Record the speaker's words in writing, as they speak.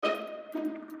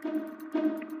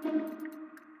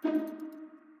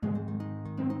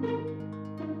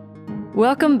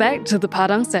Welcome back to the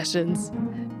Padang Sessions.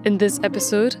 In this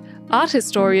episode, art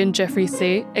historian Jeffrey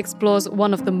Say explores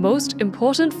one of the most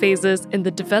important phases in the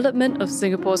development of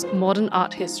Singapore's modern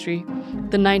art history,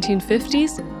 the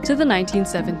 1950s to the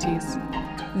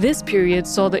 1970s. This period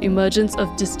saw the emergence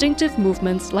of distinctive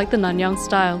movements like the Nanyang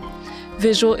style,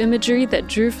 visual imagery that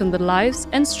drew from the lives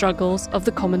and struggles of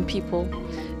the common people,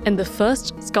 and the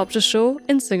first sculpture show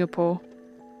in Singapore.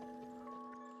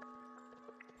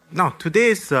 Now,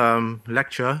 today's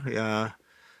lecture,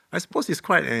 I suppose is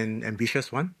quite an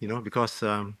ambitious one, because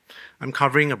I'm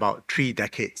covering about 3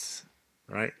 decades,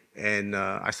 right? And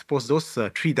I suppose those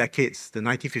 3 decades, the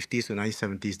 1950s to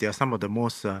 1970s, they are some of the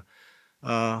most,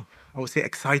 I would say,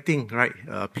 exciting, right,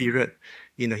 period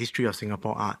in the history of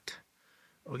Singapore art.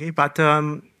 Okay, but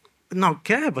now,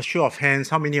 can I have a show of hands?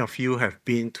 How many of you have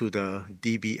been to the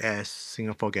DBS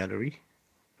Singapore Gallery?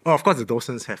 Oh, of course, the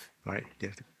docents have, right?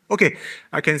 Okay,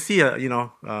 I can see, I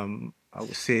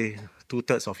would say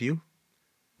 2/3 of you,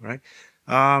 right?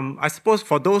 I suppose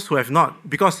for those who have not,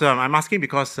 because I'm asking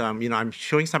because I'm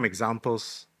showing some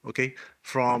examples, okay,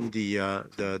 from the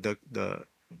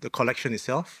collection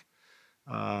itself,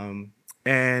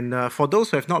 and for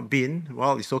those who have not been,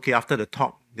 well, it's okay. After the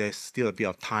talk, there's still a bit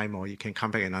of time, or you can come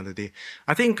back another day.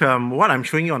 I think what I'm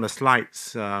showing you on the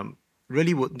slides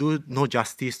really would do no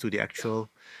justice to the actual.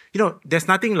 There's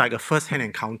nothing like a first-hand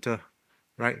encounter,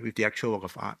 right, with the actual work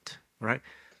of art, right,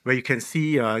 where you can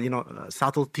see,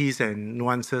 subtleties and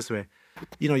nuances where,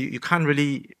 you can't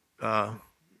really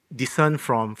discern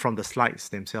from the slides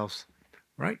themselves,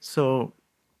 right? So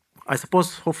I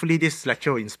suppose hopefully this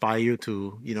lecture will inspire you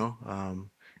to,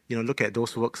 look at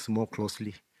those works more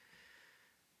closely.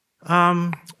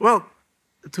 Well,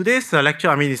 today's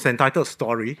lecture, it's entitled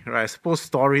Story, right? I suppose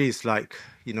story is like,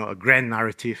 a grand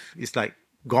narrative. It's like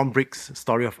Gombrich's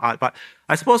story of art. But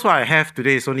I suppose what I have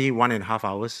today is only 1.5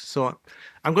 hours. So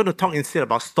I'm going to talk instead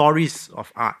about stories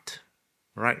of art,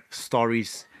 right?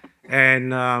 Stories.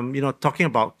 And, talking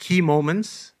about key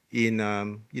moments in,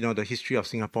 the history of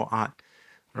Singapore art,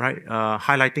 right?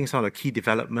 Highlighting some of the key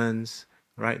developments,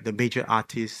 right? The major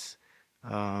artists,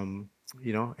 and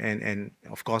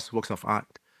of course, works of art.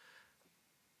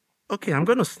 Okay, I'm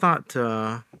going to start,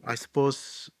 I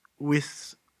suppose,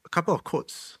 with a couple of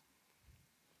quotes.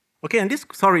 Okay, and this,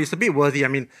 sorry, it's a bit wordy.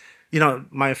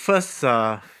 My first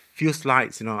few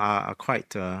slides, are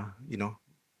quite,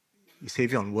 it's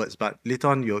heavy on words, but later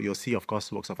on you'll see, of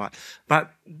course, works of art.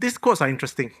 But these quotes are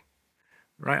interesting,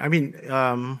 right?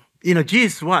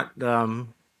 Gist, what,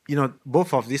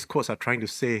 both of these quotes are trying to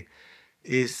say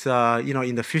is,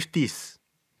 in the 50s,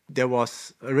 there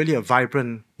was really a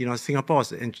vibrant, Singapore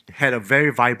had a very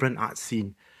vibrant art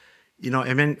scene. At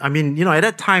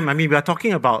that time, we are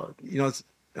talking about,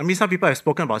 some people have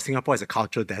spoken about Singapore as a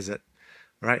cultural desert,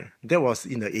 right? That was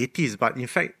in the 80s, but in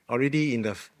fact, already in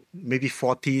the maybe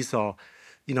 40s or,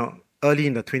 early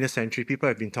in the 20th century, people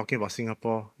have been talking about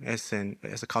Singapore as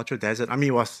a cultural desert.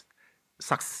 It was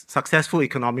successful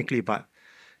economically, but,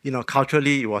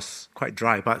 culturally, it was quite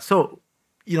dry. But so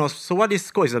what this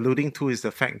quote is alluding to is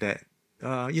the fact that,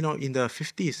 in the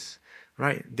 50s,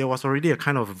 right, there was already a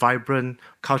kind of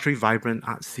culturally vibrant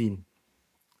art scene.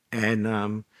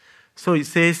 And so it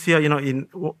says here,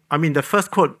 the first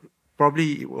quote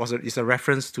probably is a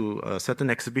reference to a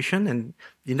certain exhibition. And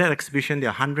in that exhibition, there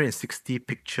are 160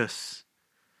 pictures,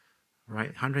 right?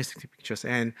 160 pictures.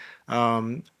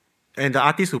 And the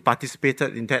artists who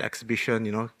participated in that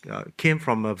exhibition, came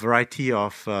from a variety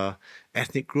of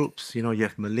ethnic groups. You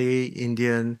have Malay,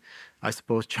 Indian, I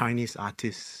suppose Chinese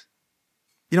artists.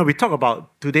 We talk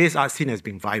about today's art scene as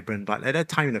being vibrant, but at that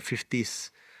time in the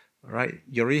 50s, right,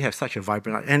 you already have such a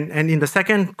vibrant art. And in the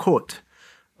second quote,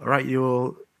 right,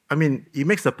 it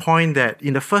makes the point that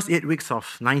in the first 8 weeks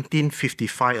of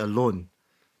 1955 alone,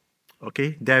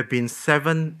 okay, there have been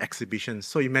 7 exhibitions.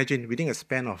 So imagine within a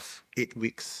span of 8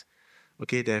 weeks,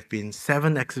 okay, there have been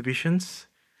 7 exhibitions,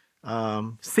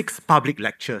 6 public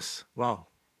lectures. Wow.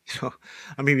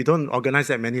 We don't organize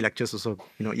that many lectures also,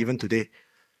 even today.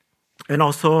 And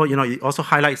also, it also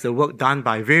highlights the work done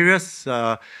by various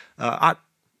art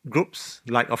groups,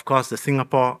 like, of course, the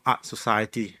Singapore Art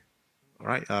Society,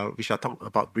 right, which I'll talk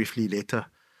about briefly later.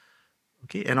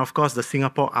 Okay, and of course, the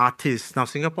Singapore Artist. Now,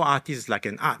 Singapore Artist is like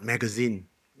an art magazine.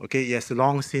 Okay, it has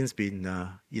long since been,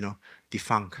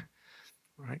 defunct,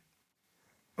 right?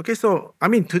 Okay, so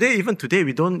even today,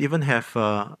 we don't even have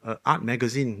an art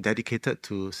magazine dedicated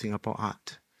to Singapore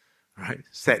art, right?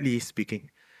 Sadly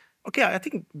speaking. Okay, I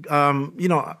think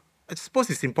I suppose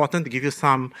it's important to give you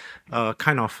some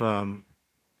kind of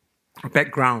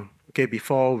background, okay,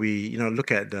 before we,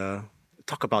 look at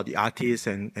talk about the artists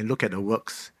and look at the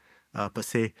works per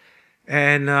se.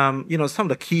 And, some of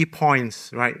the key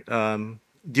points, right,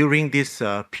 during this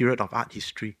period of art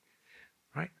history,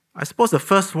 right? I suppose the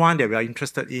first one that we are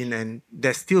interested in and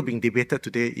that's still being debated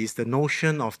today is the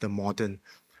notion of the modern.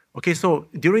 Okay, so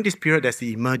during this period, there's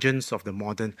the emergence of the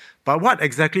modern. But what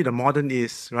exactly the modern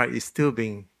is, right, is still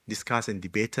being discussed and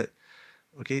debated.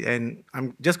 Okay, and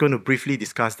I'm just going to briefly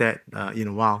discuss that in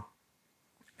a while.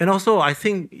 And also, I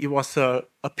think it was a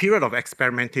period of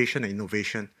experimentation and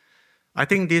innovation. I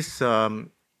think this,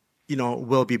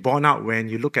 will be borne out when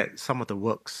you look at some of the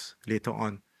works later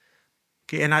on.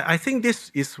 Okay, and I think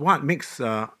this is what makes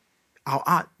our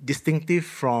art distinctive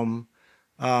from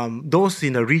those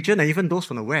in the region and even those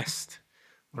from the West.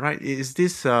 Right? Is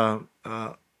this,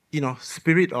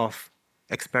 spirit of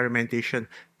experimentation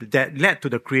that led to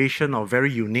the creation of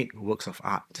very unique works of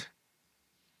art.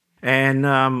 And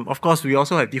of course, we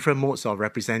also have different modes of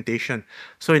representation.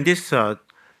 So in this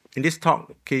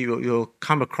talk, okay, you'll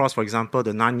come across, for example,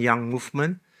 the Nanyang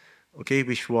movement, okay,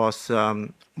 which was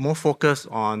more focused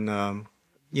on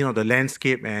the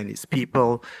landscape and its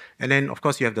people, and then of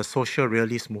course you have the social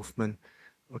realist movement,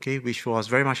 okay, which was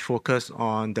very much focused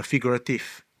on the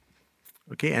figurative,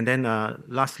 okay, and then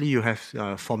lastly you have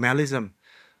formalism,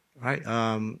 right?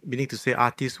 Meaning to say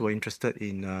artists were interested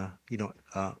in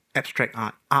abstract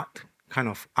art kind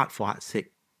of art for art's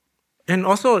sake. And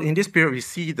also in this period, we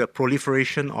see the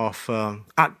proliferation of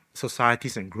art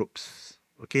societies and groups.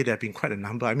 Okay, there have been quite a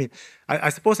number. I mean, I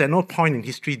suppose at no point in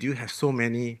history do you have so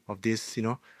many of these,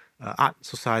 art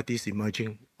societies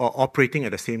emerging or operating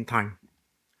at the same time.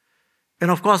 And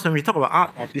of course, when we talk about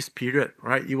art of this period,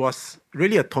 right, it was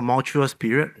really a tumultuous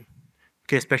period,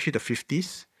 okay, especially the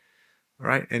 50s,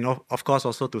 right, and of course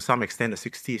also to some extent the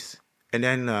 60s, and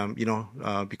then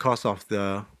because of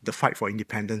the fight for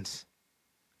independence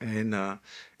and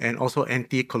also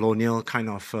anti-colonial kind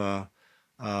of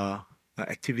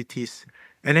activities.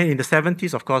 And then in the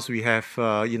 70s, of course, we have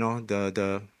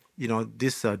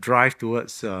this drive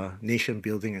towards nation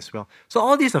building as well. So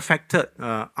all these affected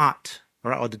art,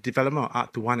 right, or the development of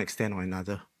art to one extent or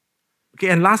another. Okay,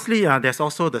 and lastly, there's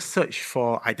also the search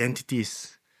for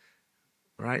identities,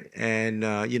 right? And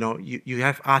you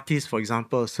have artists, for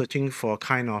example, searching for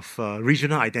kind of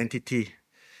regional identity.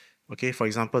 Okay, for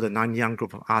example, the Nanyang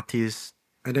group of artists,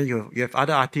 and then you have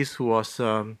other artists who was,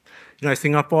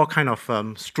 Singapore kind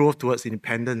of strove towards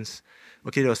independence.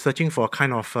 Okay, they were searching for a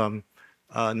kind of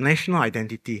national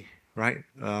identity, right?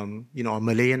 A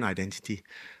Malayan identity.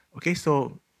 Okay,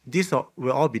 so these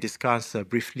will all be discussed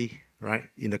briefly, right,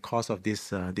 in the course of this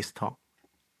talk.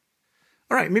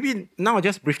 All right, maybe now I'll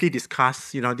just briefly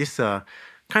discuss, this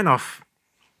kind of,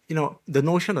 the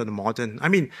notion of the modern. I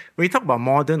mean, when you talk about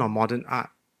modern or modern art,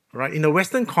 right, in the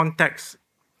Western context,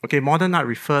 okay, modern art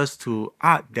refers to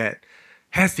art that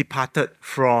has departed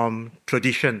from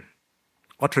tradition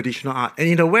or traditional art. And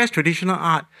in the West, traditional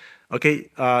art, okay,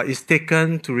 is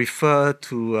taken to refer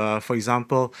to, for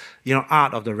example,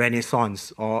 art of the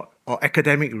Renaissance or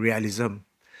academic realism.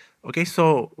 Okay,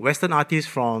 so Western artists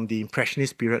from the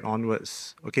Impressionist period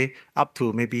onwards, okay, up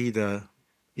to maybe the,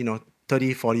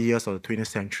 30, 40 years of the 20th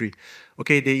century,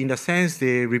 okay, they, in a sense,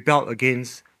 they rebelled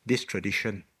against this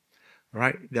tradition,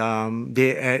 right?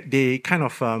 They kind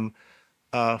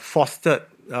of fostered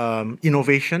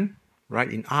innovation, right,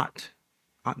 in art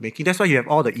making. That's why you have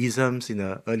all the isms in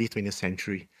the early 20th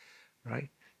century, right?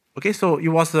 Okay, so it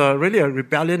was really a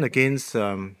rebellion against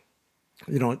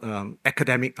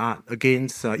academic art,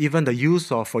 against even the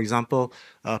use of, for example,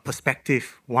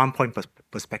 perspective, one-point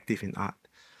perspective in art.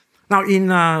 Now,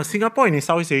 in Singapore and in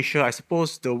Southeast Asia, I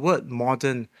suppose the word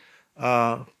modern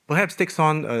perhaps takes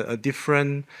on a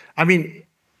different, I mean,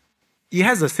 it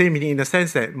has the same meaning in the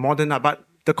sense that modern art, but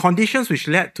the conditions which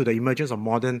led to the emergence of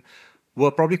modern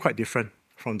were probably quite different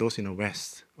from those in the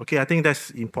West. Okay, I think that's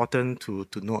important to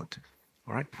note.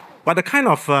 All right, but the kind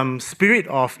of spirit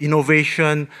of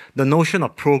innovation, the notion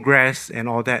of progress, and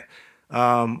all that,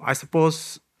 I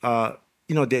suppose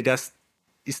there's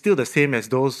it's still the same as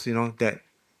those that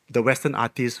the Western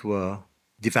artists were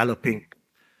developing.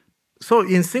 So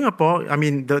in Singapore, I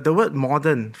mean, the word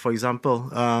modern, for example,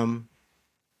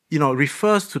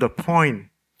 refers to the point,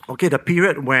 okay, the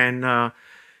period when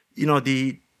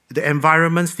the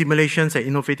environment stimulations and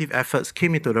innovative efforts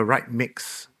came into the right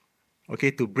mix,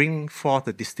 okay, to bring forth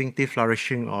the distinctive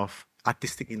flourishing of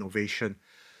artistic innovation.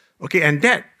 Okay, and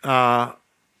that,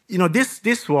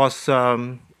 this was,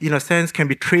 in a sense, can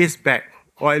be traced back,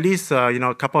 or at least,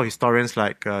 a couple of historians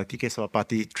like T.K.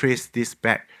 Savapati traced this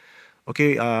back,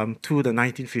 okay, to the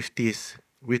 1950s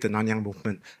with the Nanyang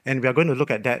movement. And we are going to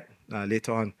look at that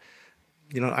later on.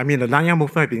 I mean, the Nanyang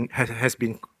movement has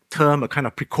been termed a kind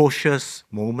of precocious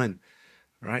moment,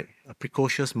 right? A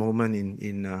precocious moment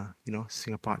in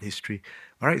Singapore art history.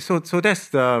 All right, so that's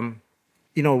the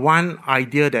one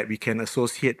idea that we can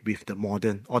associate with the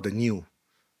modern or the new.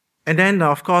 And then,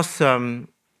 of course,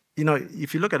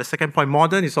 if you look at the second point,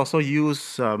 modern is also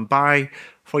used by,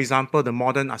 for example, the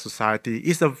modern art society.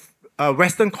 It's a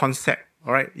Western concept,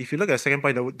 all right? If you look at the second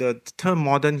point, the term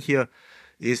modern here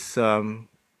is, in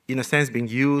a sense, being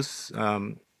used,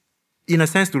 in a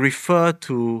sense, to refer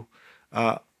to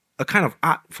a kind of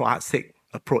art for art's sake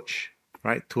approach,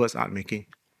 right, towards art making.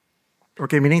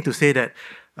 Okay, meaning to say that,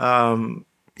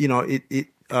 it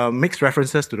makes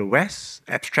references to the West,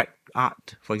 abstract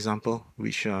art, for example,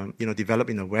 which developed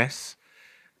in the West,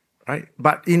 right?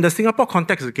 But in the Singapore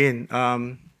context, again,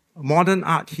 modern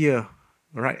art here,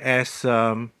 right, as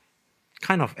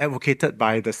kind of advocated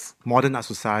by the modern art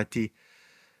society,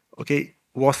 okay,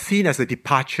 was seen as a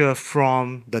departure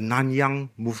from the Nanyang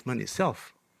movement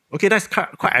itself. Okay, that's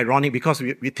quite ironic because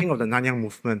we think of the Nanyang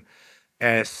movement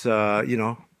as,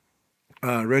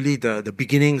 really the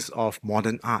beginnings of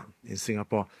modern art in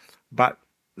Singapore. But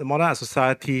the modern art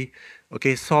society,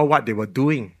 okay, saw what they were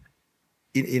doing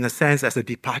in a sense as a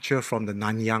departure from the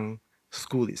Nanyang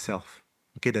school itself,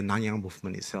 okay, the Nanyang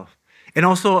movement itself. And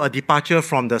also a departure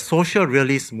from the social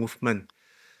realist movement,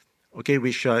 okay,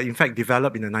 which in fact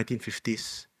developed in the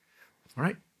 1950s,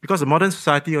 right? Because the modern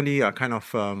society only kind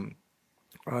of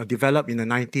developed in the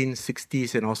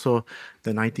 1960s and also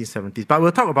the 1970s. But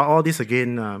we'll talk about all this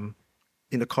again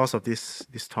in the course of this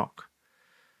talk.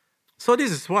 So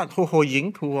this is what Ho Ho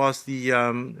Ying, who was the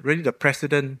really the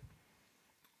president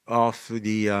of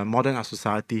the Modern Art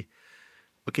Society.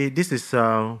 Okay, this is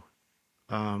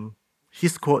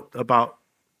his quote about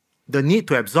the need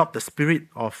to absorb the spirit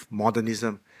of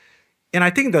modernism. And I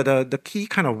think that the key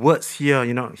kind of words here,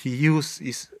 he used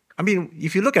is, I mean,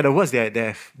 if you look at the words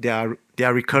they are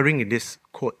recurring in this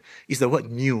quote, is the word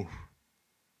new.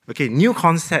 Okay, new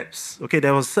concepts. Okay,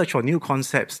 there was search for new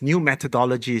concepts, new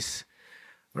methodologies,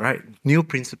 right? New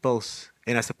principles,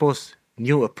 and I suppose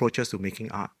new approaches to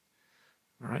making art.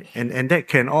 Right? And that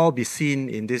can all be seen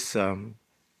in this,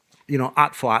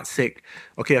 art for art's sake.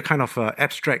 Okay, a kind of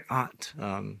abstract art,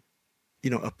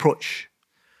 approach.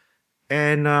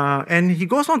 And he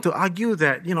goes on to argue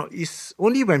that it's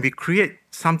only when we create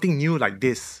something new like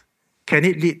this can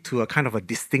it lead to a kind of a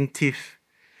distinctive,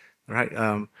 right,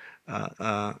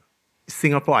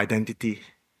 Singapore identity,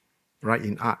 right,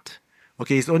 in art.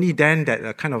 Okay, it's only then that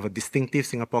a kind of a distinctive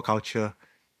Singapore culture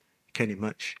can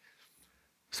emerge.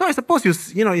 So I suppose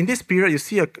in this period you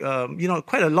see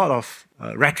quite a lot of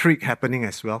rhetoric happening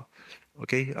as well.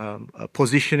 Okay,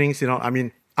 positionings. I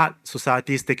mean, art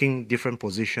societies taking different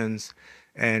positions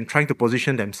and trying to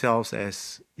position themselves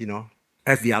as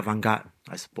as the avant-garde,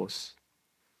 I suppose.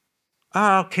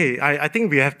 Okay, I think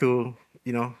we have to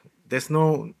there's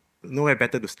nowhere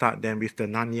better to start than with the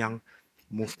Nanyang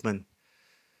movement.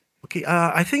 Okay,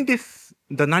 I think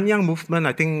the Nanyang movement.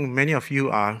 I think many of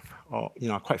you are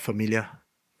quite familiar,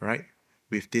 right,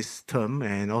 with this term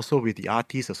and also with the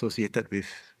artists associated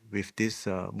with this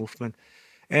movement.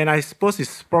 And I suppose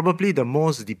it's probably the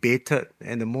most debated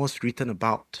and the most written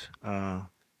about,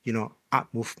 art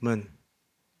movement.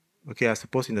 Okay, I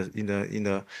suppose in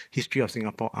the history of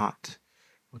Singapore art.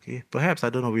 Okay, perhaps I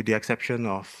don't know, with the exception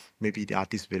of maybe the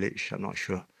Artist Village. I'm not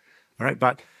sure. All right,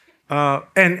 but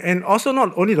and also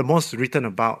not only the most written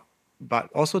about, but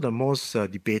also the most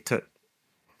debated.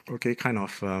 Okay, kind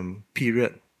of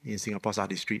period in Singapore's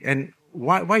art history. And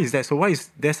why is that? So why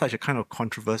is there such a kind of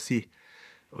controversy,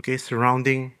 okay,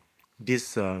 surrounding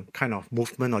this kind of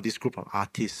movement or this group of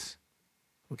artists?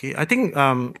 Okay, I think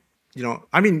I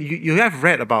mean, you have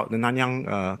read about the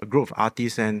Nanyang group of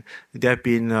artists, and they've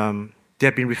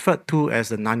been referred to as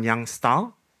the Nanyang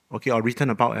style, okay, or written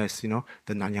about as the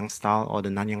Nanyang style or the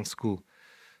Nanyang school.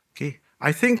 Okay,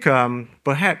 I think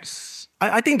perhaps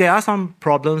I think there are some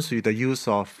problems with the use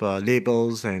of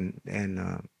labels and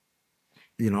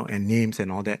names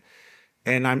and all that,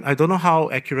 and I don't know how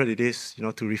accurate it is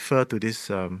to refer to this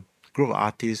group of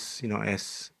artists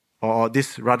as or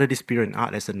this period in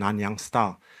art as the Nanyang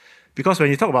style, because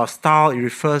when you talk about style, it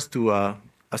refers to a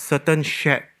certain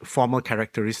shared formal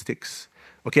characteristics.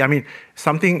 Okay, I mean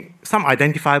some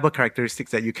identifiable characteristics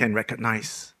that you can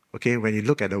recognize. Okay, when you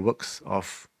look at the works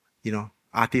of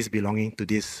artists belonging to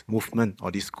this movement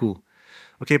or this school.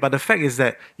 Okay, but the fact is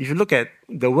that if you look at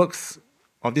the works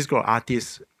of this group of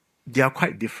artists, they are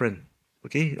quite different.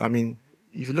 Okay, I mean,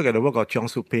 if you look at the work of Cheong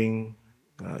Soo Ping,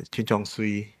 Chin Chong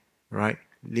Sui, right,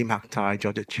 Lim Hak Tai,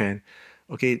 Georgette Chen,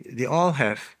 okay, they all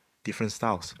have different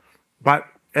styles. But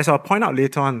as I'll point out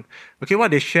later on, okay,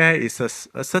 what they share is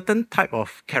a certain type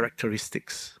of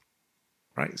characteristics,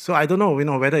 right? So I don't know,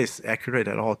 whether it's accurate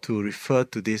at all to refer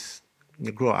to this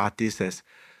group of artists as,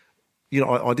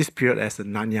 or this period as the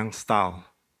Nanyang style.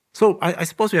 So I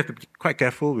suppose we have to be quite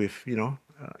careful with,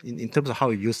 in terms of how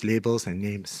we use labels and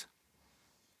names.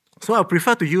 So I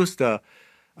prefer to use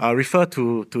refer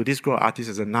to this group of artists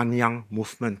as a Nanyang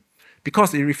movement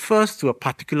because it refers to a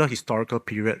particular historical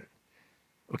period,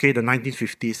 okay, the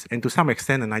 1950s, and to some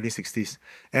extent the 1960s.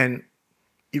 And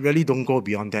it really don't go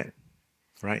beyond that,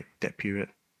 right, that period.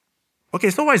 Okay,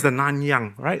 so what is the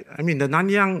Nanyang, right? I mean, the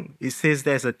Nanyang, it says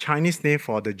there's a Chinese name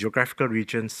for the geographical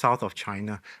region south of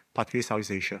China, particularly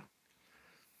Southeast Asia.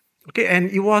 Okay,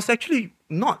 and it was actually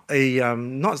not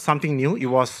something new. It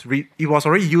was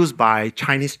already used by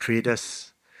Chinese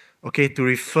traders, okay, to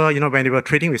refer, when they were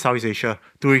trading with Southeast Asia,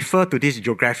 to refer to this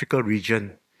geographical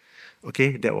region,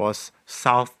 okay, that was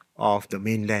south of the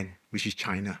mainland, which is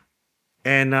China.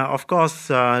 And of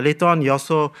course, later on, it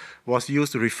also was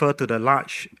used to refer to the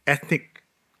large ethnic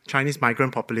Chinese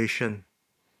migrant population,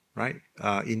 right,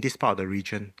 in this part of the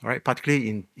region, right,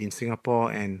 particularly in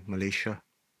Singapore and Malaysia.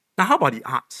 Now, how about the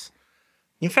arts?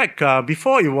 In fact,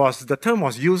 before the term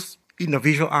was used in the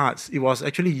visual arts, it was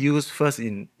actually used first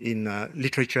in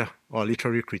literature or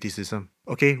literary criticism,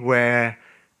 okay, where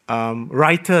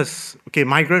writers, okay,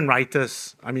 migrant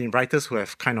writers, I mean, writers who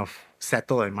have kind of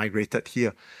settled and migrated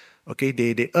here, okay,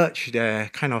 they urge their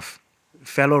kind of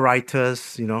fellow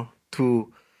writers,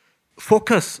 to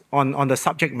focus on the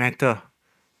subject matter,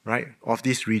 right, of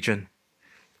this region,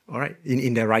 all right,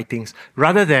 in their writings,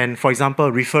 rather than, for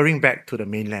example, referring back to the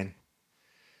mainland.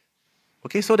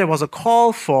 Okay, so there was a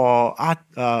call for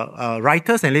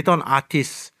writers and later on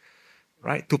artists,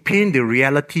 right, to paint the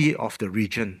reality of the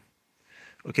region.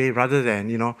 Okay, rather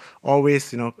than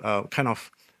always kind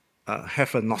of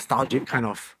have a nostalgic kind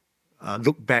of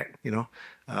look back,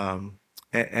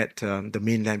 at the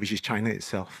mainland, which is China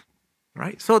itself,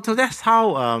 right? So that's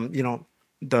how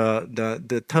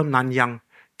the term Nanyang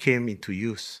came into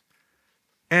use,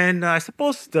 and I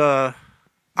suppose the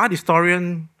art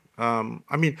historian,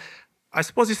 I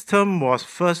suppose this term was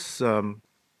first, the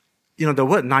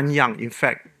word Nanyang, in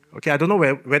fact, okay, I don't know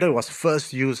whether it was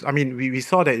first used. I mean, we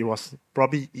saw that it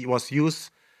was used,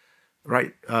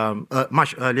 right,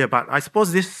 much earlier, but I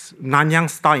suppose this Nanyang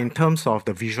style in terms of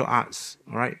the visual arts,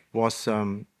 right, was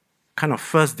kind of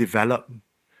first developed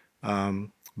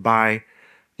by,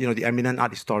 the eminent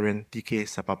art historian T.K.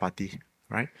 Sapapati,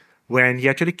 right, when he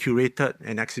actually curated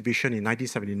an exhibition in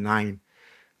 1979,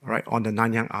 right, on the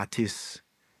Nanyang artists,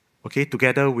 okay,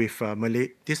 together with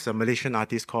this Malaysian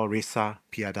artist called Reza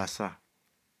Piadasa.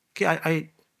 Okay,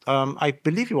 I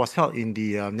believe it was held in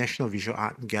the National Visual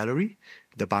Art Gallery,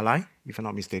 the Balai, if I'm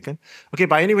not mistaken. Okay,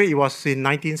 but anyway, it was in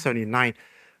 1979,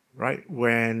 right,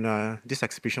 when this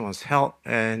exhibition was held,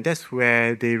 and that's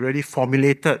where they really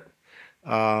formulated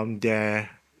their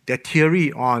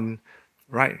theory on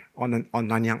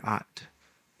Nanyang art.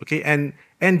 Okay, and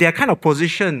their kind of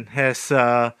position has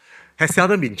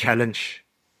seldom been challenged.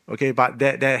 Okay, but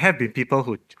there have been people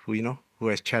who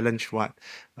has challenged what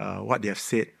they have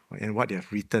said and what they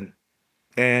have written.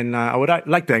 And I would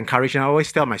like to encourage, and I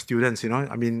always tell my students,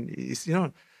 I mean, it's,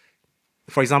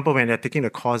 for example, when they're taking the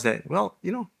course that, well,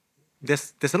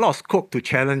 there's a lot of scope to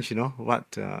challenge,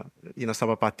 what,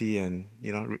 Sapapati and,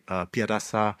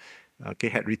 Piadasa, okay,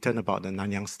 had written about the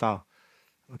Nanyang style.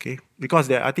 Okay,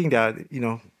 because I think they're,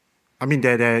 I mean,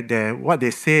 what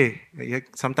they say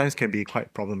sometimes can be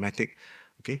quite problematic.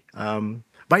 Okay,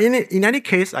 but in any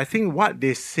case, I think what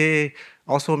they say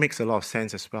also makes a lot of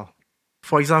sense as well.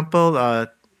 For example,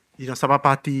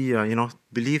 Sapapati,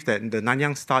 believe that the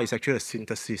Nanyang style is actually a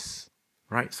synthesis,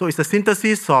 right? So it's a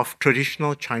synthesis of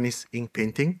traditional Chinese ink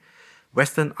painting,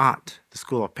 Western art, the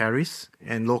School of Paris,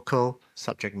 and local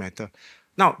subject matter.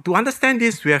 Now, to understand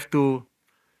this, we have to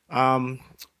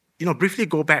briefly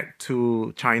go back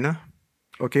to China,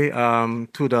 okay,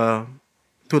 to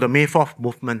the May 4th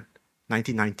movement,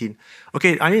 1919.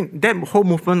 Okay, I mean, that whole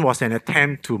movement was an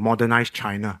attempt to modernize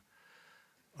China,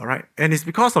 all right? And it's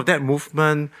because of that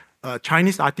movement,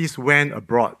 Chinese artists went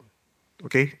abroad,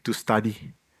 okay, to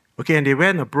study, okay, and they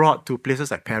went abroad to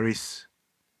places like Paris,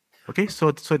 okay,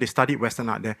 so they studied Western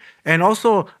art there. And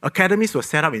also, academies were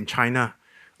set up in China,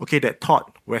 okay, that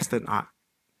taught Western art.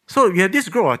 So we have this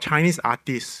group of Chinese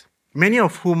artists, many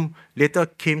of whom later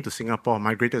came to Singapore,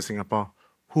 migrated to Singapore,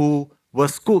 who were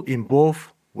schooled in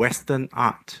both Western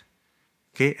art,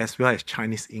 okay, as well as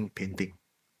Chinese ink painting.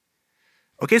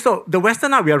 Okay, so the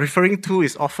Western art we are referring to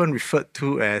is often referred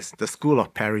to as the School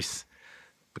of Paris.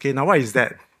 Okay, now what is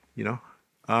that?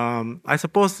 I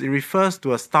suppose it refers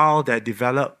to a style that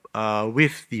developed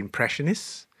with the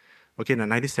Impressionists, okay, in the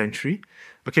 19th century.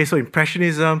 Okay, so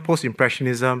Impressionism,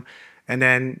 Post-Impressionism, and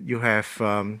then you have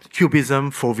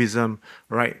Cubism, Fauvism,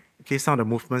 right? Okay, some of the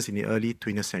movements in the early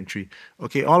 20th century.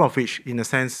 Okay, all of which, in a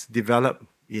sense, developed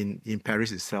in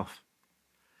Paris itself,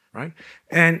 right?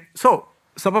 And so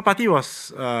Sabapati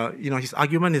was, his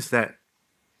argument is that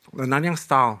the Nanyang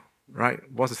style, right,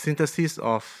 was a synthesis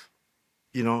of,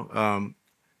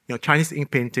 Chinese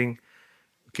ink painting,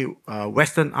 okay,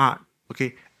 Western art,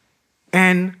 okay,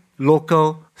 and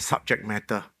local subject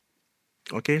matter,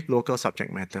 okay, local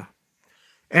subject matter.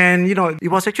 And, it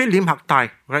was actually Lim Hak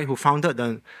Tai, right, who founded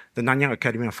the Nanyang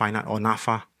Academy of Fine Art, or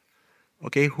NAFA,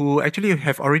 okay, who actually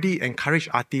have already encouraged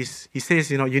artists. He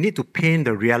says, you need to paint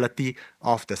the reality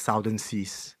of the Southern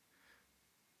Seas.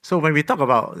 So when we talk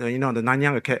about, the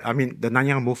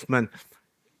Nanyang movement,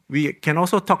 we can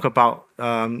also talk about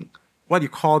what you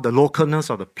call the localness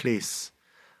of the place,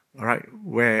 all right,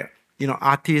 where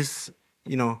artists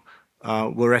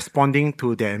were responding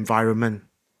to their environment,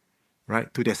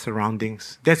 right, to their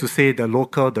surroundings. That's to say, the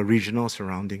local, the regional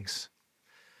surroundings.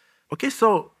 Okay,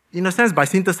 so in a sense, by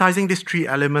synthesizing these three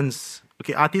elements,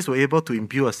 okay, artists were able to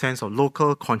imbue a sense of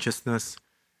local consciousness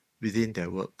within their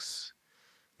works.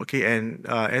 Okay, and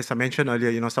as I mentioned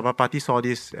earlier, Sabapati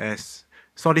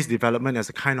saw this development as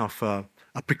a kind of a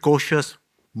precocious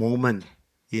moment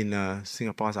in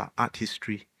Singapore's art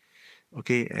history.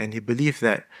 Okay, and he believed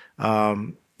that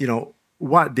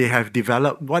what they have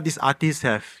developed, what these artists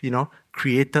have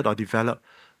created or developed,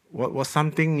 was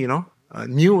something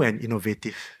new and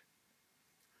innovative.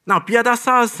 Now,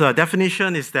 Piyadasa's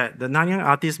definition is that the Nanyang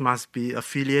artist must be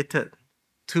affiliated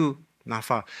to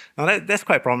NAFA. Now, that's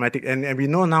quite problematic, and we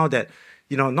know now that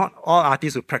not all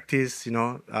artists who practice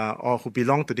or who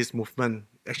belong to this movement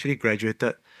actually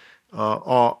graduated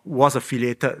or was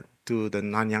affiliated to the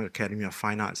Nanyang Academy of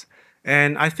Fine Arts.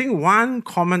 And I think one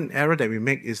common error that we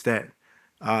make is that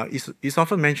it's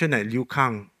often mentioned that Liu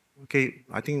Kang, okay,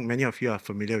 I think many of you are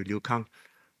familiar with Liu Kang.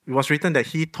 It was written that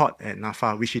he taught at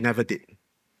NAFA, which he never did.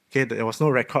 Okay, there was no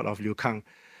record of Liu Kang,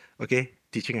 okay,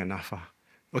 teaching at NAFA.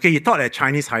 Okay, he taught at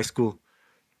Chinese high school,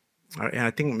 and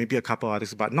I think maybe a couple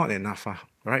others, but not at NAFA,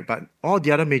 right? But all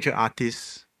the other major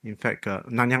artists, in fact,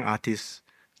 Nanyang artists,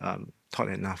 taught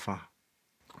at NAFA.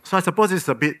 So I suppose it's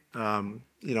a bit,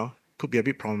 could be a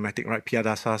bit problematic, right?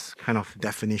 Piyadasa's kind of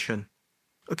definition.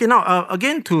 Okay, now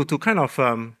again to kind of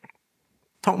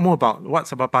talk more about what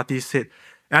Sabapati said,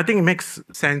 and I think it makes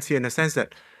sense here in the sense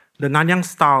that the Nanyang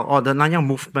style or the Nanyang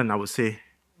movement, I would say,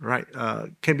 right,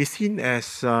 can be seen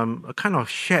as a kind of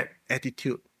shared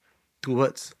attitude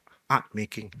towards art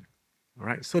making,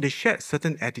 right? So they shared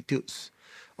certain attitudes,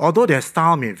 although their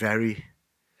style may vary,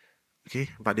 okay,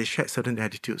 but they shared certain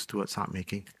attitudes towards art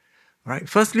making, right?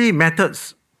 Firstly,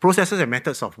 processes and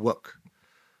methods of work.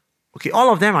 Okay,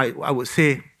 all of them, I would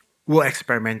say, were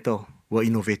experimental, were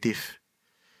innovative.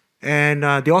 And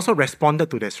they also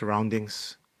responded to their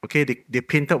surroundings. Okay, they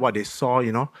painted what they saw,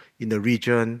 in the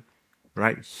region,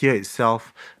 right, here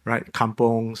itself, right,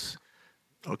 kampongs,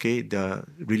 okay, the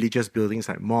religious buildings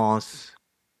like mosques,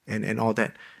 and all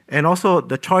that. And also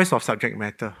the choice of subject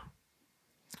matter.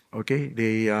 Okay,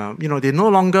 they no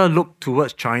longer look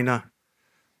towards China,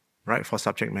 right, for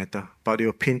subject matter, but they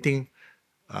were painting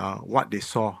what they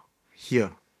saw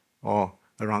here or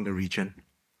around the region.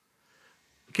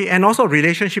 Okay, and also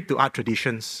relationship to art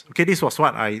traditions. Okay, this was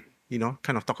what I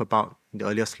kind of talked about in the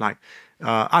earlier slide.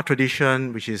 Art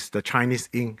tradition, which is the Chinese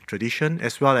ink tradition,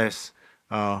 as well as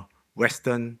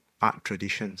Western art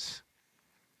traditions.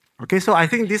 Okay, so I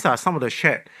think these are some of the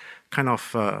shared kind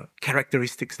of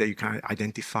characteristics that you can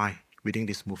identify within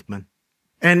this movement.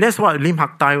 And that's what Lim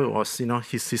Hak Tai was,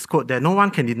 his quote that no one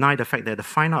can deny the fact that the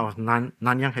fine art of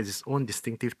Nanyang has its own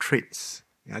distinctive traits.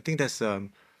 I think that's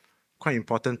quite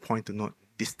important point to note.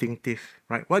 Distinctive,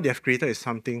 right? What they have created is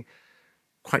something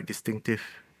quite distinctive,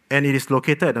 and it is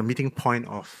located at the meeting point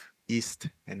of East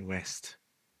and West.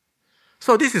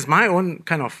 So this is my own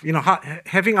kind of,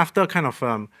 having after kind of,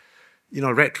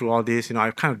 read through all this,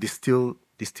 I've kind of distilled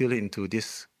it into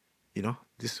this,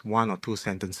 this one or two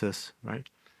sentences, right?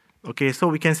 Okay, so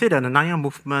we can say that the Nanyang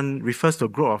movement refers to a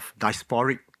group of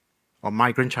diasporic or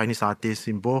migrant Chinese artists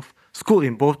schooled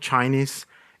in both Chinese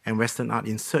and Western art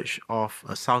in search of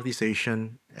a Southeast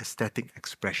Asian aesthetic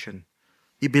expression.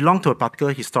 It belonged to a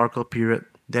particular historical period,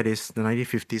 that is the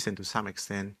 1950s and to some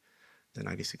extent the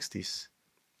 1960s.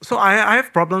 So I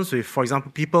have problems with, for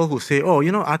example, people who say, oh,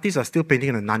 artists are still painting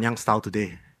in the Nanyang style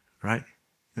today, right?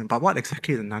 But what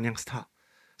exactly is the Nanyang style?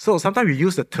 So sometimes we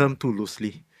use the term too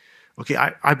loosely. Okay,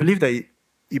 I believe that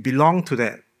it belonged to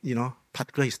that,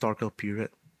 particular historical period.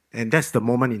 And that's the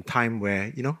moment in time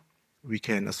where, we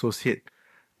can associate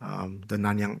the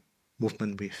Nanyang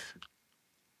movement with.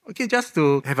 Okay, just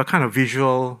to have a kind of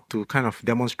visual to kind of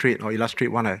demonstrate or illustrate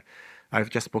what I've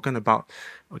just spoken about.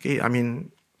 Okay, I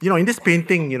mean, in this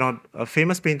painting, a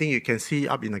famous painting you can see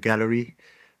up in the gallery,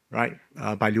 right,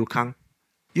 by Liu Kang.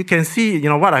 You can see,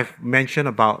 what I've mentioned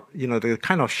about, the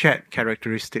kind of shared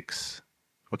characteristics,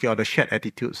 okay, or the shared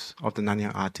attitudes of the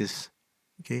Nanyang artists.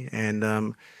 Okay,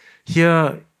 and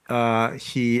here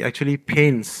he actually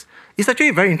paints. It's actually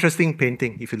a very interesting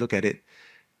painting if you look at it.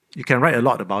 You can write a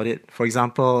lot about it. For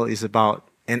example, it's about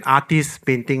an artist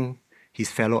painting his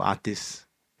fellow artists.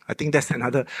 I think that's an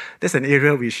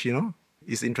area which,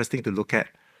 is interesting to look at.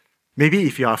 Maybe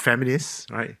if you are a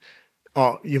feminist, right?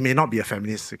 Or you may not be a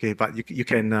feminist, okay, but you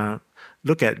can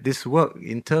look at this work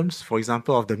in terms, for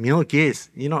example, of the male gaze.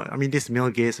 This male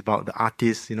gaze about the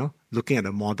artist, looking at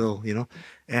the model,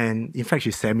 and in fact,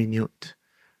 she's semi-nude.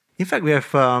 In fact, we have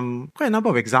quite a number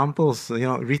of examples,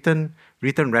 written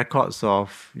records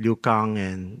of Liu Kang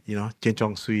and Chen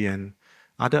Chong-sui and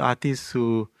other artists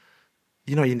who,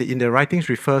 in the writings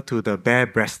refer to the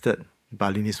bare-breasted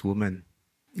Balinese woman.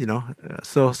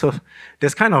 So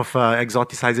there's kind of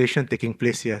exoticization taking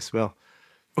place here as well.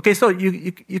 Okay, so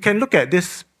you can look at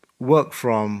this work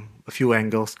from a few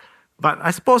angles, but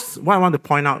I suppose what I want to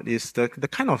point out is the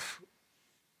kind of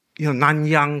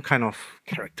Nanyang kind of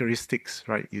characteristics,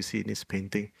 right? You see in this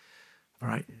painting, all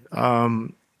right.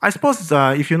 I suppose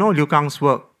if you know Liu Kang's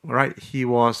work, right? He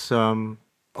was,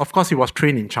 of course, he was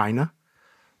trained in China,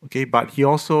 okay, but he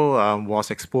also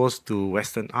was exposed to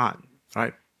Western art,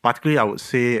 right? Particularly, I would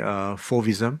say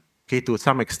Fauvism, okay, to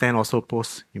some extent also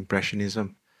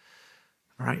post-impressionism,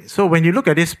 right? So when you look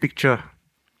at this picture,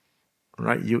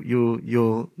 right,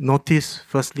 you'll notice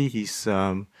firstly he's,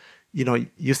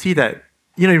 you see that.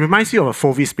 It reminds you of a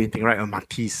Fauvis painting, right? A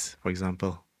Matisse, for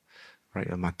example, right?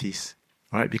 A Matisse,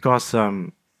 right? Because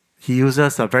he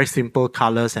uses very simple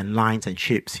colors and lines and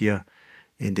shapes here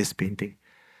in this painting,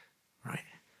 right?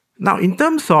 Now, in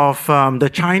terms of the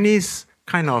Chinese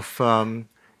kind of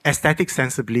aesthetic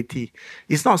sensibility,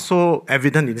 it's not so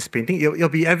evident in this painting. It'll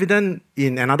be evident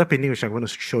in another painting, which I'm going to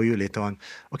show you later on.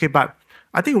 Okay, but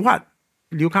I think what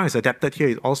Liu Kang has adapted here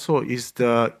is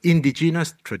the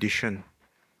indigenous tradition,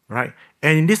 right?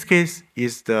 And in this case,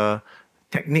 is the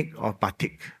technique of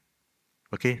batik,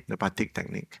 okay? The batik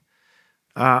technique.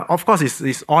 Of course,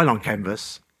 it's oil on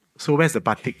canvas. So where's the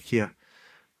batik here?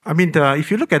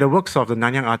 If you look at the works of the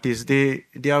Nanyang artists, they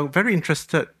are very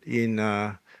interested in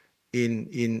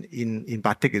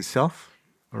batik itself,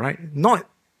 all right? Not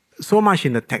so much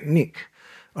in the technique,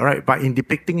 all right, but in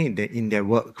depicting it in their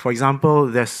work. For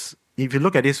example, if you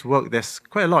look at this work, there's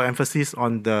quite a lot of emphasis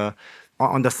on the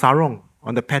sarong,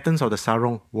 on the patterns of the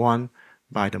sarong worn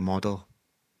by the model.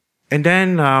 And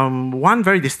then one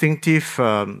very distinctive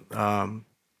kind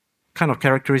of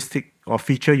characteristic or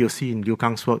feature you'll see in Liu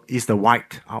Kang's work is the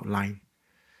white outline.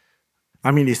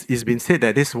 It's been said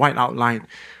that this white outline,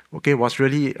 okay, was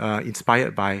really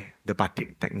inspired by the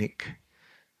batik technique,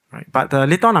 right? But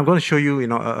later on, I'm going to show you,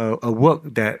 a work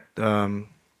that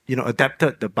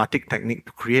adapted the batik technique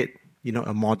to create,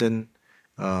 a modern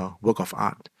work of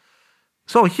art.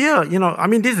 So here,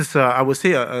 this is, I would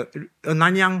say, a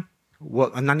Nanyang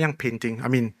work, a Nanyang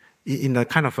painting. In a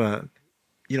kind of a,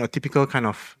 typical kind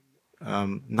of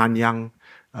Nanyang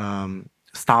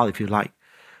style, if you like,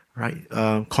 right?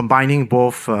 Combining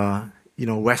both,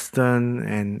 Western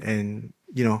and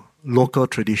local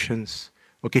traditions,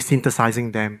 okay,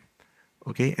 synthesizing them,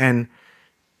 okay, and,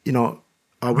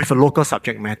 with a local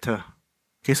subject matter.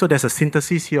 Okay, so there's a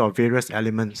synthesis here of various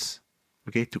elements,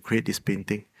 okay, to create this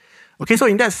painting. Okay, so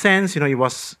in that sense, it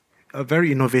was a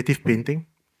very innovative painting.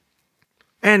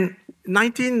 And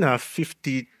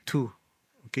 1952,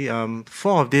 okay,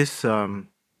 four of these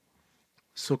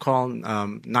so-called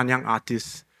Nanyang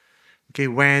artists, okay,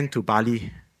 went to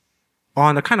Bali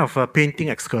on a kind of a painting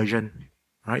excursion,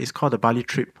 right? It's called the Bali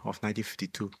Trip of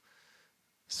 1952.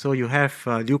 So you have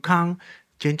Liu Kang,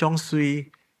 Chen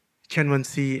Chong-sui, Chen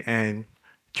Wen-si, and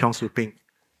Cheong Su-ping.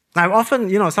 Now, often,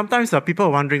 sometimes people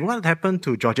are wondering what happened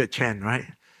to Georgette Chen, right?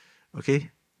 Okay,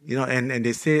 and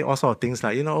they say all sorts of things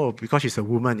like, because she's a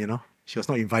woman, she was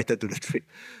not invited to the trip.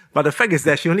 But the fact is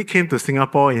that she only came to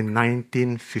Singapore in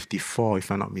 1954,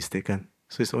 if I'm not mistaken.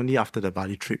 So it's only after the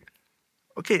Bali trip.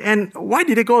 Okay, and why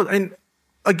did they go? And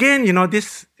again,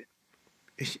 this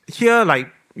here,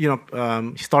 like,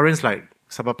 historians like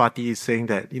Sabapati is saying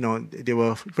that, they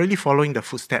were really following the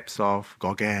footsteps of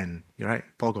Gauguin, right?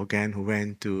 Paul Gauguin, who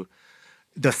went to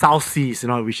the South Seas,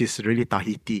 which is really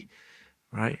Tahiti,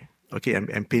 right? Okay,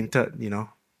 and painted,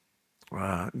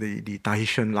 the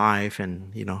Tahitian life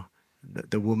and,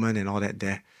 the woman and all that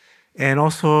there. And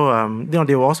also,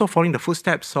 they were also following the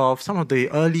footsteps of some of the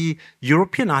early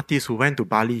European artists who went to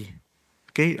Bali.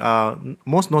 Okay,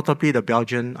 most notably the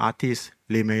Belgian artist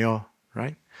Le Mayor,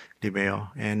 right? Le Mayor.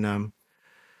 And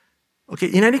okay,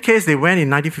 in any case, they went in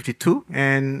 1952,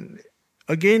 and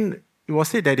again, it was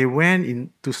said that they went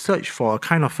in to search for a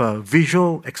kind of a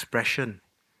visual expression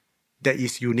that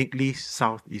is uniquely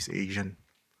Southeast Asian.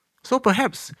 So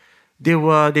perhaps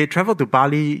they traveled to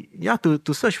Bali, yeah,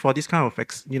 to search for this kind of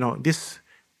this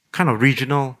kind of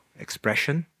regional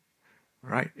expression,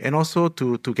 right? And also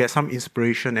to get some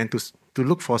inspiration and to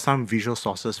look for some visual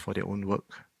sources for their own work.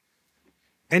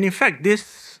 And in fact,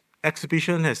 this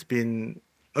exhibition has been,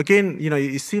 again,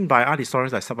 it's seen by art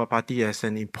historians like Sabapati as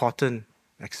an important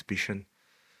exhibition.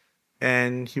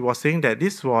 And he was saying that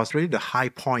this was really the high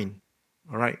point,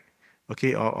 all right,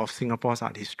 okay, of Singapore's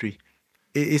art history.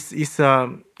 It's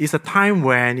a time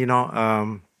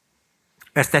when,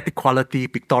 aesthetic quality,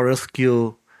 pictorial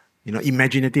skill,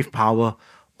 imaginative power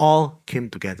all came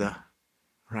together,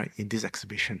 right, in this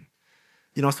exhibition.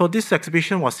 So this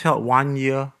exhibition was held 1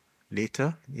 year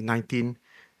later in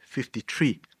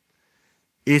 1953.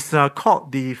 It's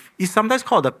sometimes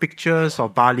called the Pictures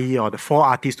of Bali or the Four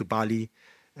Artists to Bali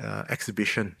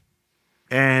exhibition.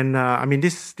 And I mean,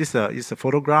 this is a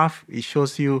photograph. It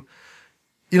shows you,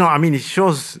 it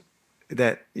shows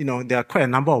that, there are quite a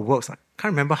number of works. I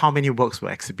can't remember how many works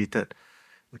were exhibited.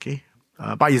 Okay.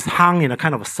 But it's hung in a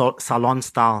kind of a salon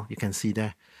style, you can see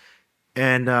there.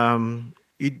 And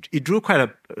it drew quite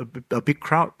a big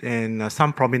crowd and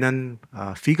some prominent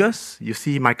figures. You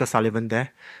see Michael Sullivan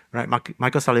there, right?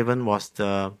 Michael Sullivan was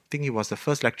I think he was the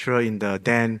first lecturer in the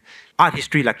then art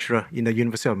history lecturer in the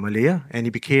University of Malaya, and he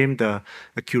became the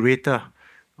curator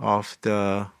of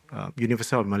the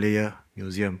University of Malaya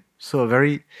Museum. So a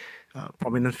very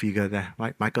prominent figure there,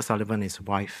 right? Michael Sullivan, his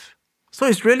wife. So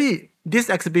it's really this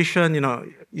exhibition,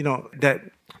 that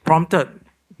prompted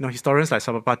historians like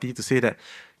Sabapati to say that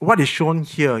what is shown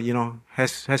here,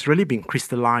 has really been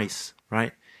crystallized,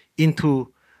 right,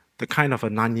 into the kind of a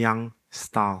Nanyang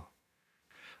style.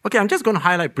 Okay, I'm just going to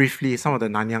highlight briefly some of the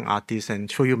Nanyang artists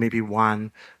and show you maybe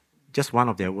just one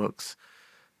of their works.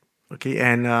 Okay,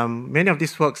 and many of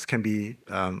these works can be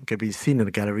seen in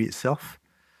the gallery itself.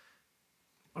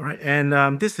 All right,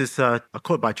 and this is a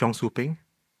quote by Cheong Su Ping.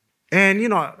 And,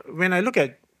 when I look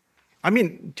at,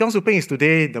 Cheong Su Ping is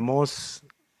today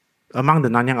among the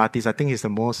Nanyang artists, I think he's the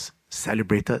most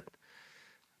celebrated.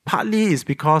 Partly is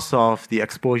because of the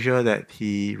exposure that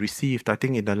he received, I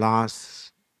think, in the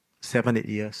last 7-8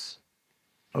 years.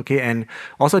 Okay, and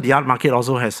also the art market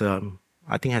also has a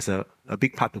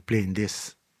big part to play in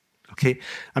this. Okay,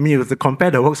 if you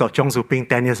compare the works of Cheong Su Ping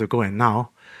 10 years ago and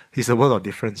now, it's a world of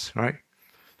difference, right?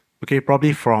 Okay,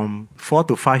 probably from 4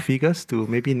 to 5 figures to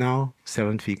maybe now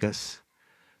 7 figures.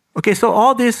 Okay, so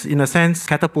all this, in a sense,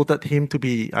 catapulted him to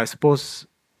be, I suppose,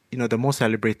 the most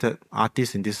celebrated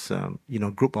artist in this,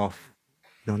 group of,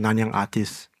 Nanyang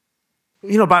artists.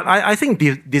 But I think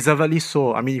deservedly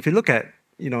so. If you look at,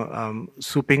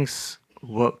 Su Ping's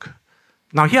work.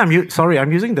 Now here,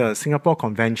 I'm using the Singapore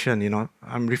Convention.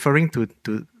 I'm referring to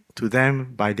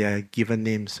them by their given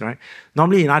names, right?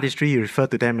 Normally in art history, you refer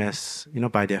to them as,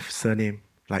 by their surname,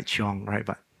 like Cheong, right?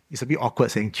 But it's a bit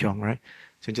awkward saying Cheong, right?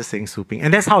 So I'm just saying Su Ping.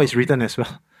 And that's how it's written as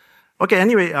well. Okay,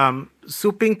 anyway,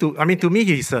 Su Ping, to me,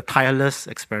 he's a tireless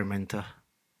experimenter.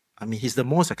 He's the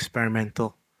most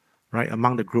experimental, right,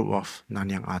 among the group of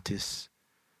Nanyang artists.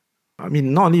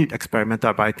 Not only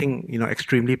experimental, but I think,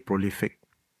 extremely prolific,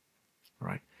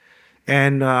 right?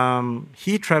 And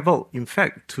he traveled, in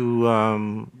fact,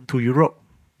 to Europe,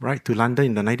 right, to London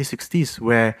in the 1960s,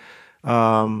 where,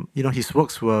 his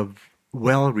works were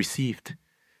well received.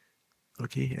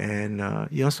 Okay, and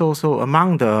so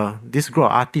among this group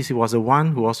of artists, he was the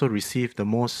one who also received the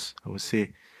most, I would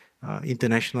say,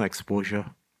 international exposure.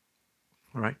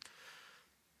 All right.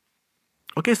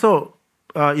 Okay, so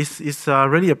it's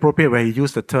really appropriate where he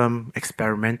used the term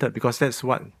experimenter, because that's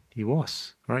what he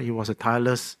was, right? He was a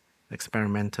tireless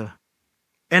experimenter.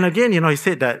 And again, he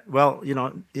said that, well,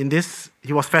 in this,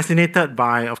 he was fascinated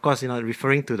by, of course,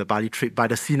 referring to the Bali trip, by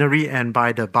the scenery and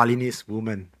by the Balinese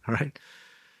woman, right?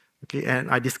 Okay, and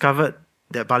I discovered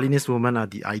that Balinese women are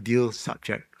the ideal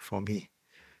subject for me.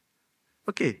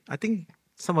 Okay, I think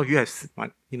some of you have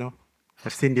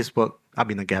seen this work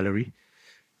up in the gallery.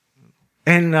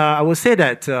 And I would say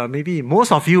that maybe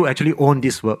most of you actually own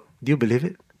this work. Do you believe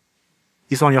it?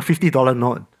 It's on your $50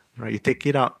 note, right? You take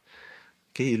it out.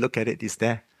 Okay, you look at it, it's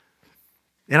there.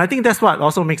 And I think that's what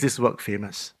also makes this work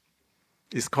famous.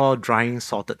 It's called Drying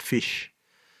Salted Fish.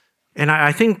 And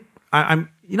I think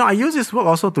I use this work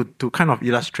also to kind of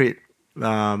illustrate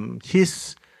Su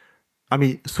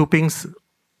Ping's,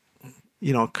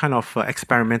 kind of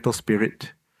experimental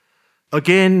spirit.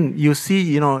 Again, you see,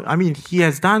 he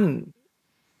has done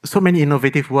so many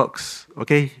innovative works.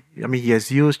 Okay, he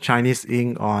has used Chinese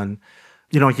ink on,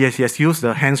 he has used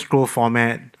the hand scroll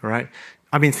format, right?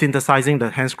 Synthesizing the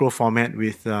hand scroll format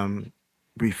with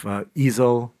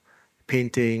easel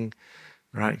painting,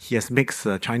 right? He has mixed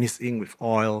Chinese ink with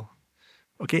oil.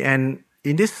 Okay, and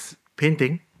in this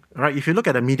painting, right, if you look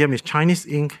at the medium, it's Chinese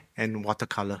ink and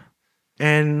watercolor.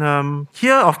 And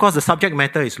here, of course, the subject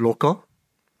matter is local,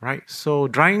 right? So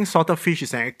drying salted fish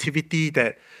is an activity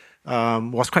that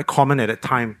was quite common at that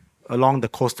time along the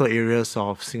coastal areas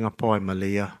of Singapore and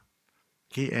Malaya.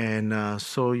 Okay, and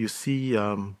so you see,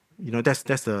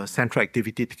 that's the central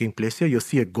activity taking place here. You'll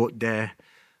see a goat there,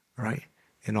 right,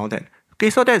 and all that. Okay,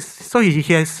 so he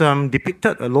has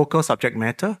depicted a local subject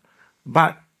matter,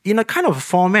 but in a kind of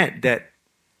format that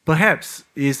perhaps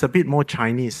is a bit more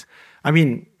Chinese.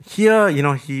 Here,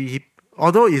 he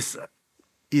although is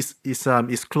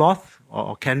cloth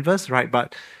or canvas, right?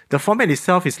 But the format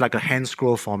itself is like a hand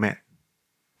scroll format.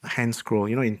 A hand scroll,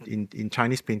 in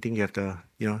Chinese painting, you have the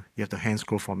hand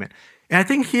scroll format. And I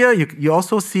think here you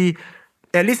also see,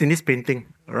 at least in this painting,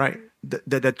 right,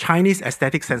 the Chinese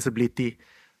aesthetic sensibility,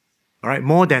 all right,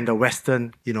 more than the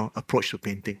Western, approach to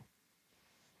painting.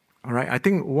 All right, I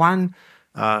think one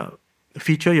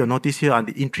feature you'll notice here are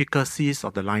the intricacies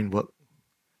of the line work.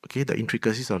 Okay, the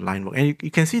intricacies of line work. And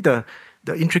you can see the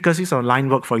intricacies of line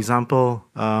work, for example,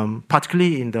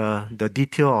 particularly in the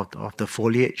detail of the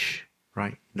foliage,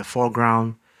 right? The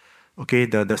foreground, okay,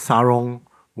 the sarong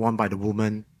worn by the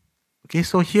woman. Okay,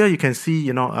 so here you can see,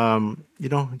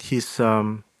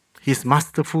 his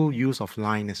masterful use of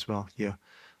line as well here.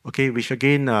 Okay, which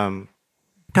again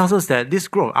tells us that this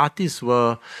group of artists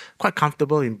were quite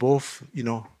comfortable in both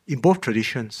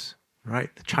traditions, right?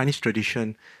 The Chinese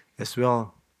tradition as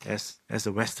well as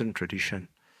the Western tradition.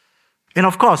 And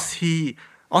of course, he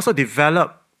also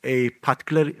developed a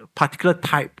particular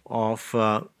type of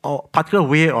or particular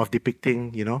way of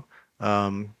depicting,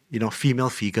 female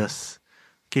figures.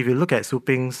 Okay, if you look at Su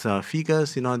Ping's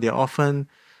figures, they're often,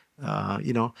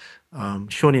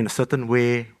 shown in a certain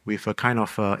way with a kind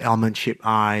of almond-shaped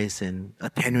eyes and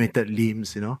attenuated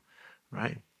limbs,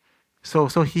 right? So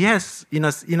he has, in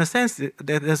a sense,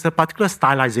 there's a particular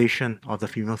stylization of the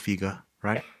female figure,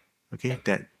 right? Okay,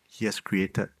 that he has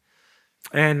created.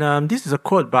 And this is a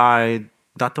quote by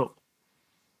Dato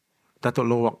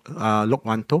Lok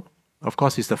Wan Tho. Of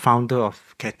course, he's the founder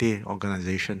of Cathay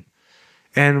organization.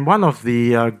 And one of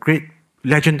the great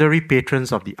legendary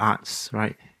patrons of the arts,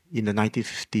 right, in the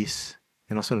 1950s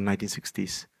and also the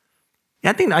 1960s.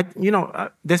 I think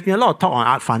there's been a lot of talk on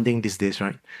art funding these days,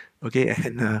 right? Okay,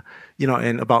 and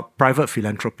and about private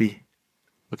philanthropy.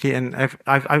 Okay, and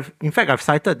I've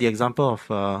cited the example of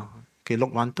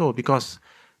Lok Wan Tho because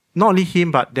not only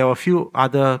him, but there were a few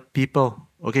other people,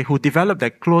 okay, who developed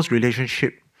that close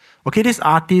relationship. Okay, this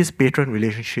artist-patron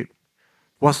relationship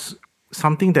was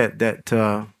something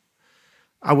that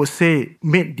I would say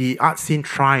made the art scene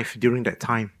thrive during that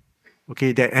time.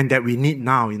 Okay, that we need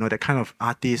now, that kind of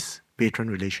artist-patron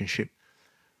relationship.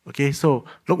 Okay, so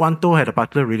Lok Wan Tho had a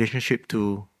particular relationship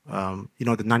to the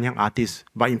Nanyang artists,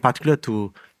 but in particular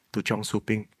to Cheong Su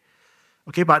Ping.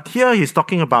 Okay, but here he's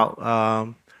talking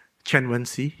about Chen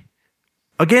Wen-si.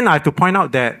 Again, I have to point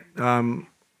out that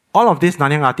all of these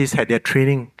Nanyang artists had their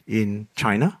training in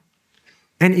China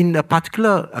and in a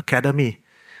particular academy.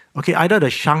 Okay, either the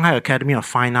Shanghai Academy of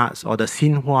Fine Arts or the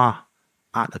Xinhua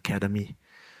Art Academy.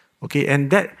 Okay,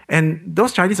 and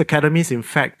those Chinese academies, in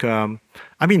fact,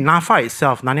 NAFA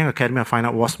itself, Nanyang Academy of Fine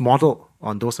Arts, was modeled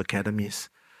on those academies.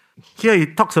 Here he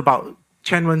talks about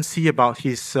Chen Wen-si, about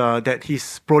that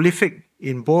he's prolific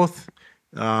in both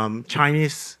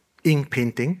Chinese ink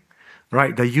painting,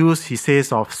 right? The use, he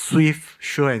says, of swift,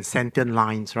 sure, and sentient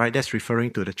lines, right? That's referring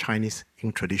to the Chinese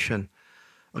ink tradition.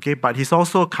 Okay, but he's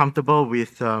also comfortable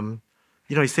with,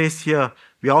 he says here,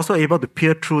 we are also able to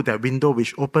peer through that window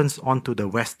which opens onto the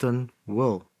Western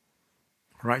world,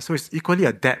 right? So it's equally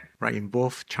adept, right, in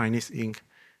both Chinese ink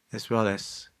as well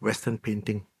as Western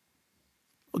painting.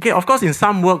 Okay, of course, in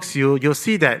some works, you'll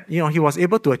see that, he was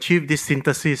able to achieve this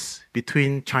synthesis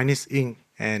between Chinese ink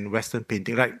and Western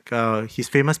painting, like his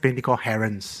famous painting called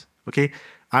Herons. Okay,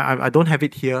 I don't have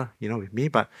it here, with me,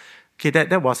 but okay,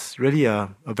 that was really a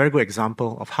very good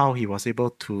example of how he was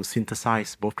able to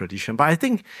synthesize both traditions. But I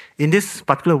think in this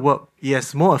particular work, he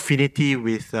has more affinity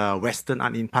with Western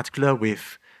art, in particular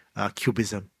with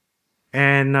Cubism.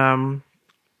 And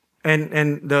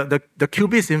And the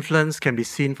Cubist influence can be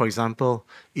seen, for example,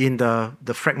 in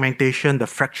the fragmentation, the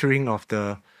fracturing of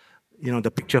the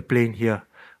picture plane here,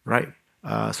 right?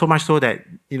 So much so that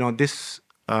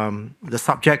the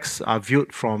subjects are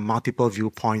viewed from multiple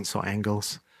viewpoints or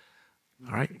angles.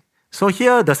 All right. So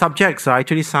here the subjects are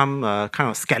actually some kind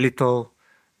of skeletal,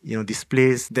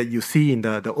 displays that you see in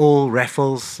the old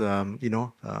Raffles,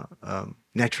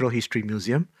 Natural History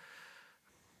Museum.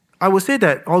 I would say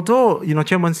that although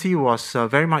Chen Wenxi was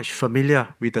very much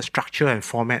familiar with the structure and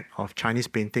format of Chinese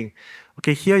painting,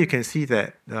 okay, here you can see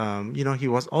that he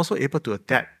was also able to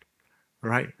adapt,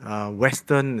 right,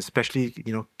 Western, especially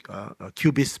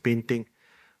Cubist painting,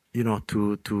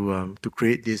 to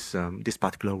create this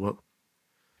particular work.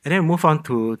 And then move on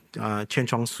to Chen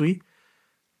Chongsui.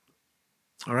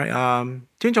 All right,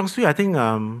 Chen Chongsui, I think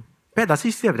Pat, does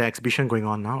he still have the exhibition going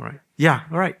on now, right? Yeah,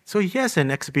 all right. So he has an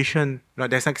exhibition, right?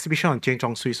 There's an exhibition on Chen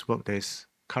Chongsui's work that is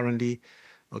currently,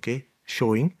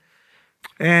 showing.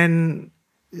 And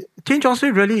Chen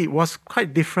Chongsui really was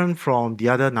quite different from the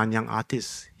other Nanyang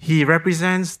artists. He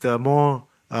represents the more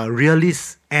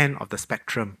realist end of the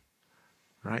spectrum,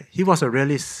 right? He was a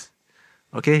realist,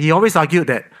 okay? He always argued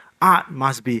that art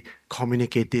must be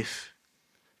communicative,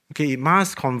 okay? It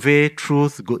must convey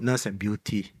truth, goodness, and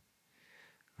beauty,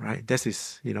 right? That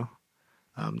is,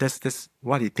 that's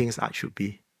what he thinks art should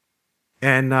be.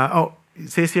 And it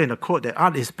says here in the quote that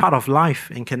art is part of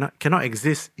life and cannot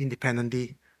exist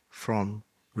independently from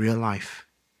real life.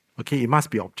 Okay, it must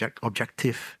be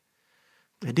objective.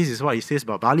 And this is what he says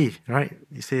about Bali, right?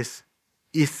 He says,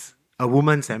 it's a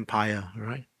woman's empire,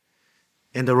 right?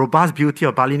 And the robust beauty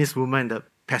of Balinese women, the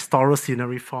pastoral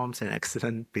scenery forms, and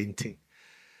excellent painting.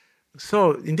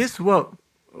 So in this work,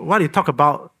 what he talked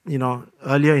about,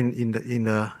 earlier in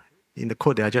the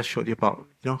quote that I just showed you about,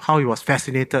 how he was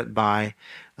fascinated by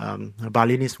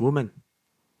Balinese women.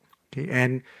 Okay,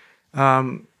 and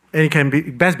it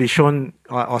can best be shown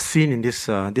or seen in this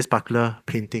particular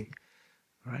painting,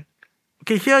 right?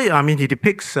 Okay, here he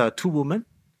depicts two women,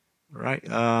 right?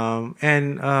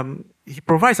 And he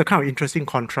provides a kind of interesting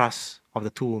contrast of the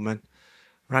two women,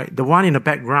 right? The one in the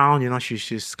background,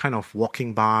 she's kind of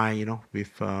walking by,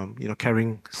 with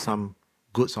carrying some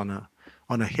goods on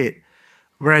her head.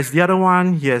 Whereas the other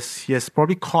one, he has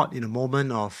probably caught in a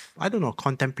moment of, I don't know,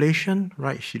 contemplation,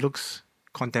 right? She looks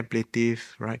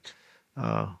contemplative, right?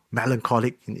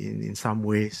 Melancholic in some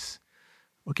ways.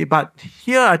 Okay, but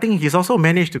here I think he's also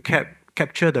managed to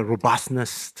capture the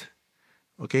robustness,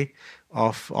 okay,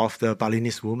 of the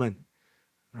Balinese woman,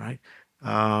 right?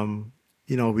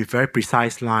 With very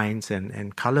precise lines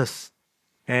and colors.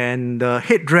 And the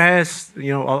headdress,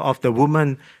 of the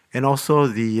woman, and also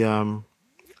the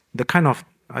kind of,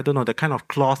 I don't know, the kind of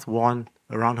cloth worn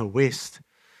around her waist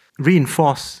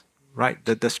reinforce, right,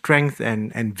 the strength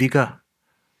and vigor,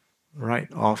 right,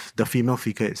 of the female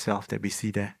figure itself that we see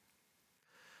there.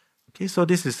 Okay, so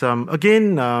this is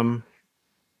again Chen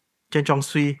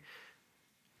Chongsui,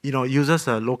 uses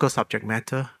a local subject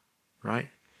matter, right?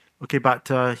 Okay, but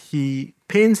he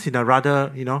paints in a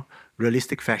rather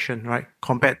realistic fashion, right,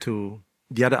 compared to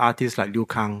the other artists like Liu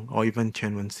Kang or even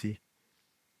Chen Wenxi.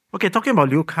 Okay, talking about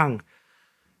Liu Kang,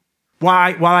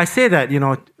 while I say that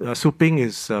Su Ping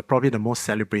is probably the most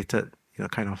celebrated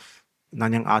kind of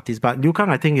Nanyang artist, but Liu Kang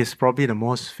I think is probably the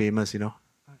most famous,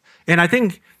 and I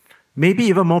think maybe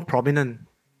even more prominent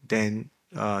than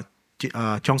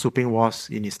Cheong Su Ping was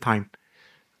in his time,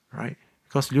 right?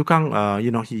 Because Liu Kang,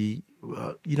 he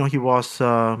was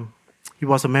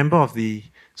a member of the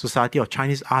Society of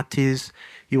Chinese Artists.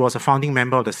 He was a founding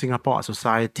member of the Singapore Art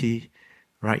Society,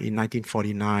 right, in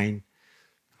 1949.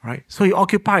 Right, so he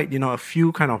occupied, a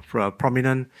few kind of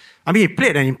prominent. He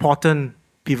played an important,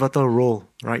 pivotal role,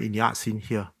 right, in the art scene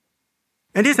here.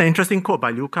 And this is an interesting quote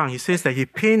by Liu Kang. He says that he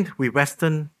painted with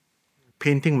Western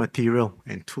painting material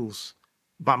and tools,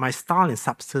 but my style and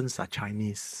substance are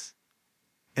Chinese.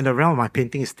 And the realm of my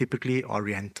painting is typically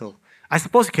Oriental. I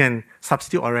suppose you can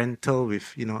substitute Oriental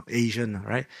with, Asian,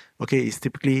 right? Okay, it's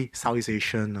typically Southeast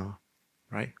Asian,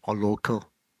 right, or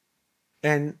local.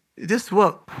 And this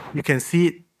work, you can see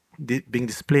it being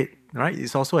displayed, right?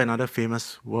 It's also another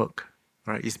famous work,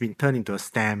 right? It's been turned into a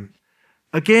stamp.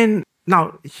 Again,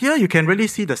 now here you can really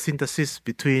see the synthesis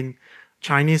between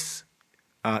Chinese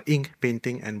ink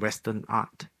painting and Western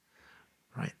art,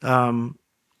 right?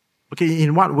 Okay,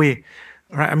 in what way,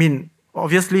 right?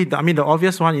 Obviously, the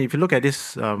obvious one, if you look at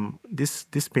this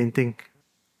this painting,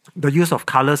 the use of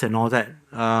colors and all that,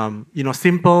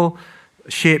 simple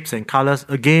shapes and colors,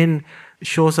 again,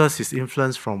 shows us his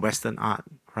influence from Western art,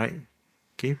 right?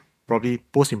 Okay, probably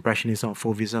post-impressionism or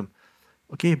Fauvism.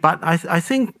 Okay, but I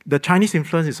think the Chinese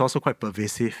influence is also quite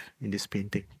pervasive in this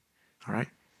painting. All right.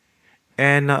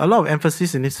 And a lot of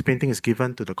emphasis in this painting is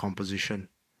given to the composition.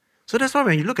 So that's why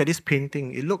when you look at this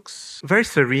painting, it looks very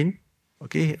serene.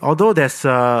 Okay, although there's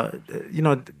a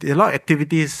lot of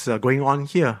activities going on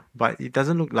here, but it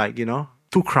doesn't look like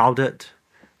too crowded.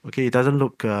 Okay, it doesn't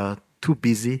look too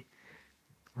busy,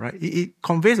 right? It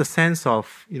conveys a sense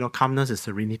of calmness and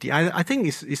serenity. I think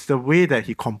it's the way that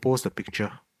he composed the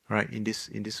picture, right, in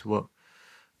this work,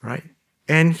 right?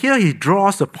 And here he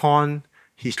draws upon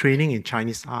his training in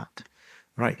Chinese art,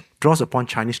 right? Draws upon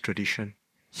Chinese tradition.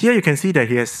 Here you can see that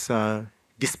he has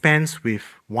dispensed with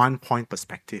one point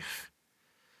perspective.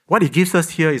 What it gives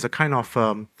us here is a kind of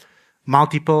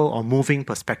multiple or moving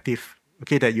perspective,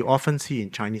 okay, that you often see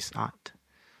in Chinese art.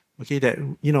 Okay, that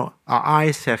our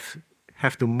eyes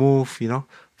have to move,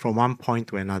 from one point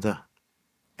to another.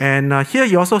 And here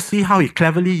you also see how he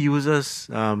cleverly uses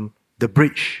the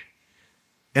bridge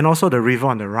and also the river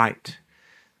on the right.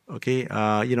 Okay,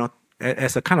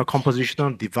 as a kind of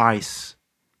compositional device.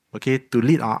 Okay, to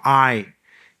lead our eye,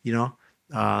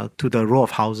 to the row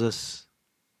of houses,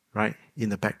 right, in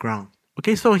the background.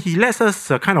 Okay, so he lets us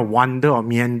kind of wander or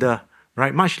meander,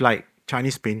 right, much like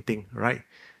Chinese painting, right?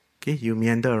 Okay, you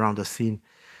meander around the scene.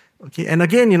 Okay, and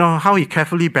again, how he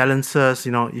carefully balances,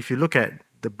 if you look at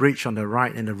the bridge on the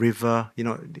right and the river,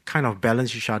 they kind of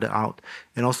balance each other out.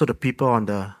 And also the people on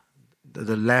the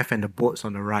left and the boats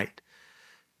on the right.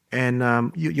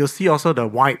 And you'll see also the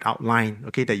white outline,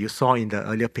 okay, that you saw in the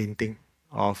earlier painting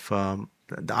of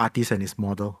the artist and his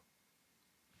model.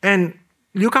 And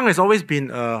Liu Kang has always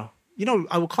been, I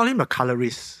would call him a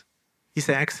colorist. He's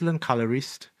an excellent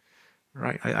colorist,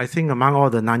 right? I think among all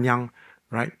the Nanyang,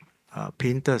 right,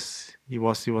 painters, he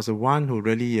was the one who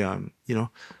really,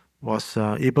 was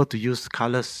able to use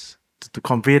colors to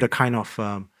convey the kind of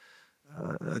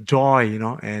joy,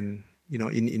 and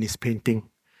in his painting.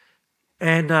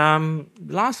 And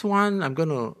last one, I'm going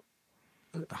to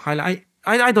highlight.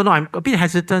 I don't know. I'm a bit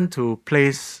hesitant to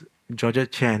place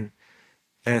Georgette Chen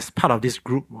as part of this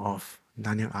group of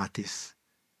Nanyang artists.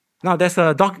 Now, there's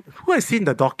a who has seen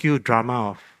the docudrama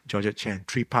of Georgette Chen,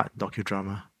 3-part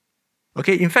docudrama?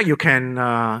 Okay, in fact, you can.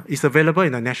 It's available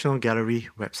in the National Gallery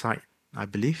website, I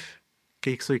believe.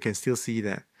 Okay, so you can still see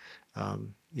that.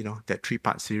 That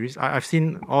 3-part series. I've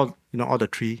seen all the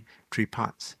three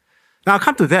parts. Now I'll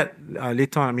come to that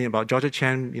later on. I mean, about Georgette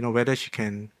Chen, whether she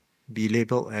can be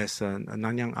labeled as a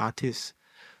Nanyang artist,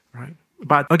 right?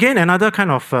 But again, another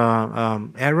kind of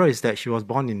error is that she was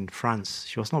born in France.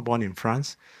 She was not born in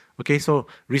France. Okay, so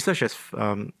research has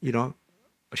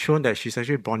shown that she's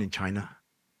actually born in China,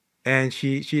 and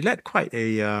she led quite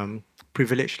a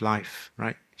privileged life,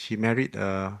 right? She married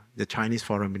the Chinese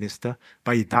foreign minister,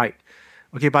 but he died.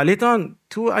 Okay, but later on,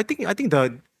 too, I think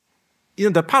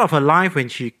the part of her life when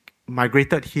she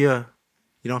migrated here,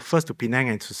 first to Penang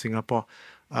and to Singapore,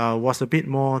 was a bit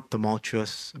more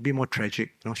tumultuous, a bit more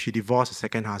tragic. She divorced her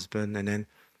second husband, and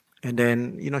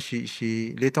then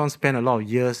she later on spent a lot of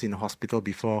years in the hospital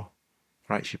before,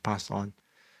 right, she passed on.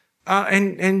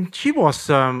 And she was,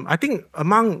 I think,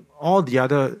 among all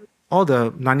the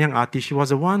Nanyang artists, she was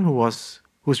the one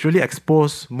who's really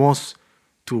exposed most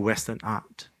to Western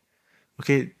art.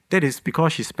 Okay, that is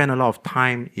because she spent a lot of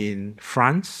time in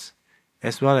France,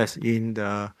 as well as in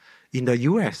the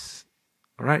US,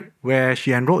 right, where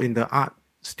she enrolled in the Art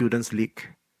Students League.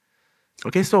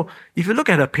 Okay, so if you look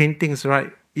at her paintings,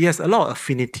 right, he has a lot of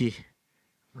affinity,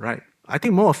 right? I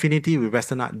think more affinity with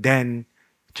Western art than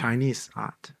Chinese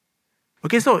art.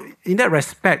 Okay, so in that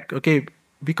respect, okay,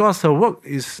 because her work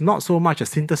is not so much a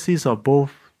synthesis of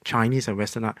both Chinese and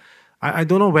Western art, I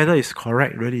don't know whether it's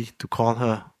correct really to call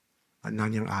her a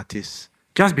Nanyang artist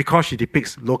just because she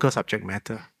depicts local subject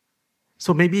matter.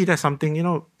 So maybe that's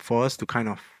something, for us to kind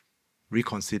of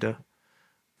reconsider.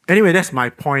 Anyway, that's my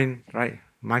point, right?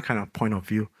 My kind of point of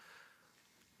view.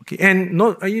 Okay, and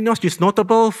she's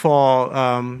notable for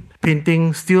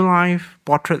painting still life,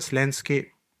 portraits,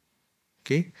 landscape.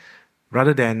 Okay,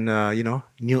 rather than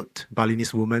nude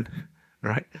Balinese woman,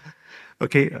 right?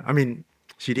 Okay, I mean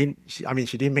she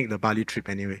didn't make the Bali trip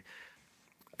anyway.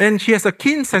 And she has a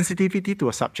keen sensitivity to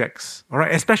her subjects, all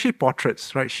right, especially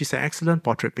portraits, right? She's an excellent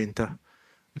portrait painter.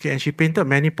 Okay, and she painted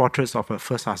many portraits of her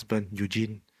first husband,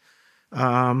 Eugene.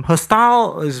 Her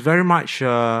style is very much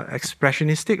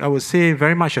expressionistic. I would say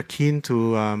very much akin to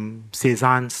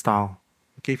Cézanne style.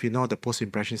 Okay, if you know the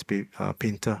post-impressionist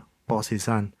painter, Paul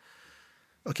Cézanne.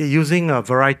 Okay, using a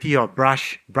variety of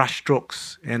brush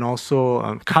strokes and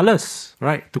also colors,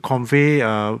 right, to convey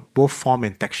both form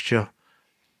and texture.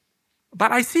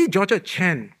 But I see Georgette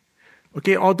Chen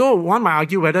Okay, although one might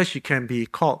argue whether she can be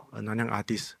called a Nanyang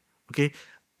artist. Okay,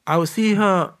 I would see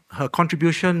her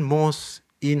contribution most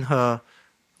in her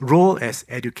role as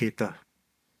educator.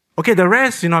 Okay, the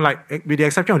rest, like with the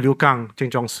exception of Liu Kang, Chen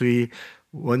Zhongshui,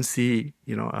 Wen Si,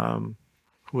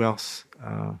 who else?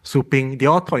 Su Ping, they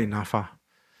all taught in NAFA.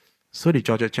 So did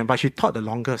Georgia Chen, but she taught the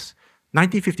longest,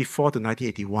 1954 to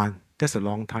 1981. That's a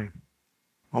long time,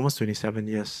 almost 27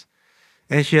 years.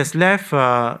 And she has left,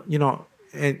 a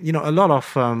lot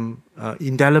of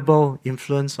indelible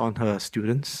influence on her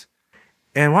students.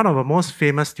 And one of her most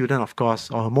famous students, of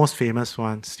course, or her most famous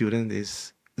one student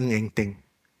is Ng Eng Teng,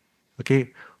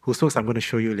 okay, whose works I'm going to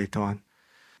show you later on.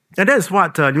 And that's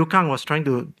what Liu Kang was trying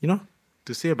to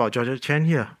say about Georgia Chen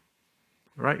here,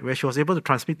 right? Where she was able to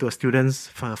transmit to her students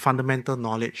fundamental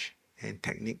knowledge and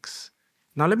techniques.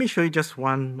 Now, let me show you just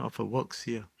one of her works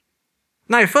here.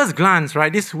 Now, at first glance,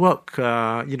 right, this work,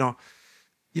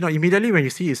 immediately when you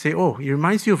see it, you say, oh, it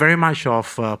reminds you very much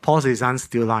of Paul Cézanne's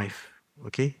Still Life,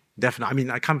 okay? Definitely. I mean,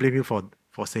 I can't blame you for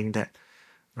saying that,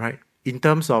 right? In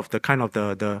terms of the kind of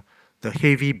the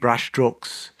heavy brush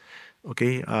strokes,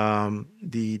 okay,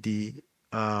 the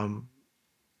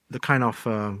kind of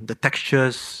the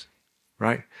textures,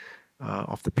 right,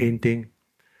 of the painting.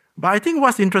 But I think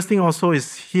what's interesting also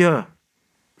is here,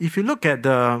 if you look at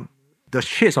the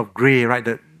shades of gray, right,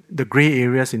 the gray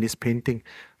areas in this painting,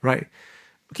 right,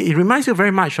 okay, it reminds you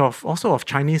very much of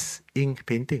Chinese ink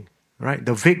painting, right,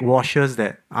 the vague washes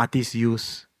that artists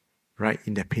use, right,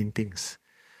 in their paintings,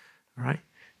 right.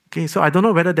 Okay, so I don't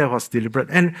know whether that was deliberate.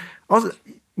 And also,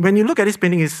 when you look at this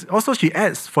painting, is also she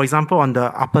adds, for example, on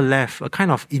the upper left, a kind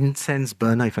of incense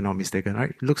burner, if I'm not mistaken,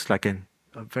 right? It looks like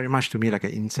very much to me like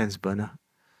an incense burner,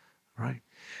 right?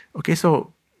 Okay,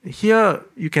 so here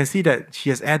you can see that she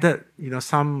has added,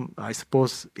 some, I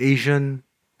suppose, Asian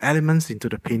elements into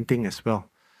the painting as well,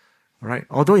 right?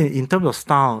 Although in terms of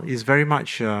style, it's very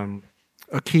much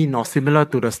akin or similar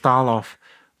to the style of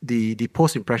the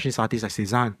post-impressionist artists like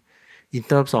Cézanne, in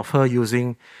terms of her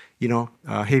using,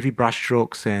 heavy brush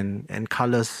strokes and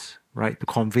colors, right, to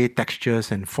convey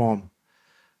textures and form.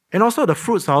 And also the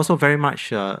fruits are also very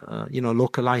much,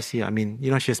 localized here. I mean,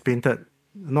 she has painted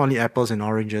not only apples and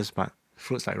oranges, but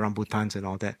fruits like rambutans and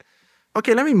all that.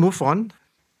 Okay, let me move on.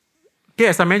 Okay,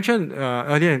 as I mentioned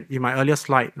earlier in my earlier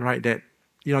slide, right, that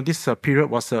this period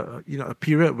was a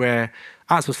period where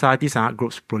art societies and art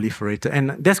groups proliferated,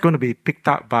 and that's going to be picked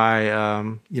up by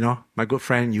my good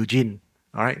friend Eugene.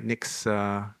 All right, next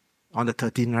on the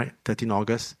 13th, right, 13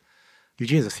 August.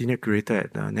 Eugene is a senior curator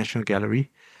at the National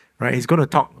Gallery, right? He's going to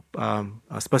talk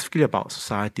specifically about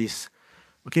societies.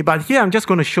 Okay, but here I'm just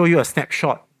going to show you a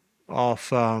snapshot of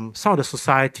some of the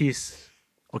societies,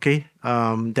 okay,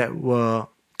 that were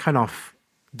kind of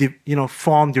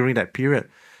formed during that period.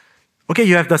 Okay,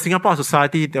 you have the Singapore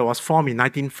Society that was formed in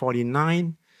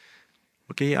 1949.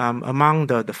 Okay, among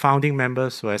the founding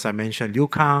members were, as I mentioned, Liu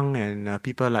Kang and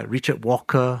people like Richard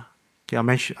Walker. Okay,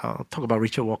 I'll talk about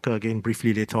Richard Walker again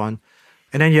briefly later on.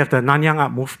 And then you have the Nanyang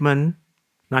Art Movement,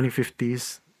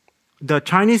 1950s. The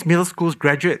Chinese Middle Schools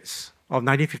Graduates of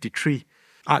 1953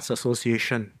 Arts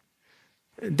Association.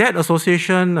 That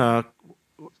association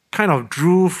kind of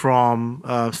drew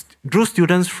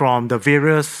students from the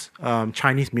various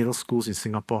Chinese middle schools in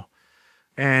Singapore,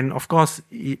 and of course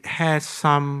it has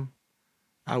some,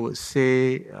 I would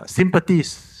say,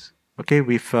 sympathies, okay,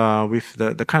 with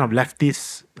the kind of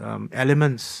leftist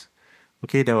elements,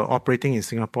 okay, that were operating in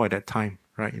Singapore at that time,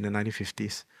 right, in the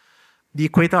 1950s. The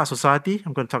Equator Art Society,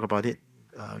 I'm going to talk about it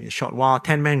in a short while.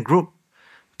 10-man group,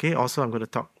 okay, also I'm going to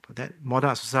talk about that. Modern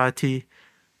Art Society,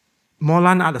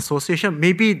 Molan Art Association,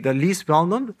 maybe the least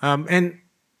well-known. And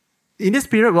in this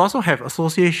period, we also have art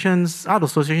associations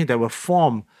that were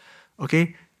formed,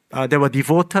 okay, that were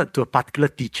devoted to a particular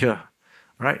teacher,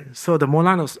 right? So the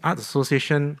Molan Art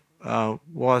Association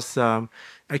was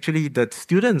actually the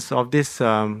students of this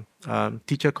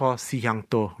teacher called Si Hyang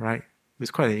To, right?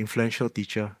 He's quite an influential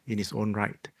teacher in his own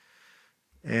right.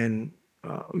 And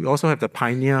we also have the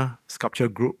Pioneer Sculpture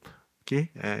Group, okay?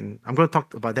 And I'm going to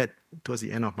talk about that towards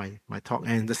the end of my talk.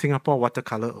 And the Singapore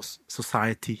Watercolor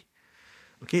Society.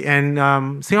 Okay,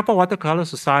 and Singapore Watercolor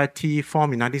Society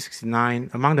formed in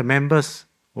 1969. Among the members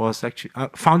was actually,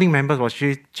 founding members was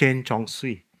actually Chen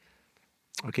Zhongshui.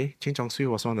 Okay, Chen Zhongshui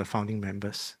was one of the founding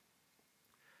members.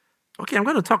 Okay, I'm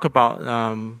going to talk about,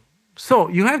 so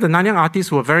you have the Nanyang artists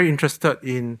who are very interested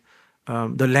in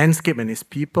the landscape and its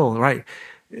people, right?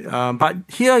 But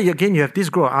here again, you have this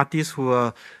group of artists who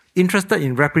are interested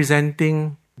in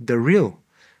representing the real.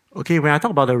 Okay, when I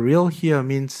talk about the real here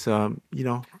means,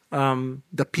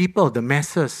 the people, the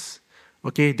masses,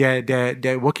 Okay,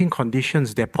 their working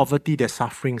conditions, their poverty, their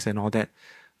sufferings, and all that,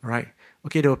 right?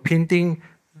 Okay, they were painting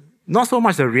not so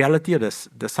much the reality of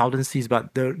the southern seas,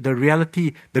 but the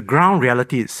reality, the ground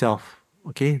reality itself.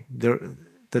 Okay,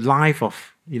 the life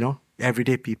of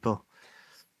everyday people.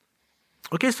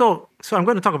 Okay, so I'm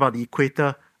going to talk about the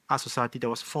Equator Art Society that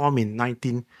was formed in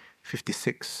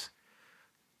 1956.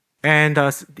 And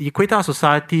the Equator Art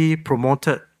Society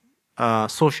promoted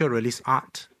social realist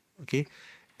art. Okay,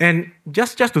 and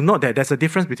just to note that there's a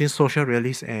difference between social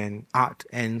realist and art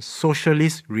and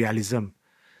socialist realism.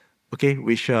 Okay,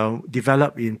 which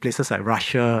developed in places like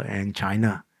Russia and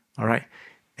China. All right,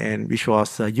 and which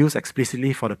was used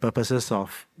explicitly for the purposes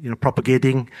of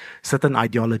propagating certain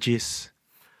ideologies.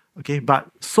 Okay, but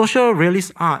social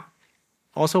realist art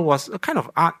also was a kind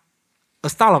of art, a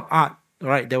style of art,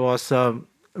 right? There was a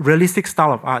realistic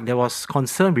style of art that was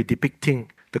concerned with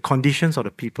depicting the conditions of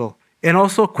the people and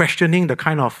also questioning the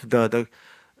kind of the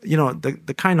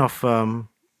kind of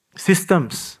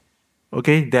systems,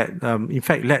 okay, that in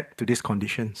fact led to these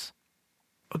conditions.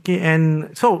 Okay,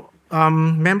 and so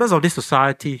members of this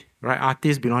society, right,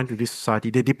 artists belonging to this society,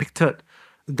 they depicted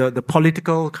the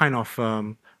political kind of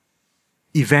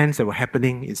events that were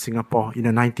happening in Singapore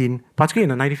particularly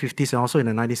in the 1950s and also in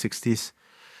the 1960s.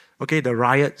 Okay, the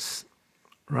riots,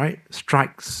 right,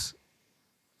 strikes,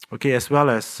 okay, as well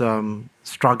as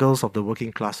struggles of the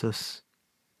working classes.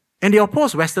 And they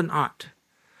opposed Western art,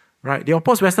 right? They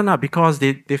opposed Western art because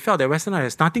they felt that Western art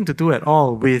has nothing to do at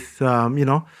all with,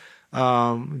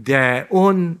 their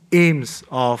own aims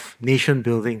of nation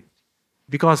building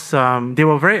because they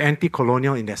were very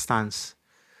anti-colonial in their stance.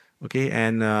 Okay,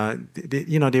 and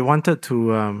they wanted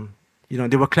to,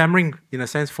 they were clamoring in a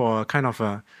sense for a kind of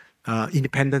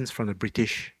independence from the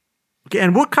British. Okay,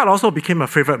 and woodcut also became a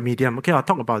favorite medium. Okay, I'll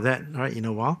talk about that right in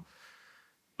a while.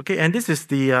 Okay, and this is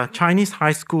the Chinese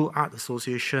High School Art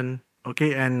Association.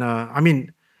 Okay, and I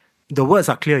mean, the words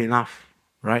are clear enough,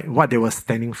 right? What they were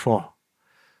standing for.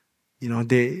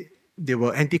 They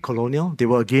were anti-colonial. They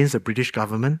were against the British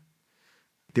government.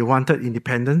 They wanted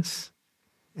independence,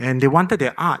 and they wanted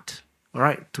their art, all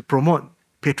right, to promote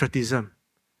patriotism,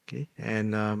 okay,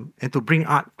 and to bring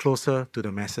art closer to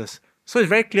the masses. So it's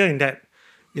very clear in that,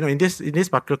 in this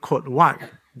particular quote, what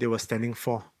they were standing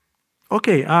for.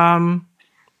 Okay,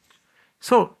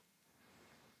 so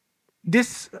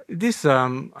this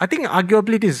I think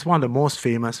arguably this is one of the most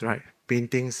famous, right,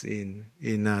 paintings in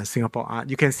Singapore art.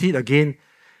 You can see it again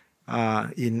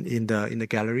in the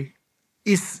gallery.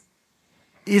 It's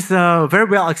a very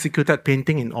well executed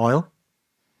painting in oil.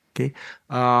 Okay,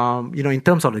 in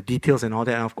terms of the details and all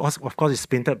that, and of course, it's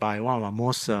painted by one of our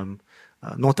most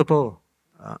notable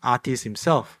artists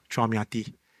himself, Chua Mia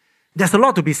Tee. There's a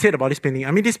lot to be said about this painting.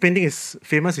 I mean, this painting is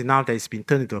famous enough that it's been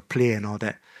turned into a play and all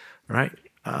that, right?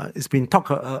 It's been talked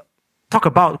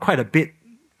about quite a bit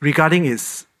regarding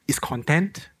its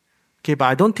content. Okay, but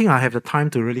I don't think I have the time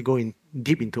to really go in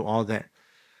deep into all that.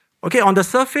 Okay, on the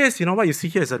surface, what you see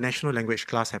here is a national language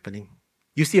class happening.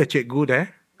 You see a cikgu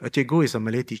there. A cikgu is a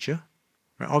Malay teacher.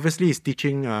 Right? Obviously, he's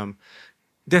teaching.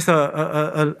 There's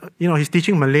he's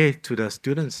teaching Malay to the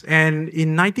students. And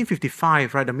in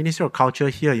 1955, right, the Ministry of Culture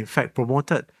here, in fact,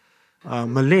 promoted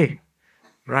Malay,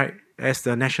 right, as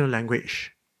the national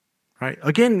language. Right.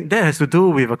 Again, that has to do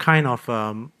with a kind of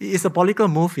it's a political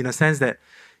move in a sense that,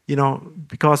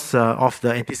 because of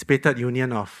the anticipated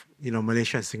union of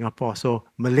Malaysia and Singapore. So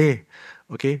Malay,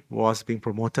 okay, was being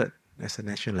promoted as a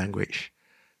national language.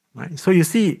 Right. So you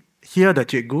see here the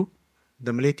cikgu,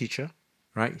 the Malay teacher,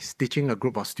 right, is teaching a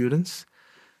group of students.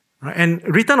 Right. And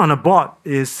written on a board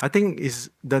is, I think,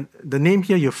 is the name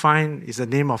here you find is the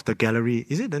name of the gallery.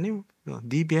 Is it the name? No,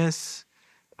 DBS.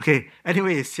 Okay.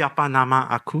 Anyway, it's Siapa Nama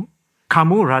Aku.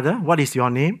 Kamu, rather, what is your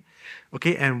name?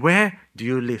 Okay, and where do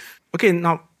you live? Okay,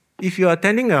 now, if you're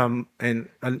attending a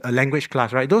language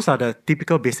class, right, those are the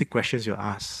typical basic questions you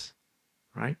ask,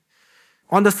 right?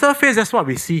 On the surface, that's what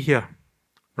we see here,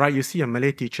 right? You see a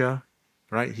Malay teacher,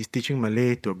 right? He's teaching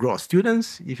Malay to a group of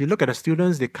students. If you look at the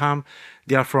students,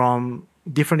 they are from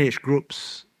different age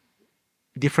groups,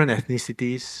 different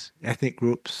ethnicities, ethnic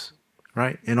groups,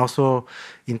 right? And also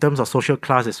in terms of social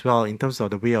class as well, in terms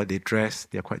of the way they dress,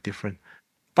 they're quite different.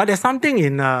 But there's something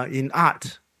in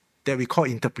art that we call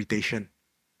interpretation.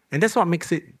 And that's what makes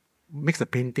the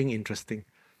painting interesting.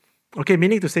 Okay,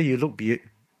 meaning to say you look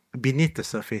beneath the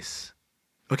surface.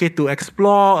 Okay, to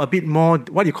explore a bit more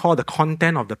what you call the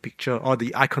content of the picture or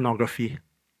the iconography.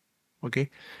 Okay?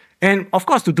 And of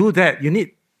course, to do that, you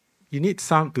need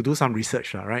to do some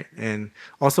research, right? And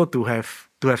also to have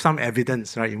some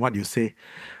evidence, right, in what you say.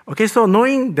 Okay, so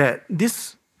knowing that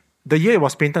the year it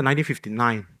was painted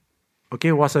 1959,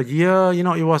 Okay, was a year,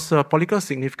 it was a political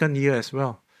significant year as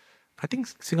well. I think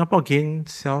Singapore gained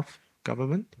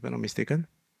self-government, if I'm not mistaken.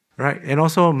 Right? And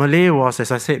also Malay was,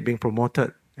 as I said, being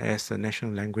promoted as a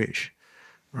national language.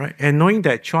 Right? And knowing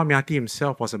that Chua Mya Tee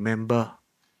himself was a member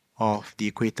of the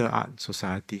Equator Art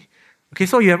Society. Okay,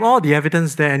 so you have all the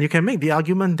evidence there, and you can make the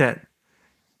argument that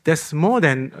there's more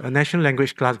than a national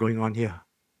language class going on here.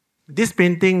 This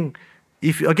painting,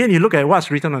 if again you look at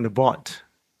what's written on the board,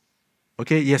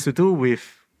 okay, it has to do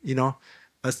with,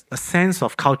 a sense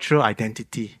of cultural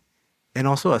identity and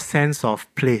also a sense of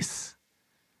place.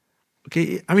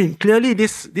 Okay, I mean, clearly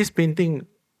this painting,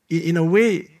 in a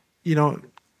way,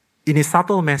 in a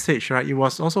subtle message, right, it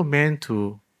was also meant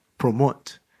to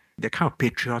promote that kind of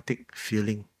patriotic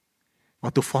feeling or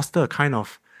to foster a kind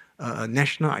of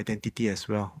national identity as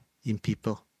well in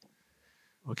people.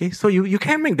 Okay, so you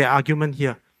can make that argument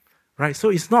here, right? So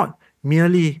it's not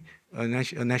merely a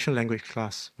national language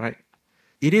class, right?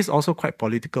 It is also quite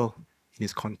political in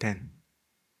its content.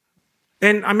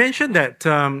 And I mentioned that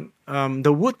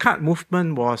the woodcut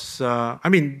movement was,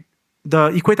 the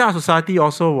Equator Art Society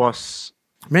also was,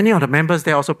 many of the members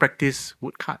there also practice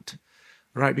woodcut,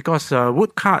 right? Because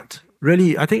woodcut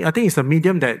really, I think it's a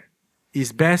medium that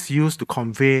is best used to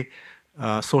convey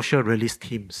social realist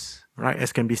themes, right?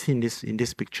 As can be seen in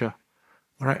this picture,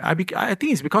 right? I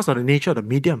think it's because of the nature of the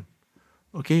medium.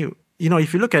 Okay,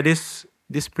 if you look at this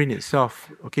print itself,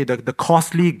 okay, the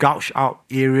coarsely gouged out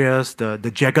areas,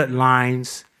 the jagged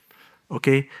lines,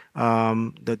 okay,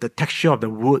 the texture of the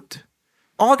wood,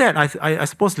 all that I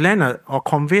suppose lend or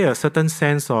convey a certain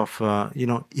sense of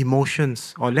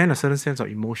emotions, or lend a certain sense of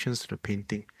emotions to the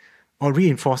painting, or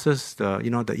reinforces the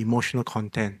the emotional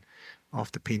content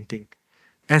of the painting,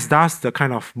 as does the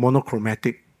kind of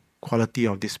monochromatic quality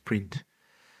of this print.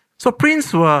 So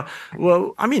prints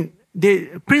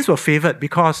prints were favored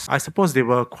because I suppose they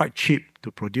were quite cheap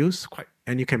to produce,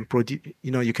 and you can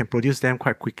produce them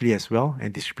quite quickly as well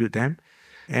and distribute them,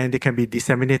 and they can be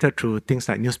disseminated through things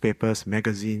like newspapers,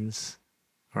 magazines,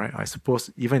 right? I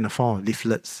suppose even in the form of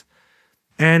leaflets.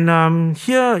 And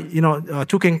here,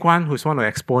 Chu Keng Kwan, who's one of the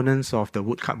exponents of the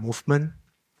woodcut movement,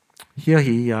 here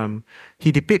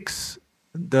he depicts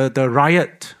the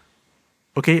riot,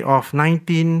 okay, of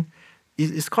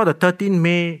it's called the 13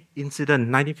 May incident,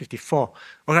 1954.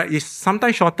 Okay, it's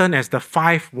sometimes shortened as the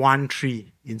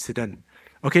 513 incident.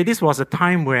 Okay, this was a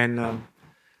time when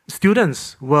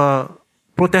students were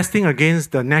protesting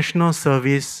against the National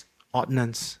Service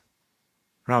Ordinance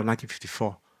around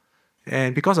 1954.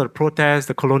 And because of the protest,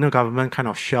 the colonial government kind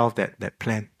of shelved that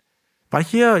plan. But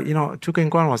here, Chu Keng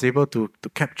Kwan was able to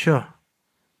capture,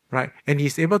 right? And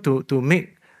he's able to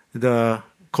make the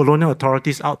colonial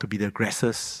authorities out to be the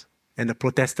aggressors and the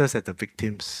protesters as the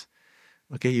victims.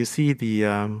 Okay, you see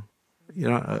a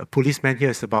policeman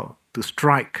here is about to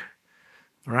strike,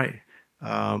 right?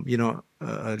 A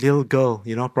little girl,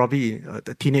 probably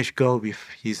a teenage girl with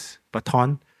his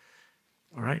baton,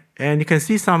 all right? And you can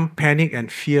see some panic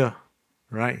and fear,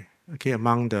 right? Okay,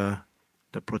 among the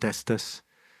protesters.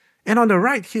 And on the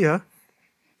right here,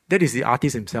 that is the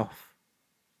artist himself.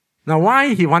 Now,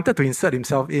 why he wanted to insert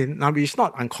himself in? Now, it's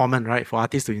not uncommon, right, for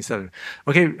artists to insert.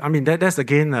 Okay, I mean that's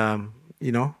again,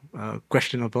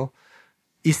 questionable.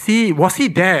 Was he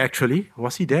there actually?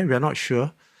 Was he there? We are not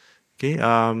sure. Okay,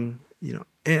 and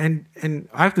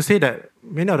I have to say that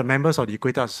many of the members of the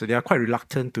Equators, they are quite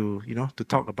reluctant to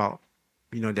talk about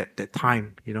that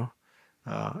time,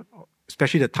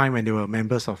 especially the time when they were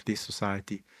members of this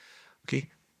society. Okay,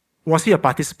 was he a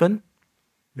participant?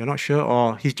 We're not sure,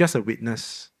 or he's just a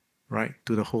witness, right,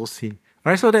 to the whole scene.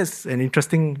 All right, so that's an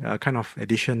interesting kind of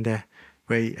addition there,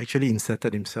 where he actually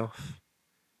inserted himself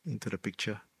into the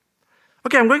picture.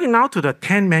 Okay, I'm going now to the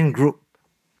 10-man group.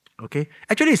 Okay,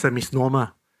 actually it's a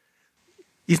misnomer.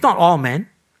 It's not all men.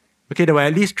 Okay, there were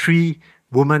at least 3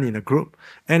 women in the group,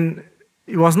 and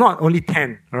it was not only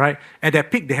 10. All right, at their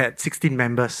peak they had 16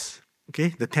 members. Okay,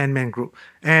 the 10-man group,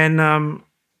 and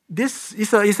this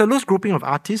is a loose grouping of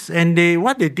artists, and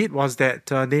what they did was that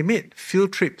they made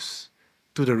field trips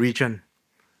to the region.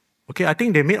 Okay, I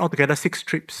think they made altogether 6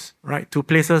 trips, right, to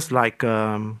places like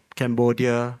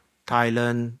Cambodia,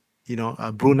 Thailand,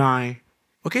 Brunei.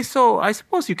 Okay, so I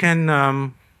suppose you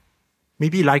can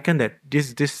maybe liken that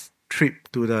this trip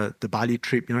to the Bali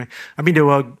trip. I mean,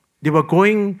 they were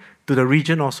going to the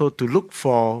region also to look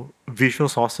for visual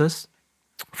sources,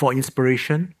 for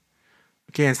inspiration.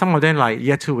 Okay, and some of them, like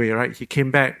Ye Tu Wei, right? He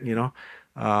came back,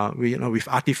 with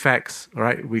artifacts,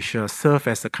 right, which serve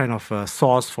as a kind of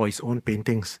source for his own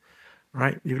paintings,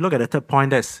 right? If you look at the third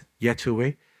point, that's Ye Tu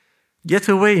Wei. Ye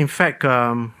Tu Wei, in fact,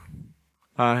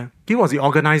 he was the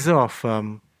organizer of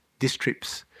these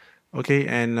trips. Okay,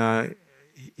 and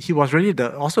he was really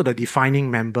also the defining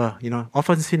member,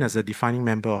 often seen as a defining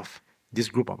member of this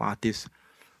group of artists.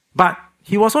 But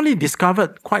he was only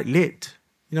discovered quite late,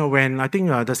 when I think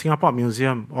the Singapore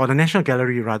Museum, or the National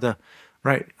Gallery rather,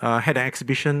 right, had an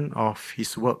exhibition of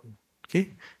his work.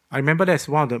 Okay, I remember that's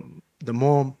one of the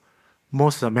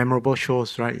most memorable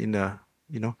shows, right, in the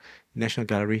National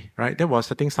Gallery, right. That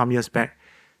was, I think, some years back.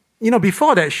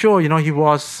 Before that show, he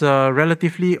was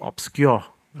relatively obscure.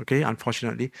 Okay,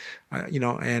 unfortunately,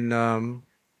 and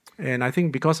I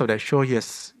think because of that show, he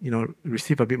has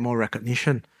received a bit more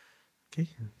recognition. Okay,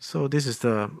 so this is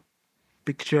the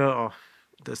picture of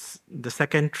the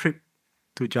second trip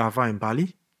to Java and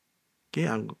Bali. Okay,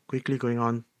 I'm quickly going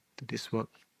on to this work.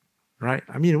 Right,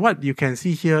 I mean, what you can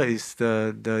see here is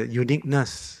the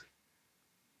uniqueness,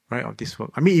 right, of this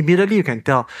work. I mean, immediately you can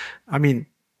tell. I mean,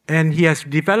 and he has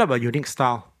developed a unique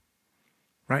style,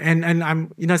 right? And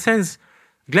I'm, in a sense,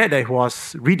 glad that he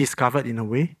was rediscovered in a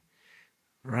way,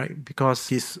 right? Because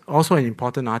he's also an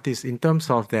important artist in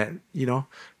terms of that,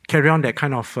 carry on that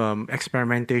kind of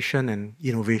experimentation and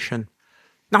innovation.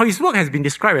 Now, his work has been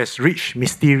described as rich,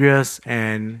 mysterious,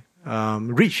 and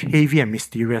rich, heavy, and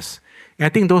mysterious. And I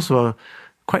think those were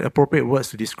quite appropriate words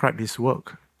to describe his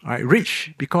work. Right?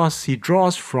 Rich, because he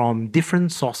draws from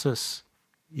different sources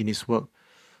in his work.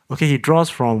 Okay, he draws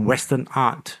from Western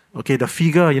art. Okay, the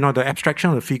figure, the abstraction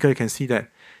of the figure, you can see that,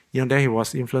 there he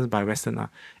was influenced by Western art.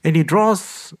 And he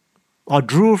draws or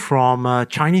drew from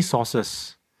Chinese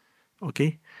sources.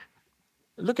 Okay,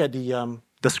 look at the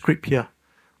script here.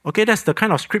 Okay, that's the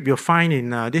kind of script you'll find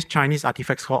in these Chinese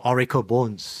artifacts called oracle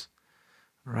bones,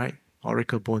 right?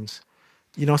 Oracle bones.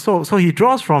 So he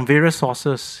draws from various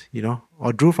sources,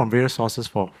 or drew from various sources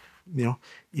for,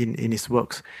 in his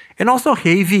works. And also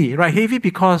heavy, right? Heavy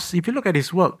because if you look at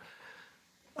his work,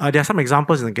 there are some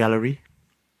examples in the gallery.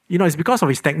 It's because of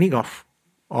his technique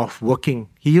of working.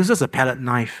 He uses a palette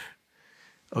knife,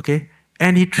 okay?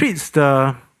 And he treats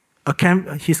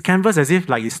his canvas as if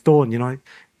like it's stone,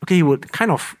 Okay, he would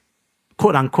kind of,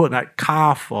 quote unquote, like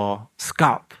carve or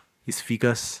sculpt his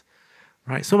figures,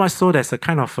 right? So much so there's a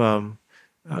kind of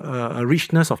a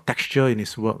richness of texture in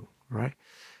his work, right?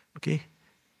 Okay,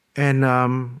 and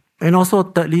also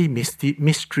thirdly,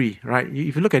 mystery, right?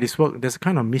 If you look at his work, there's a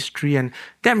kind of mystery, and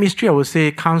that mystery, I would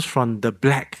say, comes from the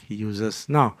black he uses.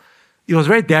 Now, it was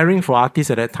very daring for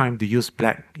artists at that time to use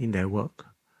black in their work,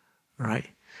 right?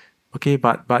 Okay,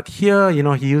 but here,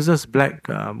 he uses black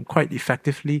quite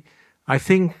effectively. I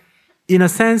think, in a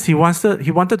sense, he wanted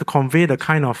to convey the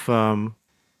kind of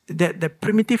that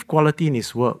primitive quality in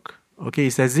his work. Okay,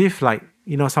 it's as if like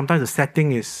sometimes the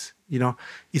setting is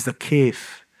is a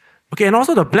cave. Okay, and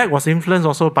also the black was influenced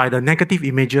also by the negative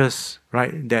images,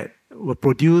 right, that were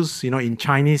produced in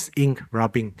Chinese ink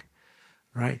rubbing,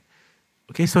 right.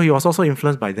 Okay, so he was also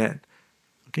influenced by that.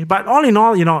 Okay, but all in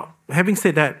all, having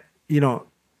said that,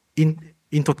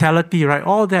 in totality, right,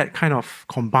 all that kind of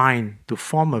combined to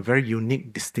form a very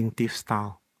unique, distinctive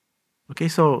style. Okay,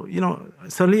 so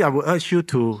certainly I would urge you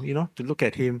to to look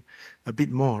at him a bit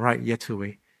more, right, Ye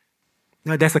Wei.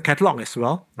 Now there's a catalog as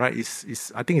well, right?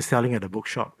 I think it's selling at the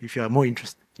bookshop if you are more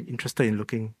interested in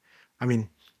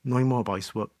knowing more about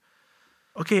his work.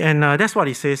 Okay, and that's what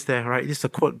he says there, right? This is a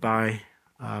quote by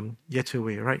Ye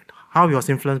Wei, right? How he was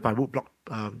influenced by woodblock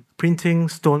printing,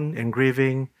 stone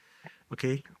engraving,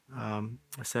 okay,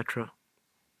 etc.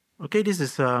 Okay, this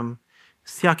is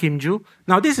Sia Kim Ju.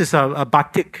 Now this is a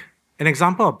batik, an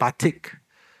example of batik,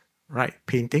 right,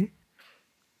 painting.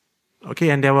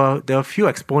 Okay, and there were a few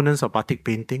exponents of batik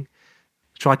painting.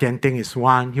 Chua Tianting is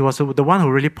one. He was the one who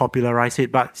really popularized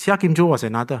it, but Sia Kim Ju was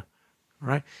another,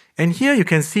 right? And here you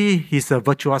can see his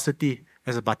virtuosity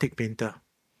as a batik painter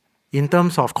in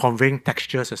terms of conveying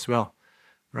textures as well,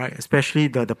 right? Especially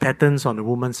the patterns on the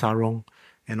woman's sarong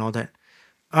and all that.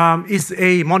 It's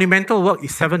a monumental work.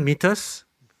 It's 7 meters,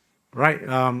 right?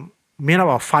 Made up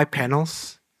of 5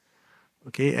 panels.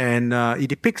 Okay, and it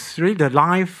depicts really the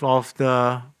life of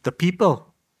the people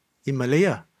in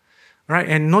Malaya, right?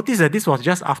 And notice that this was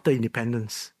just after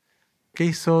independence.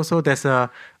 Okay, so there's a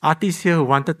artist here who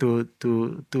wanted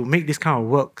to make this kind of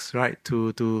works, right?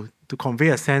 To convey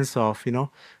a sense of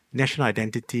national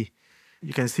identity.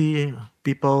 You can see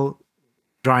people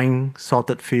drying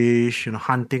salted fish,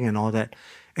 hunting and all that.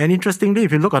 And interestingly,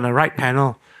 if you look on the right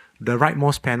panel, the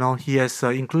rightmost panel, he has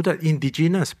included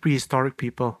indigenous prehistoric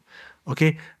people.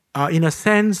 Okay, in a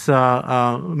sense,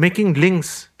 making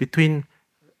links between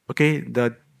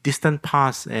the distant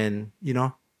past and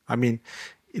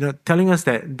telling us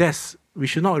that we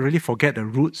should not really forget the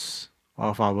roots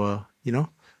of our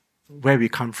where we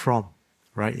come from,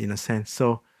 right? In a sense,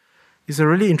 so it's a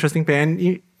really interesting pair.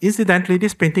 And incidentally,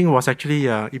 this painting was actually,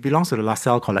 it belongs to the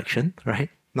Lascelles collection, right?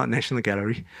 Not National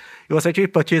Gallery. It was actually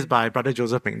purchased by Brother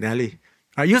Joseph McNally.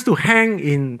 It used to hang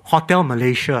in Hotel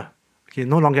Malaysia. Okay,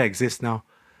 no longer exists now.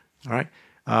 All right.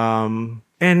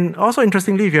 And also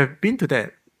interestingly, if you have been to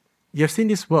that, you have seen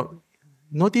this work,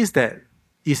 notice that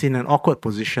it's in an awkward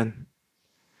position.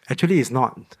 Actually, it's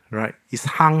not, right? It's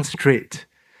hung straight.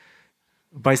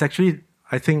 But it's actually,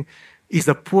 I think, it's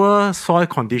the poor soil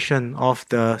condition of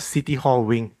the City Hall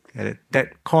wing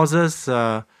that causes,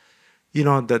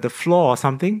 the floor or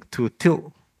something to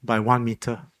tilt by 1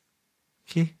 meter.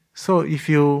 Okay, so if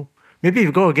you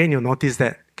go again, you'll notice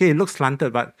that, okay, it looks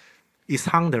slanted, but it's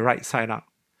hung the right side up.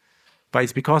 But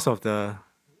it's because of the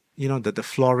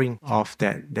flooring of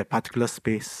that particular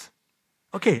space.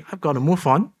 Okay, I've got to move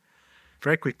on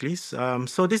very quickly.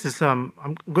 So this is, I'm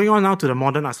going on now to the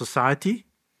Modern Art Society.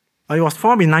 It was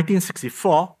formed in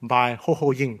 1964 by Ho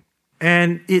Ho Ying.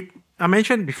 And I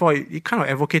mentioned before, it kind of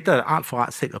advocated an art for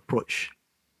art's sake approach.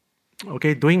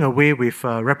 Okay, doing away with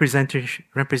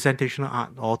representational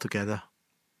art altogether.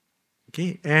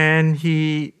 Okay, and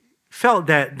he felt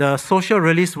that the social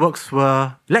realist works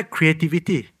lacked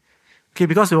creativity. Okay,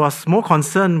 because it was more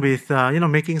concerned with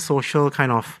making social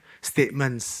kind of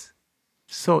statements.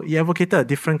 So he advocated a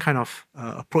different kind of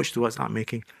approach towards art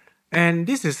making. And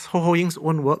this is Ho Ho Ying's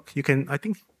own work. You can, I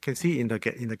think, see in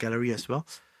the gallery as well.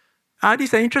 This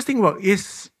is an interesting work.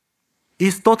 It's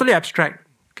totally abstract.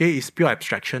 Okay, it's pure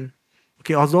abstraction.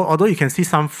 Okay, although you can see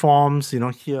some forms,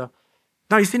 here.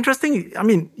 Now it's interesting. I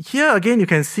mean, here again you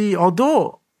can see,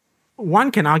 although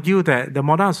one can argue that the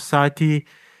modern society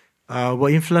were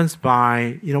influenced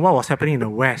by what was happening in the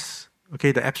West.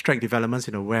 Okay, the abstract developments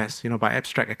in the West, by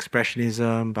abstract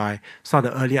expressionism, by some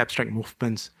of the early abstract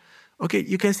movements. Okay,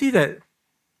 you can see that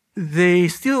they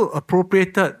still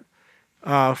appropriated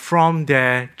from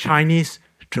their Chinese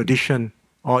tradition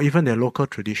or even their local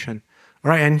tradition,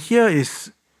 right? And here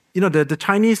is, the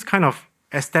Chinese kind of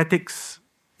aesthetics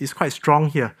is quite strong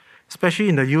here, especially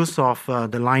in the use of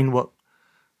the line work.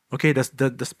 Okay,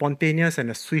 the spontaneous and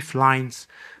the swift lines,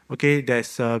 okay,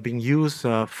 that's being used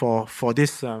for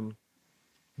this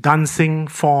dancing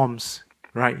forms,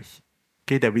 right?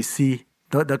 Okay, that we see,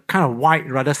 the kind of wide,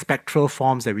 rather spectral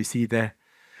forms that we see there.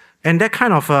 And that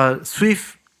kind of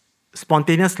swift,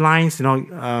 spontaneous lines,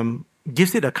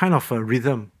 gives it a kind of a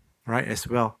rhythm, right, as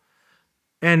well.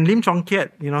 And Lim Chong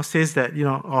Kiat, says that,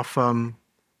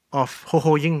 of Ho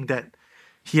Ho Ying, that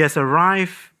he has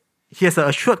an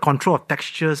assured control of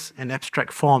textures and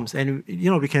abstract forms. And,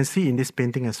 we can see in this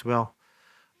painting as well.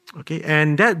 Okay,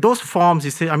 and those forms, he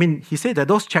said that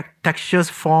those textures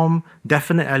form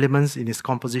definite elements in his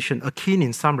composition, akin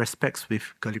in some respects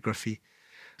with calligraphy.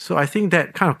 So I think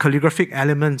that kind of calligraphic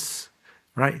elements,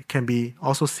 right, can be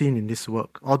also seen in this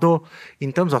work. Although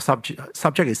in terms of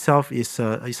subject itself is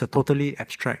a totally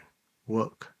abstract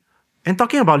work. And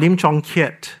talking about Lim Chong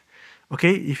Kiat,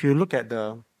 okay, if you look at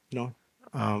the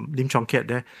Lim Chong Kiat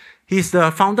there, he's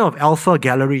the founder of Alpha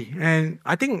Gallery, and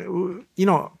I think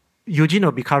Eugene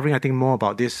will be covering, I think, more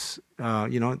about this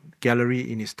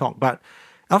gallery in his talk. But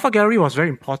Alpha Gallery was very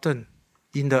important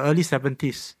in the early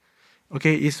 70s.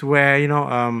 Okay, it's where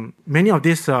many of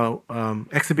these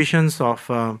exhibitions of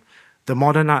the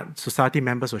Modern Art Society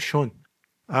members were shown.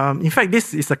 In fact,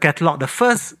 this is a catalog.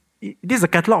 This is a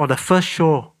catalog of the first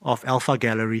show of Alpha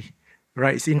Gallery.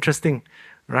 Right, it's interesting.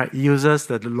 Right, it uses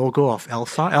the logo of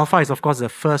Alpha. Alpha is, of course, the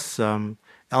first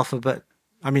alphabet.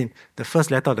 The first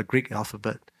letter of the Greek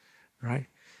alphabet. Right.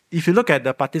 If you look at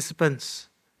the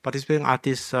participating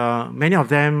artists, many of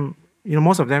them,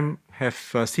 most of them have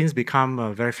since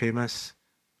become very famous.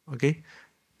 Okay,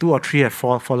 2 or 3 have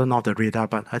fallen off the radar,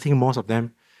 but I think most of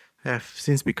them have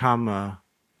since become,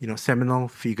 seminal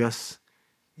figures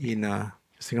in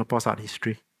Singapore's art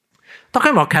history.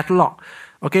 Talking about catalog,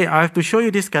 okay, I have to show you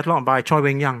this catalog by Choi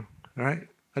Weng Yang. Right,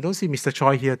 I don't see Mr.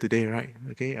 Choi here today, right?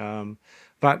 Okay,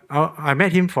 but I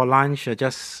met him for lunch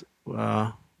just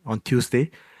on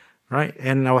Tuesday, right?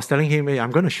 And I was telling him, hey,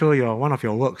 I'm going to show you one of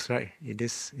your works, right, in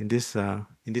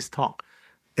this talk.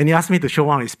 And he asked me to show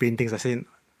one of his paintings. I said,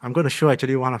 I'm going to show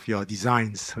actually one of your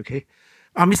designs, okay?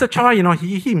 Mr. Choi,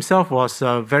 he himself was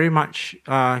very much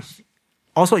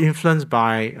also influenced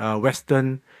by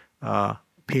Western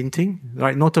painting,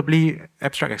 right? Notably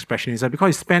abstract expressionism, because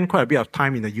he spent quite a bit of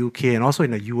time in the UK and also in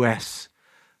the US,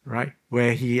 right,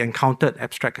 where he encountered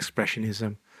abstract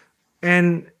expressionism.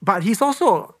 But he's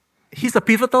a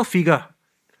pivotal figure,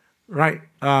 right,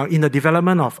 in the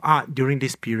development of art during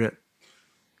this period.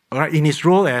 All right, in his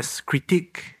role as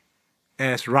critic,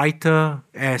 as writer,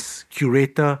 as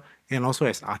curator, and also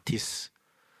as artist.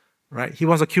 right? He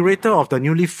was a curator of the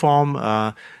newly formed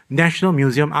National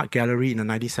Museum Art Gallery in the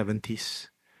 1970s,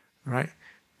 right?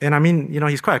 And I mean,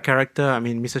 he's quite a character. I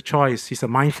mean, Mr. Choi he's a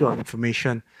minefield of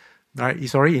information, right?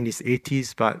 He's already in his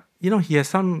 80s, but he has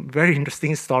some very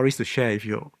interesting stories to share if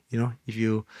you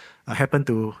happen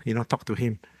to talk to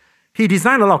him. He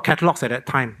designed a lot of catalogs at that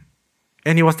time,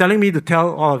 and he was telling me to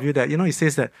tell all of you that he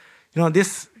says that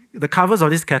the covers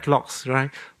of these catalogs, right,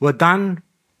 were done.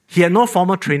 He had no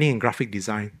formal training in graphic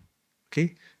design,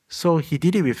 okay, so he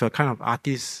did it with a kind of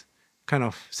artist kind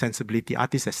of sensibility,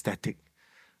 artist aesthetic.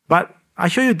 But I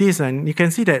show you this, and you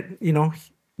can see that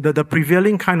the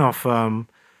prevailing kind of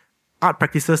art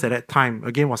practices at that time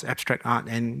again was abstract art,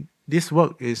 and this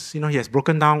work is he has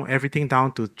broken down everything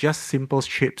down to just simple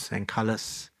shapes and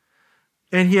colors.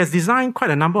 And he has designed quite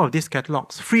a number of these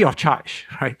catalogs free of charge,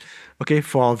 right? Okay,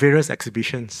 for various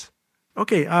exhibitions.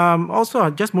 Okay, also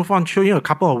I'll just move on, show you a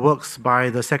couple of works by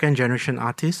the second generation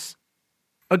artists.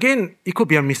 Again, it could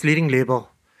be a misleading label.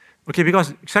 Okay,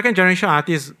 because second generation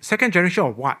artists, second generation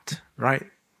of what, right?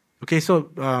 Okay, so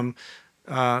those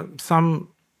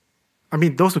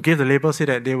who gave the label say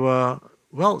that they were,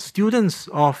 students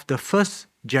of the first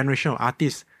generation of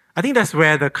artists. I think that's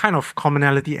where the kind of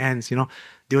commonality ends,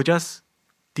 They were just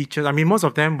teachers. I mean, most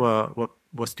of them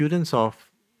were students of,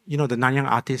 the Nanyang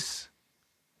artists,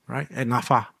 right, at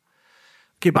NAFA.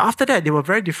 Okay, but after that, they were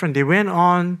very different. They went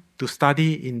on to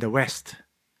study in the West.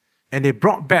 And they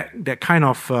brought back that kind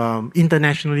of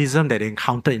internationalism that they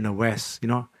encountered in the West,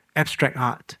 abstract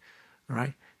art,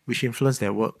 right, which influenced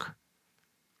their work.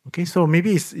 Okay, so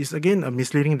maybe it's again a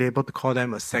misleading label to call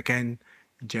them a second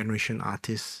generation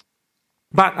artist.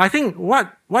 But I think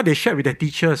what they shared with their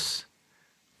teachers,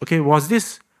 okay, was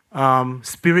this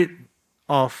spirit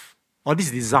of, or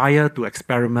this desire to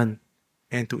experiment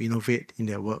and to innovate in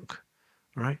their work,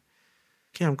 right?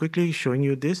 Okay, I'm quickly showing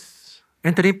you this.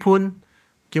 Anthony Poon,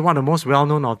 okay, one of the most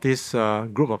well-known of this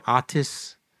group of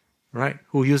artists, right,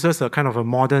 who uses a kind of a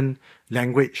modern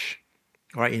language,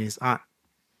 right, in his art.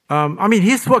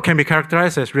 His work can be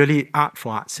characterized as really art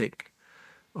for art's sake,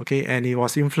 okay, and it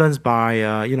was influenced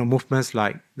by movements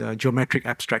like the geometric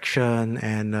abstraction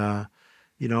and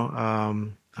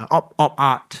op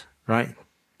art, right,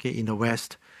 okay, in the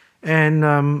West,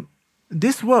 and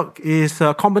this work is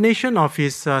a combination of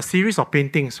his series of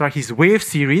paintings, right? His wave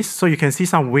series, so you can see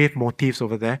some wave motifs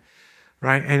over there,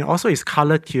 right? And also his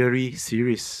color theory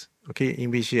series, okay, in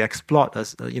which he explored,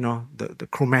 the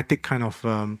chromatic kind of,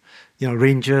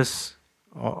 ranges,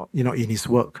 in his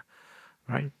work,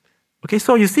 right? Okay,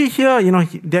 so you see here,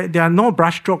 there are no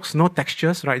brushstrokes, no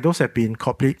textures, right? Those have been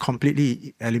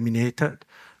completely eliminated,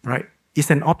 right? It's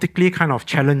an optically kind of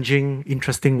challenging,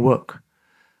 interesting work,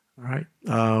 right?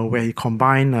 Where you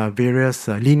combine various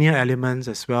linear elements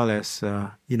as well as,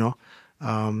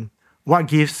 what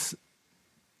gives,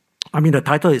 the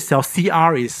title itself,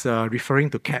 CR is referring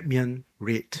to cadmium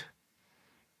red,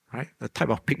 right? The type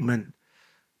of pigment.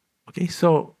 Okay,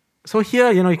 so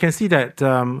here, you can see that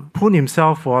Poon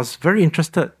himself was very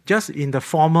interested just in the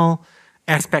formal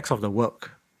aspects of the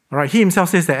work. All right, he himself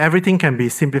says that everything can be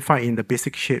simplified in the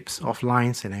basic shapes of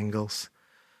lines and angles.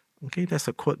 Okay, that's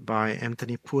a quote by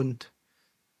Anthony Poon.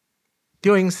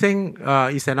 Teo Eng Seng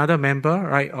is another member,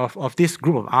 right, of this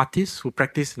group of artists who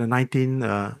practiced in the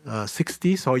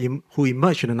 1960s or who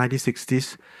emerged in the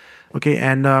 1960s. Okay,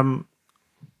 and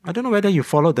I don't know whether you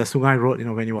followed the Sungai Road,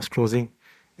 when it was closing,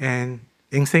 and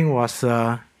Eng Seng was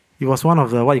he was one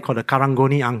of the what you call the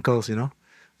Karangoni uncles,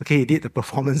 Okay, he did the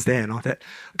performance there and all that.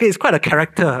 Okay, it's quite a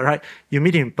character, right? You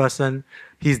meet him in person.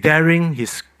 He's daring.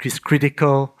 He's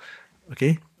critical.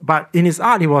 Okay, but in his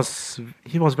art, he was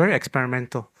very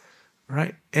experimental,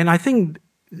 right? And I think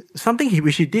something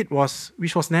which he did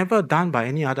which was never done by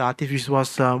any other artist, which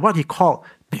was what he called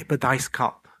paper dye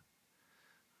sculpt.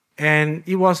 And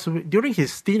it was during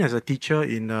his stint as a teacher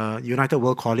in United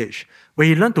World College, where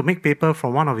he learned to make paper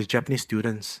from one of his Japanese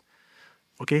students.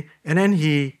 Okay, and then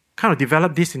he kind of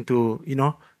developed this into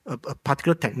a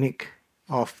particular technique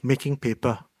of making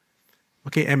paper.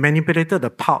 Okay, and manipulated the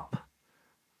pulp.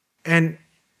 And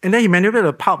then he manipulated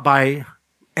the pulp by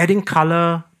adding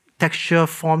color, texture,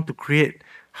 form to create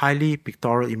highly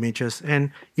pictorial images.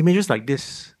 And images like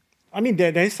this.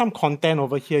 There is some content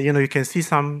over here. You can see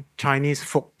some Chinese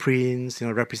folk prints,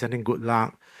 representing good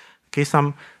luck. Okay,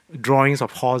 some drawings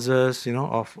of horses,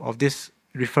 of this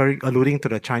alluding to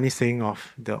the Chinese saying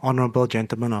of the honorable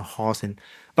gentleman on horse.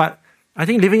 But I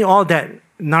think leaving all that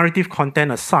narrative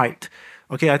content aside,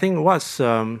 okay, I think what's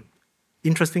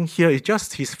interesting here is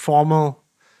just his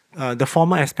the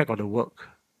formal aspect of the work.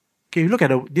 Okay, you look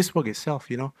at this work itself,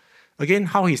 again,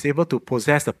 how he's able to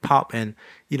possess the pulp and,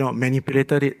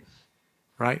 manipulated it,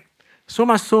 right? So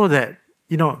much so that,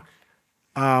 he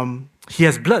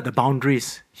has blurred the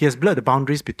boundaries. He has blurred the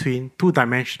boundaries between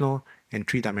two-dimensional and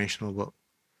three-dimensional work.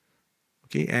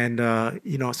 Okay, and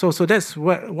so that's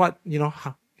what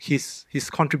his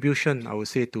contribution, I would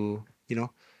say, to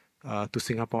to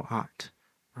Singapore art,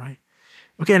 right?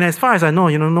 Okay, and as far as I know,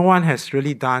 no one has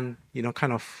really done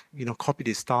copied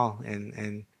his style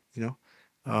and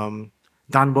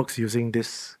done works using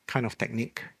this kind of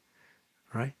technique,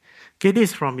 right? Okay, this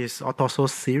is from his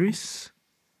Autosos series.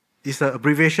 It's an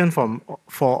abbreviation for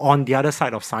On the Other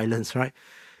Side of Silence, right?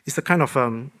 It's a kind of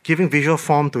giving visual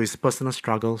form to his personal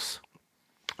struggles.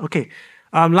 Okay.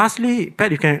 Lastly,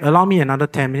 Pat, you can allow me another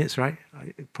 10 minutes, right?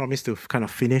 I promise to kind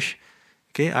of finish.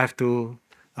 Okay, I have to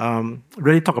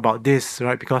really talk about this,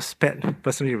 right? Because Pat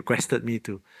personally requested me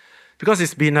to. Because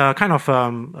it's been a kind of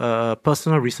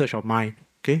personal research of mine,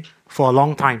 okay, for a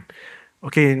long time.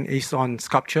 Okay, and it's on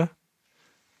sculpture.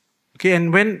 Okay,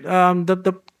 and when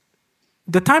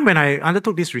the time when I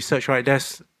undertook this research, right,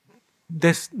 there's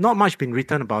not much been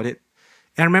written about it.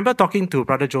 And I remember talking to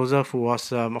Brother Joseph, who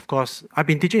was, of course, I've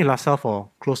been teaching in LaSalle for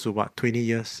close to 20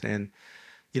 years, and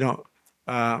when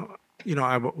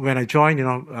I joined,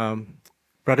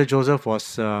 Brother Joseph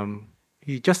was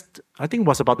he just I think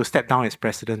was about to step down as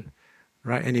president,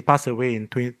 right? And he passed away in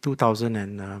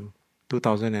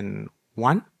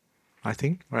 2001, I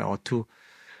think, right, or two.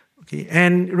 Okay,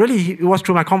 and really, it was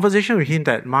through my conversation with him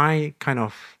that my kind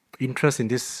of interest in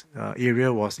this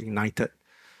area was ignited.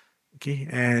 Okay,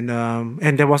 and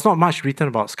there was not much written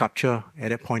about sculpture at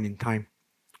that point in time.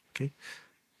 Okay,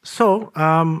 so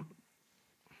now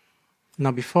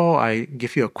before I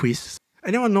give you a quiz,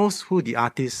 anyone knows who the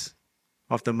artist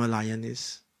of the Merlion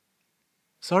is?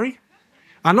 Sorry,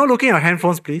 I'm not looking at your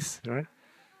handphones, please. All right,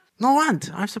 no one.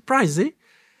 I'm surprised.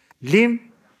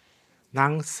 Lim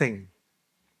Nang Seng.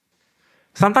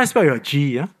 Sometimes spell your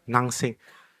G, yeah, Nang Seng.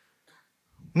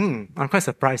 I'm quite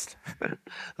surprised.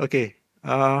 Okay,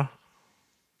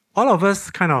 all of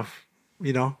us kind of,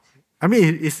 I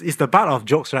mean, it's the butt of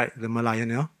jokes, right? The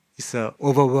Merlion, it's a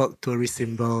overworked tourist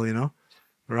symbol,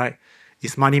 right?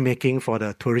 It's money making for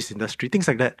the tourist industry, things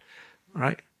like that,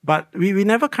 right? But we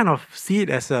never kind of see it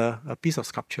as a piece of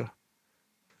sculpture.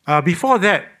 Before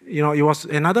that, it was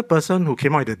another person who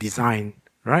came out with the design,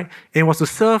 right? And it was to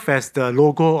serve as the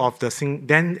logo of the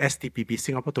then STPB,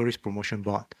 Singapore Tourist Promotion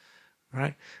Board,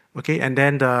 right? Okay, and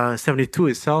then the 72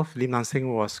 itself, Lim Nang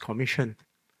Seng was commissioned,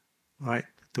 right,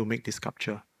 to make this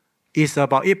sculpture. It's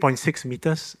about 8.6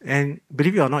 meters, and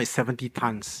believe it or not, it's 70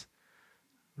 tons.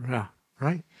 Yeah,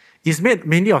 right? It's made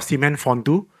mainly of cement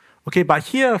fondue. Okay, but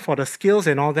here for the scales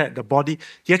and all that, the body,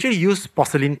 he actually used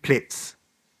porcelain plates.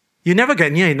 You never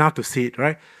get near enough to see it,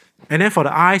 right? And then for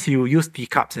the eyes, you use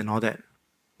teacups and all that.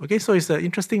 Okay, so it's an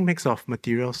interesting mix of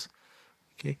materials.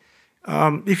 Okay,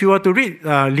 if you were to read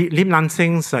Lim Nang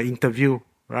Seng's interview,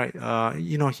 right,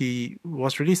 he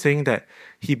was really saying that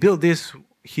he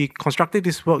constructed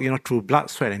this work, through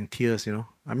blood, sweat, and tears. I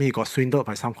mean, he got swindled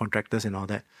by some contractors and all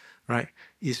that, right?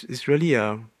 It's really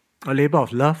a labor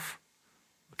of love.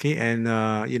 Okay, and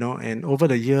and over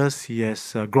the years, he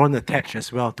has grown attached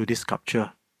as well to this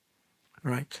sculpture,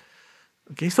 right?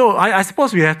 Okay, so I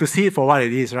suppose we have to see it for what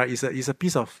it is, right? It's a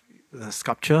piece of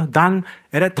sculpture done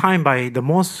at that time by the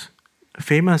most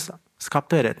famous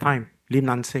sculptor at that time, Lim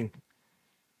Nang Seng.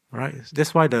 Right?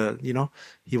 That's why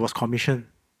he was commissioned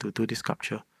to do this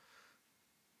sculpture.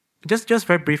 Just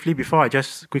very briefly before I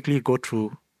just quickly go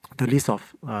through the list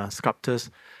of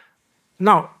sculptors.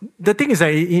 Now, the thing is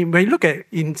that when you look at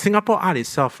in Singapore art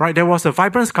itself, right, there was a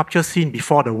vibrant sculpture scene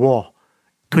before the war,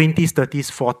 20s,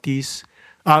 30s, 40s,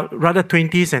 rather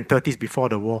 20s and 30s before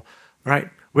the war, right,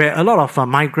 where a lot of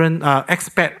migrant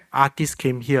expat artists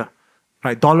came here,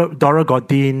 right, Dora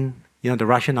Godin, the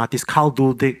Russian artist, Karl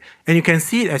Duldig, and you can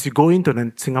see it as you go into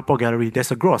the Singapore Gallery.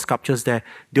 There's a group of sculptures there.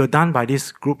 They were done by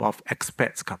this group of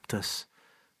expat sculptors.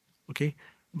 Okay,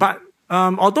 but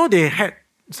although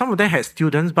some of them had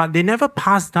students, but they never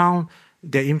passed down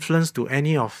their influence to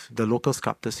any of the local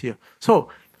sculptors here. So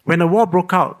when the war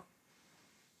broke out,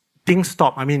 things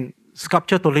stopped. I mean,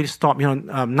 sculpture totally stopped.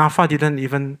 NAFA didn't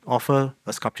even offer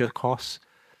a sculpture course,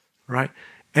 right?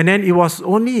 And then it was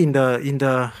only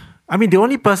the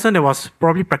only person that was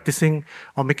probably practicing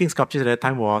or making sculptures at that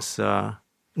time was Ng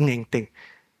Eng Teng,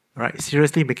 right?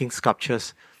 Seriously making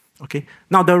sculptures. Okay.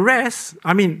 Now the rest,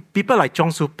 people like Chong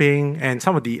Su Ping and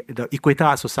some of the Equator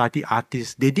Art Society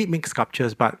artists, they did make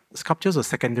sculptures, but sculptures were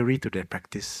secondary to their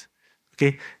practice.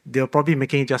 Okay. They were probably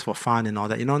making it just for fun and all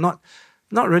that.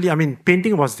 Not really.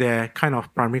 Painting was their kind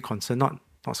of primary concern, not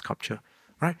sculpture,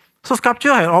 right? So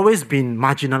sculpture had always been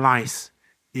marginalized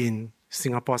in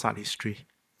Singapore's art history.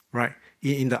 right,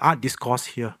 in the art discourse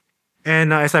here.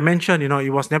 And as I mentioned, it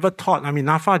was never taught. I mean,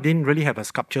 NAFA didn't really have a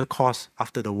sculpture course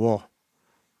after the war,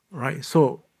 right?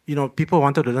 So, people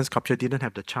wanted to learn sculpture, didn't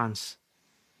have the chance.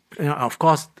 Of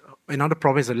course, another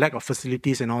problem is the lack of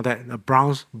facilities and all that. The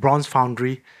bronze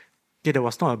foundry. Okay, there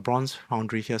was not a bronze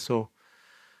foundry here. So,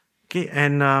 okay,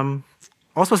 and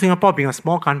also Singapore being a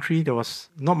small country, there was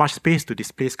not much space to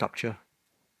display sculpture,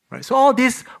 right? So all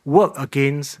this work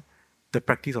against the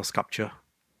practice of sculpture,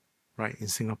 right, in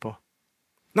Singapore.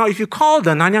 Now, if you call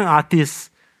the Nanyang artists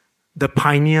the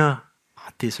pioneer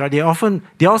artists, right,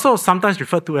 they also sometimes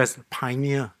referred to as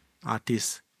pioneer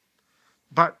artists.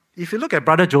 But if you look at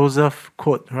Brother Joseph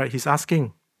quote, right, he's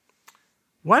asking,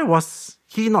 why was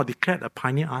he not declared a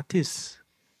pioneer artist?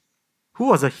 Who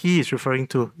was the he is referring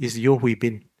to? Is Yeo Hui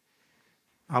Bin.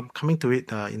 I'm coming to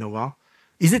it in a while.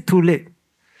 Is it too late?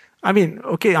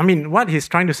 What he's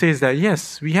trying to say is that,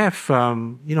 yes, we have,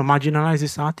 marginalized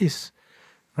these artists,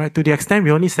 right? To the extent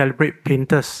we only celebrate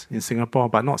painters in Singapore,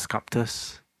 but not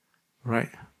sculptors, right?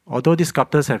 Although these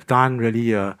sculptors have done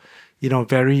really,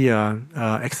 very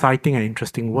exciting and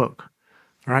interesting work,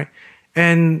 right?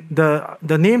 And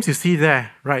the names you see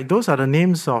there, right? Those are the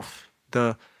names of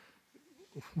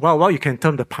what you can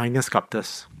term the pioneer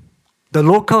sculptors. The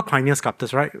local pioneer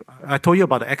sculptors, right? I told you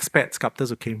about the expat sculptors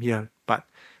who came here, but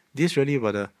these really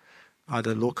are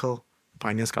the local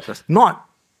pioneer sculptors. Not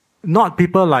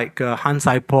people like Han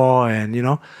Sai-po and,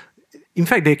 in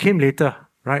fact, they came later,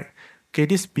 right? Okay,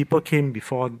 these people came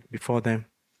before them.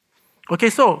 Okay,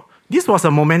 so this was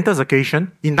a momentous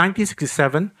occasion. In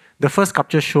 1967, the first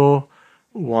sculpture show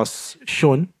was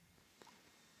shown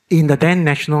in the then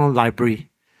National Library,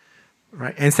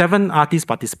 right? And 7 artists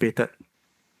participated.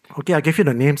 Okay, I gave you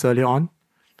the names earlier on,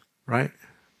 right?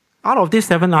 Out of these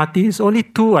 7 artists, only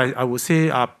 2 I would say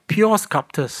are pure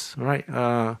sculptors, right?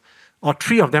 Or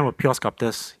 3 of them were pure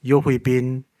sculptors: Yeo Hui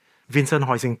Bin, Vincent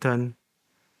Hoisington,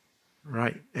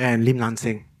 right, and Lim Nan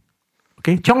Seng.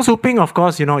 Okay, Cheong Soo Ping, of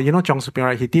course, you know Cheong Soo Ping,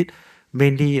 right? He did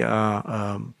mainly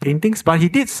paintings, but he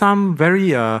did some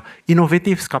very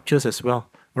innovative sculptures as well,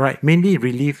 right? Mainly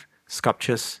relief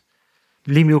sculptures.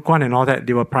 Lim Yew Kuan and all that,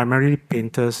 they were primarily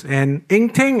painters. And Eng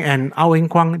Teng and Ao Eng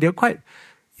Kwang,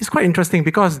 it's quite interesting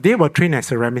because they were trained as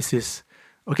ceramicists.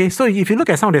 Okay, so if you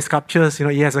look at some of the sculptures,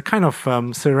 he has a kind of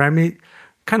ceramicist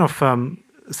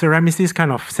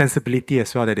kind of sensibility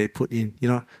as well that they put in.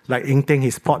 Like Eng Teng,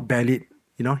 his pot-bellied,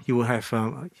 he will have,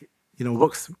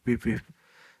 works with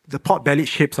the pot-bellied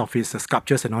shapes of his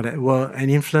sculptures and all that were an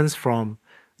influence from,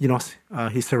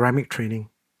 his ceramic training.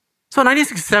 So in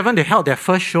 1967, they held their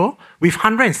first show with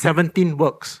 117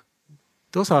 works.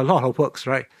 Those are a lot of works,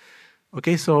 right?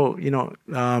 Okay, so,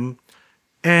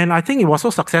 and I think it was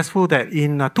so successful that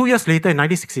in 2 years later, in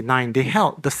 1969,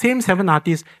 the same 7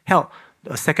 artists held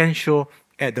a second show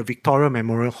at the Victoria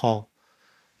Memorial Hall,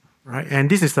 right? And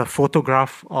this is a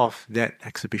photograph of that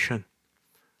exhibition.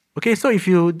 Okay, so if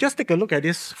you just take a look at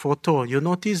this photo, you'll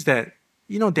notice that,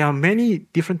 there are many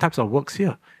different types of works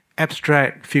here: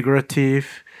 abstract,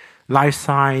 figurative, life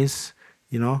size,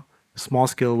 small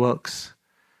scale works.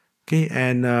 Okay,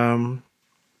 and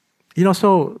this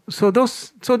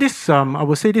I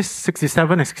would say this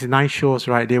 67 and 69 shows,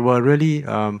 right? They were really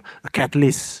a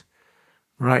catalyst,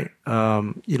 right?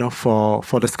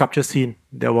 For the sculpture scene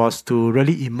that was to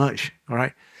really emerge,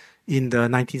 right, in the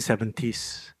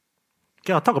 1970s.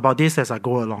 Okay, I'll talk about this as I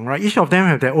go along, right? Each of them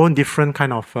have their own different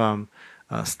kind of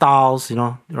styles,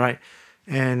 right?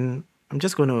 And I'm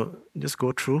just going to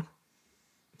go through.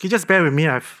 Okay, just bear with me.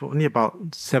 I have only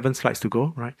about 7 slides to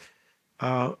go, right?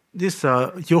 This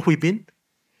Yeo Hui Bin.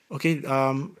 Okay,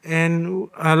 and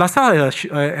LaSalle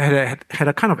had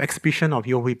a kind of exhibition of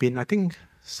Yeo Hui Bin, I think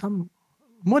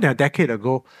more than a decade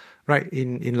ago, right,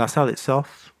 in LaSalle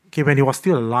itself, okay, when he was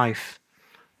still alive.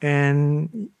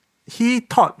 And he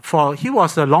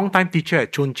was a long-time teacher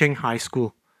at Chun Cheng High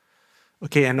School.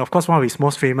 Okay, and of course, one of his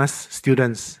most famous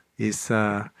students is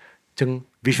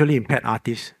visually impaired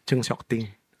artist Cheng Siok Ting,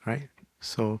 right?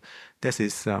 So this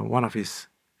is one of his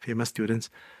famous students.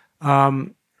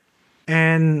 And,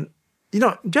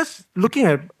 just looking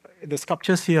at the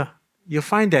sculptures here, you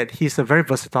find that he's a very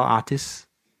versatile artist,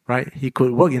 right? He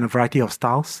could work in a variety of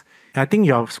styles. And I think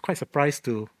you're quite surprised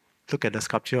to look at the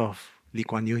sculpture of Lee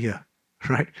Kuan Yew here,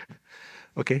 right?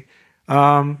 Okay.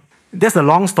 That's a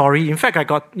long story. In fact, I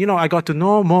got to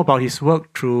know more about his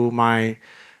work through my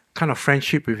kind of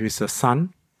friendship with his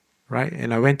son, right?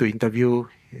 And I went to interview,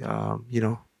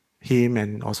 him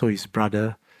and also his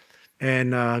brother,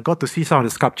 and got to see some of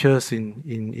the sculptures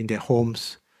in their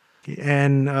homes.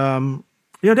 And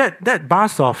that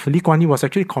bust of Lee Kuan Yew was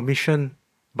actually commissioned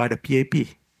by the PAP.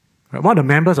 right? One of the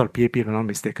members of the PAP, if I'm not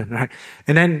mistaken, right?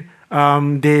 And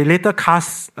then they later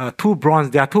cast two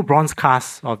bronze. There are two bronze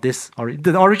casts of this.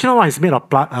 The original one is made of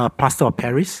plaster of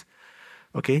Paris.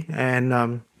 Okay, and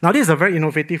now this is a very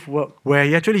innovative work where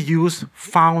he actually used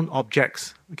found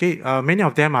objects. Okay, many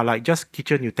of them are like just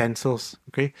kitchen utensils.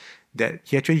 Okay, that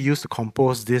he actually used to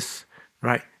compose this,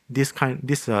 right? This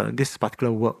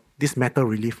particular work, this metal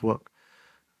relief work.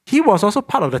 He was also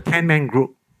part of the 10-man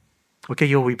group. Okay,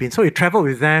 Yeo Wee Bin. So he traveled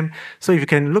with them. So if you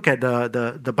can look at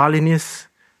the Balinese,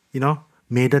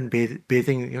 maiden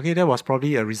bathing. Okay, that was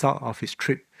probably a result of his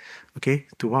trip. Okay,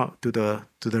 to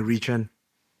the region.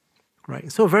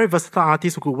 Right. So a very versatile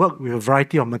artist who could work with a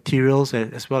variety of materials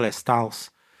as well as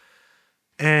styles.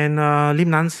 And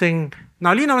Lim Nan Seng.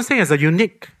 Now, Lim Nan Seng has a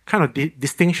unique kind of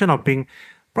distinction of being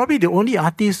probably the only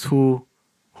artist who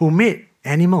made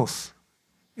animals.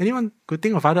 Anyone could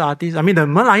think of other artists? I mean, the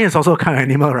Merlion is also a kind of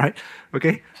animal, right?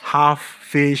 Okay, half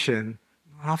fish,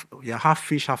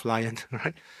 half lion,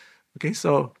 right? Okay,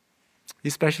 so he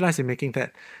specialized in making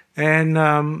that, and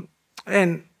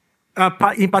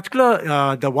in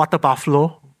particular, the water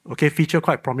buffalo, okay, feature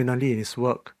quite prominently in his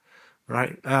work,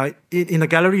 right? In the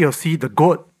gallery, you'll see the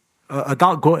goat,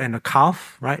 adult goat and a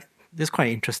calf, right? This is quite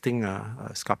interesting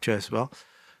sculpture as well,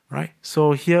 right?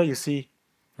 So here you see,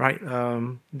 right,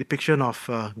 depiction of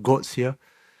goats here.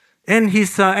 And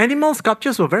his animal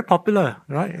sculptures were very popular,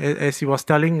 right? As he was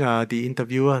telling the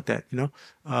interviewer that,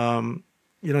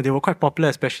 they were quite popular,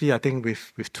 especially, I think,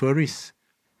 with tourists.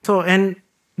 So, and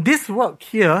this work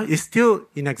here is still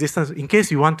in existence. In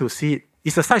case you want to see it,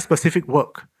 it's a site-specific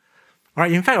work.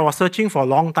 Right? In fact, I was searching for a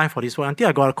long time for this work until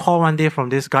I got a call one day from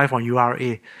this guy from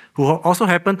URA, who also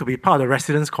happened to be part of the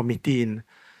residence committee.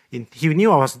 He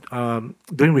knew I was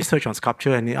doing research on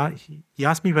sculpture, and he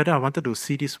asked me whether I wanted to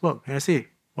see this work. And I said,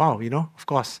 wow, of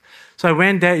course. So I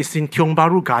went there. It's in Tiong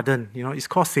Bahru Garden. It's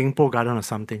called Singapore Garden or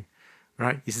something.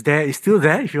 Right? It's there. It's still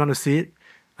there if you want to see it.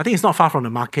 I think it's not far from the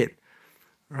market.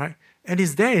 Right? And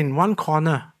it's there in one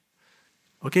corner.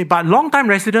 Okay, but long-time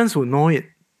residents will know it.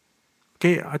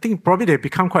 Okay, I think probably they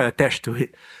become quite attached to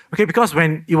it. Okay, because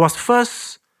when it was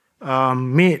first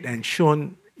made and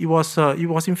shown, it was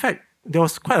in fact, there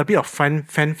was quite a bit of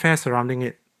fanfare surrounding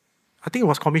it. I think it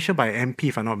was commissioned by MP,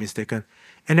 if I'm not mistaken.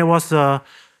 And there was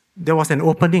an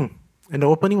opening, and the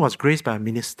opening was graced by a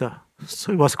minister.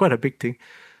 So it was quite a big thing,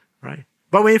 right?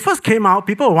 But when it first came out,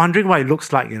 people were wondering what it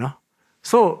looks like,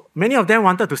 So many of them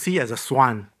wanted to see it as a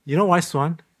swan. You know why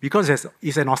swan? Because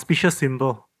it's an auspicious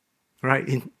symbol, right?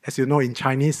 As you know, in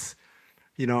Chinese,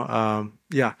 in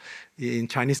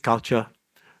Chinese culture,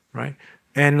 right?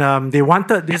 And they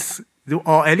wanted this,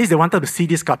 or at least they wanted to see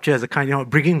this sculpture as a kind of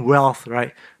bringing wealth,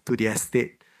 right, to the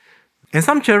estate. And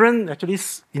some children actually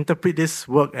interpret this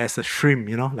work as a shrimp,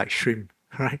 like shrimp,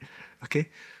 right? Okay.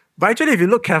 But actually, if you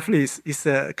look carefully, it's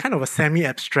a kind of a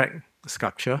semi-abstract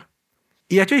sculpture.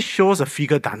 It actually shows a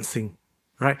figure dancing,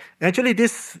 right? Actually,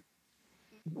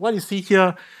 what you see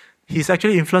here, he's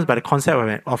actually influenced by the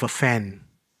concept of a fan,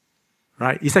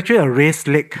 right? It's actually a raised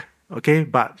leg, okay,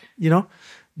 but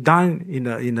done in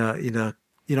a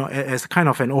as kind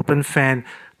of an open fan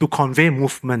to convey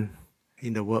movement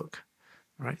in the work,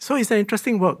 right? So it's an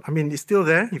interesting work. I mean, it's still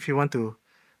there if you want to,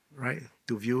 right,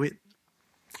 to view it.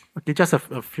 Okay, just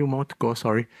a few more to go.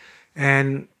 Sorry,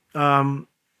 and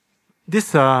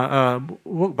this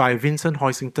work by Vincent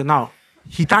Hoisington. Now,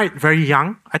 he died very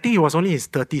young. I think he was only in his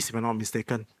 30s, if I'm not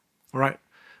mistaken. All right.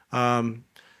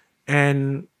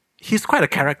 And he's quite a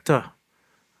character,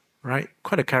 right?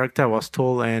 Quite a character, I was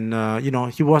told. And,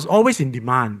 he was always in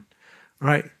demand,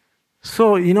 right?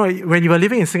 So, when you were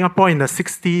living in Singapore in the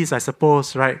 60s, I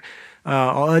suppose, right,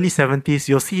 or early 70s,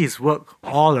 you'll see his work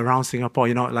all around Singapore,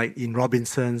 like in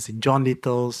Robinson's, in John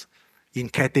Little's, in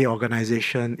Cathay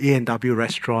Organization, A&W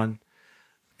Restaurant.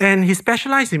 And he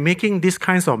specialized in making these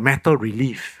kinds of metal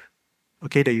relief,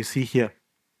 okay, that you see here.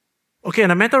 Okay, and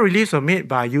the metal reliefs were made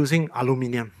by using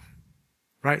aluminium,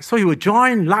 right? So he would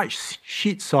join large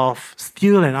sheets of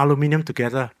steel and aluminium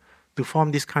together to form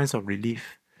these kinds of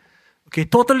relief. Okay,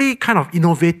 totally kind of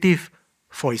innovative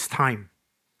for his time.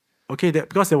 Okay,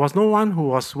 because there was no one who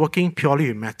was working purely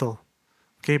with metal.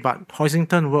 Okay, but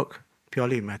Hoisington worked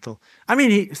purely with metal. I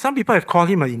mean, some people have called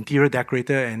him an interior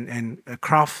decorator and a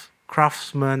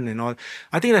craftsman and all.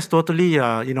 I think that's totally,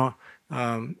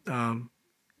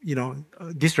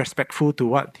 disrespectful to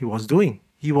what he was doing.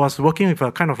 He was working with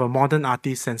a kind of a modern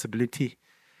artist sensibility.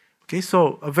 Okay,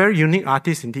 so a very unique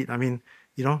artist indeed. I mean,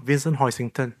 Vincent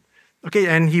Hoisington. Okay,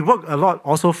 and he worked a lot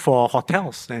also for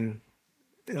hotels. And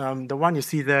the one you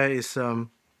see there is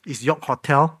York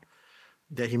Hotel,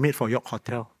 that he made for York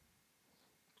Hotel.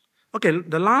 Okay,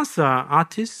 the last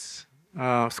artist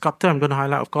sculptor I'm going to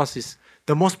highlight, of course, is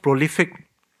the most prolific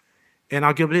and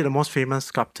arguably the most famous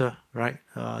sculptor, right?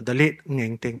 The late Ng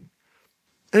Eng Teng.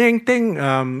 Ng Eng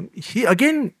Teng, he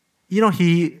again,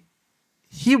 he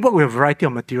worked with a variety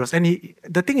of materials, and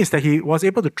the thing is that he was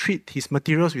able to treat his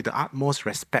materials with the utmost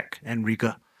respect and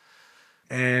rigor.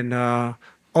 And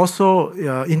also,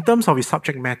 in terms of his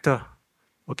subject matter,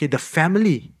 okay, the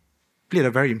family played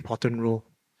a very important role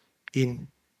in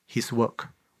his work.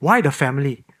 Why the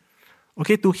family?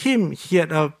 Okay, to him, he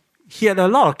had a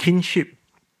lot of kinship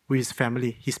with his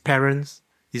family, his parents,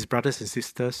 his brothers and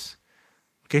sisters.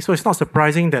 Okay, so it's not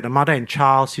surprising that the mother and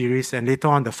child series and later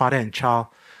on the father and child,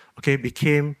 okay,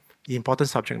 became the important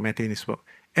subject matter in his work.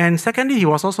 And secondly, he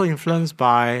was also influenced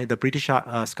by the British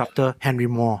sculptor Henry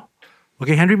Moore.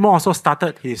 Okay, Henry Moore also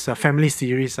started his family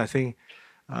series, I think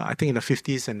in the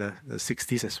 50s and the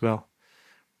 60s as well.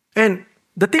 And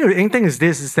the thing with Eng Teng is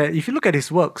this, is that if you look at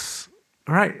his works,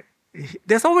 right,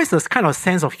 there's always this kind of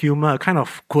sense of humor, a kind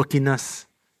of quirkiness,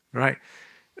 right?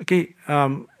 Okay,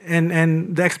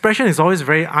 and the expression is always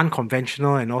very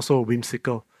unconventional and also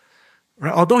whimsical,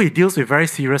 right? Although he deals with very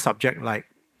serious subject like,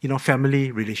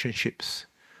 family relationships.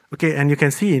 Okay, and you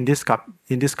can see in this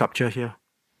sculpture here.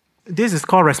 This is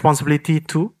called Responsibility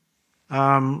 2.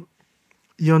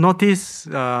 You'll notice,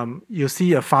 you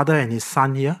see a father and his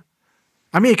son here.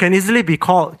 I mean, it can easily be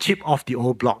called chip off the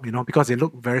old block, because they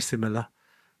look very similar,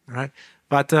 right?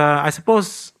 But I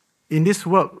suppose in this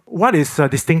work, what is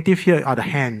distinctive here are the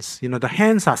hands. The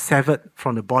hands are severed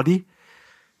from the body.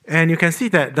 And you can see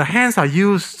that the hands are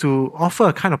used to offer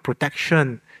a kind of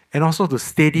protection and also to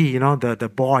steady,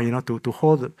 the boy, to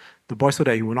hold the boy so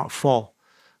that he will not fall.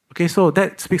 Okay, so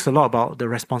that speaks a lot about the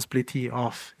responsibility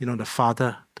of, the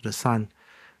father to the son.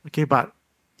 Okay, but,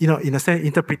 in a sense,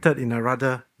 interpreted in a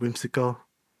rather whimsical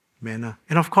manner.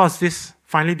 And of course, this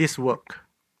work.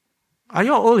 Are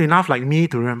you all old enough like me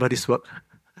to remember this work?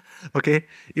 Okay,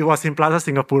 it was in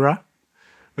Plaza Singapura.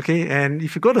 Okay, and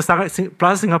if you go to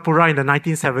Plaza Singapura in the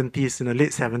 1970s, in the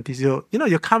late 70s,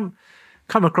 you come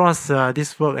across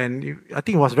this work, and I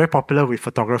think it was very popular with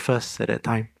photographers at that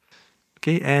time.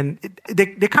 Okay, and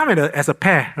they come as a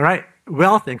pair, right?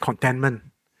 Wealth and contentment.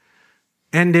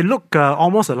 And they look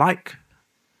almost alike,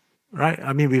 right?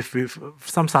 I mean, with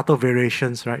some subtle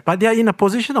variations, right? But they are in a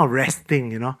position of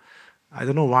resting, I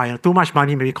don't know why. Too much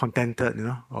money, maybe contented,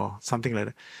 or something like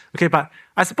that. Okay, but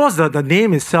I suppose the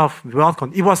name itself,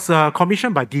 it was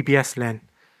commissioned by DBS Land.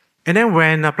 And then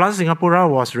when Plaza Singapura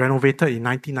was renovated in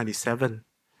 1997,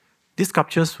 these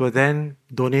sculptures were then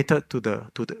donated to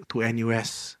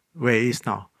NUS, where it is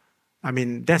now. I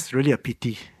mean, that's really a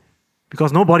pity,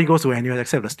 because nobody goes to NUS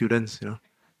except the students,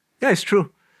 Yeah, it's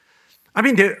true. I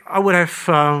mean, I would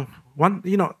have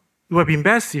it would have been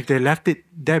best if they left it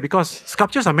there, because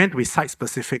sculptures are meant to be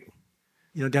site-specific.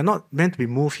 They're not meant to be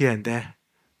moved here and there,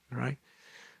 right?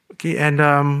 Okay,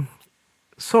 and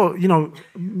so,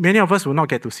 many of us will not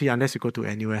get to see unless you go to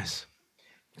NUS.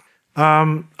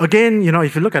 Again,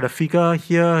 if you look at the figure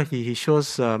here, he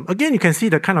shows, again, you can see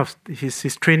the kind of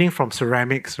his training from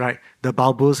ceramics, right? The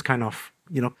bulbous kind of,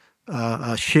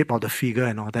 shape of the figure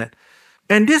and all that.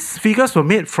 And these figures were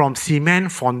made from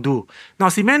cement fondue. Now,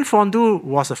 cement fondue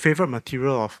was a favorite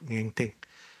material of Ng Eng Teng.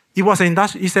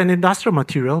 It's an industrial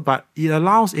material, but it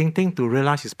allows Eng Teng to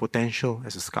realize his potential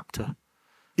as a sculptor.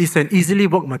 It's an easily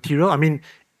worked material. I mean,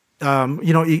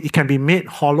 it can be made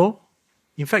hollow.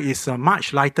 In fact, it's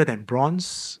much lighter than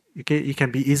bronze. It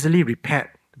can be easily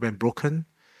repaired when broken.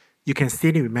 You can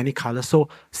stain it with many colors. So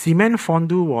cement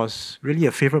fondue was really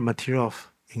a favorite material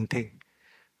of Eng Teng.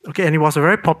 Okay, and it was a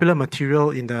very popular material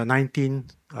in the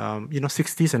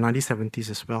 60s and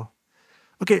 1970s as well.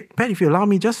 Okay, Pat, if you allow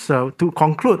me, just to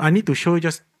conclude, I need to show you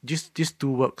just these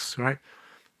two works, right?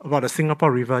 About the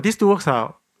Singapore River. These two works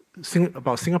are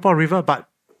about Singapore River, but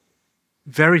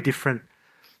very different.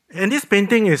 And this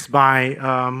painting is by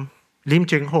Lim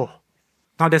Cheng Ho.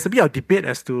 Now, there's a bit of debate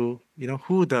as to,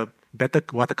 who the better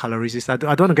watercolorist is. I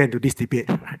don't want to get into this debate.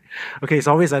 Right? Okay, it's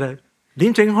always either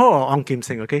Lim Cheng Ho or Ong Kim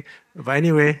Seng, okay? But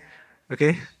anyway,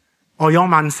 okay? Or Yong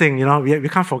Man Seng, we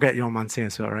can't forget Yong Man Seng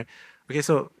as well, right? Okay,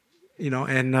 so,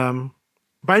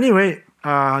 but anyway,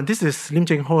 this is Lim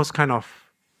Cheng Ho's kind of,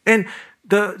 and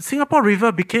the Singapore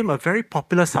River became a very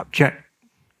popular subject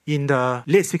in the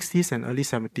late 60s and early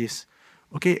 70s.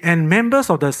 Okay, and members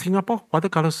of the Singapore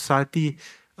Watercolor Society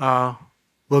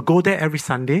will go there every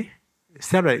Sunday,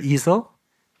 set up an easel,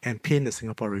 and paint the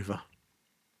Singapore River.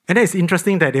 And then it's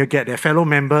interesting that they'll get their fellow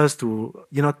members to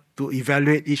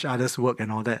evaluate each other's work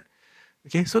and all that.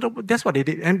 Okay, so that's what they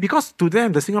did. And because to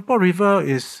them, the Singapore River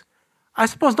is, I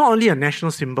suppose, not only a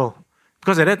national symbol,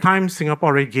 because at that time, Singapore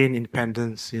already gained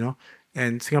independence,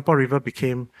 and Singapore River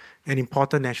became an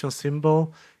important national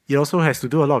symbol. It also has to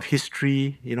do a lot of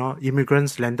history.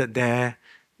 Immigrants landed there.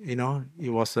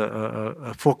 It was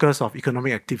a focus of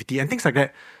economic activity and things like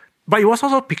that. But it was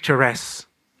also picturesque,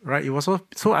 right? It was also,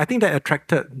 so I think that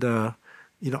attracted the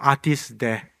artists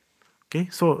there. Okay,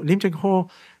 so Lim Cheng Hoe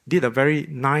did a very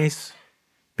nice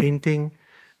painting.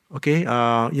 Okay,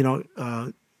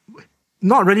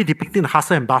 not really depicting the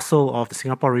hustle and bustle of the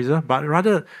Singapore River, but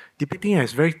rather depicting it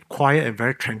as very quiet and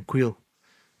very tranquil.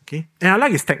 Okay, and I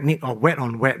like his technique of wet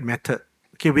on wet method.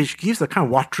 Okay, which gives a kind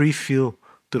of watery feel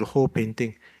to the whole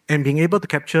painting, and being able to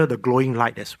capture the glowing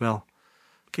light as well.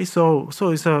 Okay, so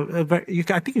it's a very,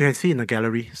 I think you can see it in the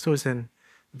gallery. So it's a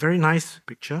very nice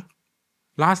picture.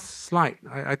 Last slide.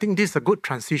 I think this is a good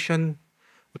transition,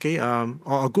 okay,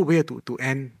 or a good way to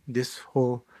end this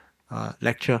whole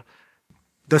lecture.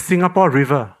 The Singapore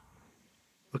River.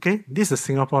 Okay, this is the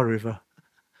Singapore River.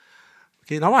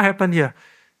 Okay, now what happened here?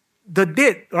 The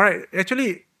date, all right,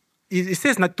 actually, it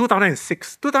says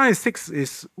 2006.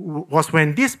 2006 was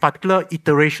when this particular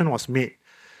iteration was made.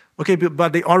 Okay,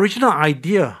 but the original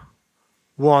idea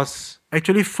was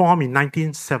actually formed in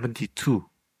 1972.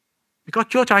 Because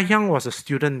Cheo Chai Hiang was a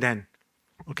student then.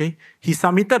 Okay, he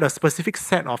submitted a specific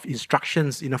set of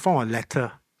instructions in the form of a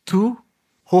letter to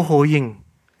Ho Ho Ying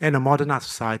and the Modern Art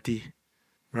Society.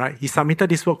 Right, he submitted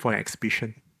this work for an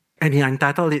exhibition, and he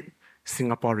entitled it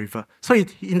Singapore River. So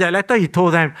in that letter, he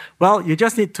told them, well, you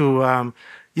just need to,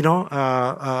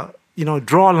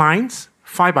 draw lines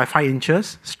 5 by 5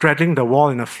 inches, straddling the wall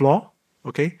and the floor.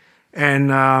 Okay,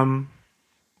 and and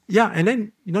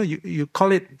then you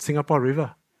call it Singapore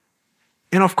River.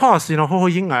 And of course, Ho Ho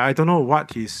Ying, I don't know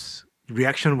what his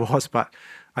reaction was, but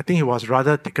I think he was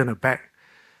rather taken aback.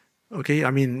 Okay,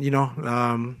 I mean,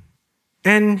 and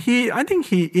I think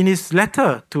he in his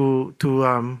letter to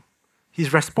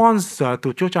his response to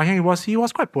Cheo Chai Hiang, he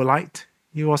was quite polite.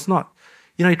 He was not,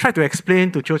 he tried to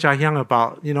explain to Cheo Chai Hiang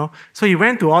about, so he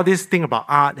went to all this thing about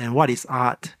art and what is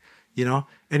art,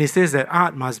 and he says that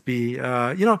art must be,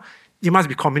 it must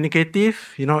be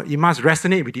communicative, it must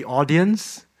resonate with the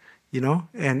audience,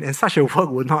 and such a work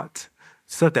would not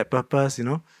serve that purpose,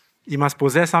 it must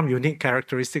possess some unique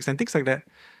characteristics and things like that,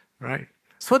 right?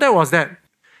 So that was that.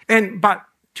 But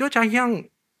Cheo Chai Hiang,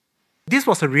 this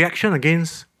was a reaction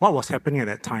against what was happening at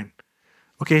that time.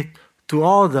 Okay, to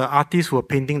all the artists who were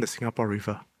painting the Singapore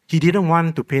River. He didn't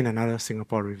want to paint another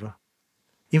Singapore River.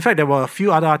 In fact, there were a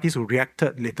few other artists who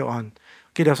reacted later on.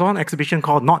 Okay, there was one exhibition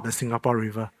called Not the Singapore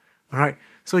River. All right,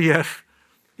 so you have,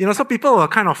 so people were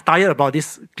kind of tired about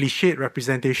this cliched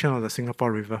representation of the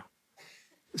Singapore River.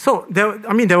 So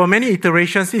there were many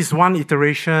iterations. This is one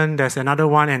iteration. There's another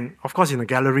one, and of course in the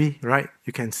gallery, right?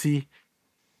 You can see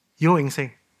Teo Eng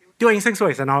Seng. Teo Eng Seng's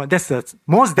work is another. That's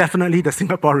most definitely the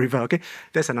Singapore River. Okay,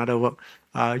 that's another work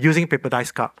using paper dye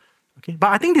sculpt. Okay, but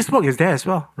I think this work is there as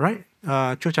well, right?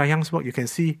 Cheo Chai Hiang's work, you can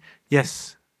see.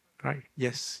 Yes, right.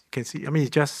 Yes, you can see. It's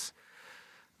just,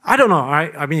 I don't know,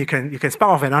 right? You can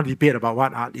spark off another debate about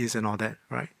what art is and all that,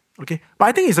 right? Okay, but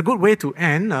I think it's a good way to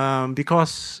end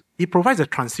because it provides a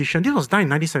transition. This was done in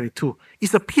 1972.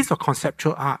 It's a piece of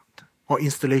conceptual art or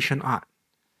installation art.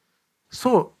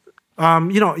 So, last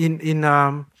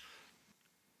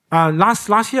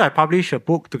year I published a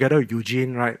book together with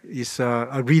Eugene, right? It's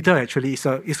a reader actually. It's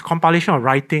a compilation of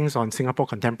writings on Singapore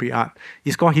contemporary art.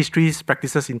 It's called Histories,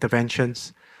 Practices,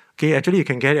 Interventions. Okay, actually you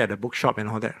can get it at the bookshop and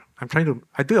all that. I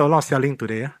do a lot of selling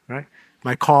today, right?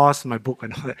 My course, my book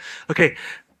and all that. Okay.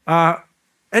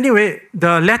 Anyway,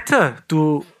 the letter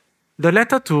to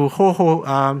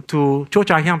Cheo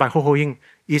Chai Hiang by Ho Ho Ying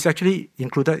is actually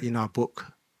included in our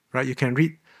book, right? You can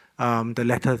read the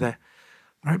letter there,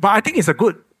 right? But I think it's a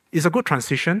good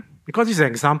transition because it's an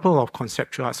example of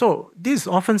conceptual art. So this is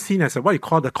often seen as what you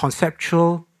call the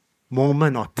conceptual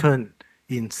moment or turn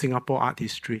in Singapore art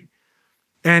history,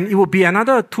 and it will be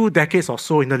another 2 decades or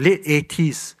so in the late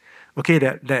 80s. Okay,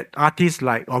 that artists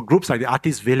or groups like the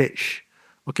Artist Village,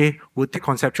 okay, would take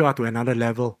conceptual art to another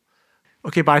level.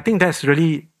 Okay, but I think that's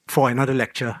really for another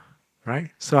lecture,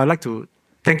 right? So I'd like to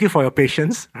thank you for your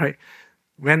patience, right?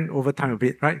 Went over time a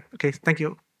bit, right? Okay, thank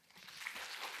you.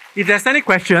 If there's any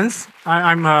questions,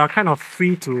 I'm kind of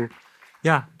free to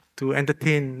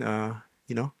entertain,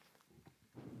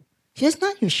 Just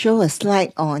now you show a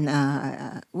slide on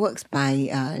works by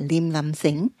Lim Lam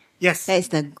Seng. Yes.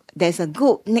 There's a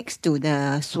goat next to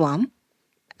the swamp.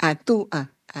 I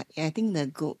think the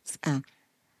goats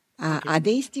are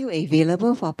they still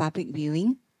available for public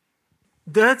viewing?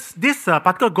 These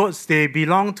particular goats, they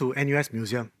belong to NUS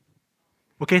Museum.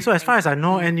 Okay, so as far as I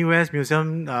know, NUS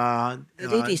Museum,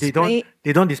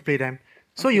 they don't display them.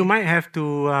 So you might have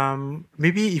to,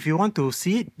 maybe if you want to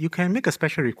see it, you can make a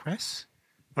special request.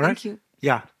 All right? Thank you.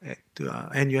 Yeah, to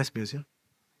NUS Museum.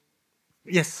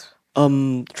 Yes.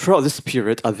 Throughout this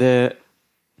period, are there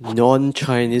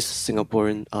non-Chinese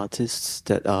Singaporean artists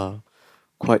that are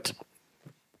quite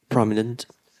prominent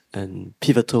and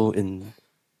pivotal in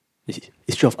the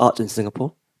history of art in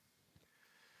Singapore?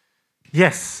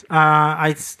 Yes.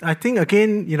 I think,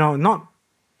 again,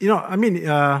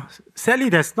 sadly,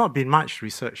 there's not been much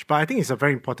research, but I think it's a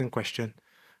very important question,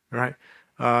 right?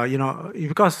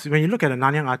 Because when you look at the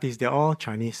Nanyang artists, they're all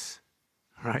Chinese,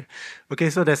 right? Okay,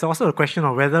 so there's also a question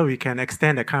of whether we can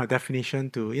extend that kind of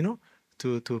definition to,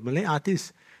 to Malay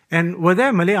artists. And were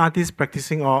there Malay artists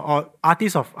practicing or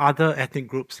artists of other ethnic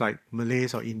groups like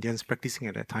Malays or Indians practicing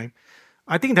at that time?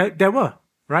 I think that there were,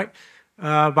 right?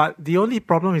 But the only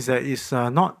problem is that it's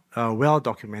not well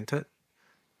documented,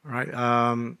 right?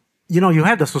 You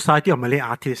have the Society of Malay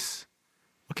Artists.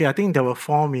 Okay, I think they were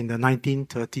formed in the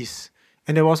 1930s.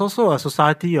 And there was also a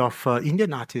Society of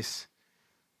Indian Artists,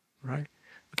 right?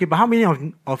 Okay, but how many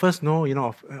of us know,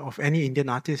 of any Indian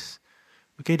artists?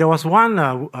 Okay, there was one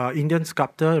Indian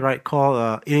sculptor, right,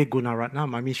 called A.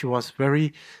 Gunaratnam. I mean, she was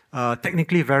very,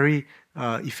 technically very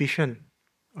efficient.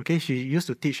 Okay, she used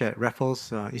to teach at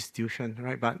Raffles Institution,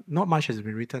 right? But not much has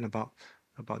been written about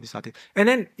this artist. And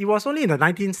then it was only in the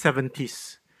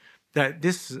 1970s that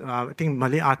this, I think, a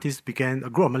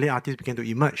group of Malay artists began to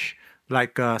emerge,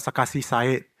 like Sakasi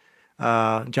Syed,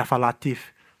 Jafar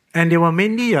Latif. And they were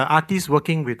mainly artists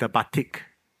working with the batik,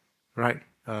 right,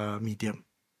 medium,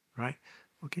 right?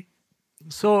 Okay.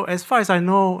 So as far as I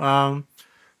know, and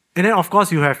then of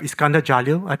course you have Iskandar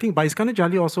Jalil. I think, but Iskandar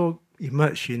Jalil also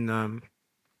emerged in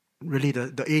really the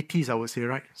 80s, I would say,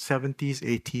 right? 70s,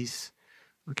 80s.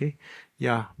 Okay.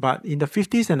 Yeah. But in the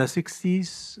 50s and the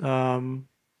 60s,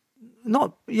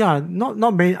 not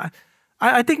many.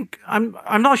 I think I'm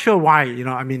not sure why,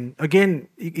 I mean, again,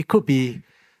 it could be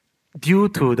due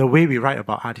to the way we write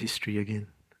about art history again,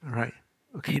 right?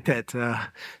 Okay, that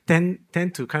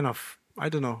tend to kind of, I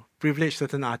don't know, privilege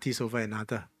certain artists over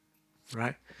another,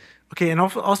 right? Okay, and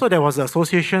also there was an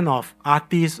association of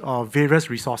artists of various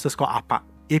resources called APAD,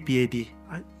 APAD.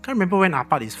 I can't remember when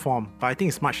APAD is formed, but I think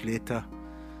it's much later.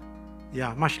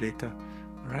 Yeah, much later,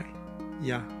 right?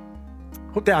 Yeah.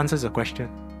 Hope that answers the question.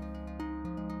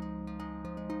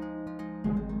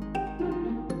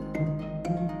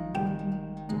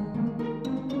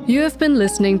 You have been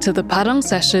listening to the Padang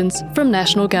Sessions from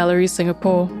National Gallery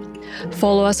Singapore.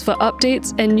 Follow us for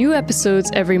updates and new episodes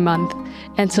every month.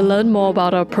 And to learn more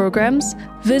about our programs,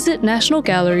 visit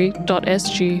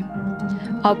nationalgallery.sg.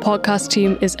 Our podcast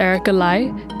team is Erica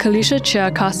Lai, Kalisha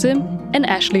Chia Kasim, and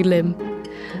Ashley Lim.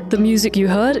 The music you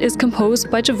heard is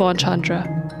composed by Javon Chandra.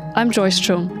 I'm Joyce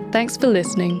Chung. Thanks for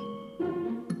listening.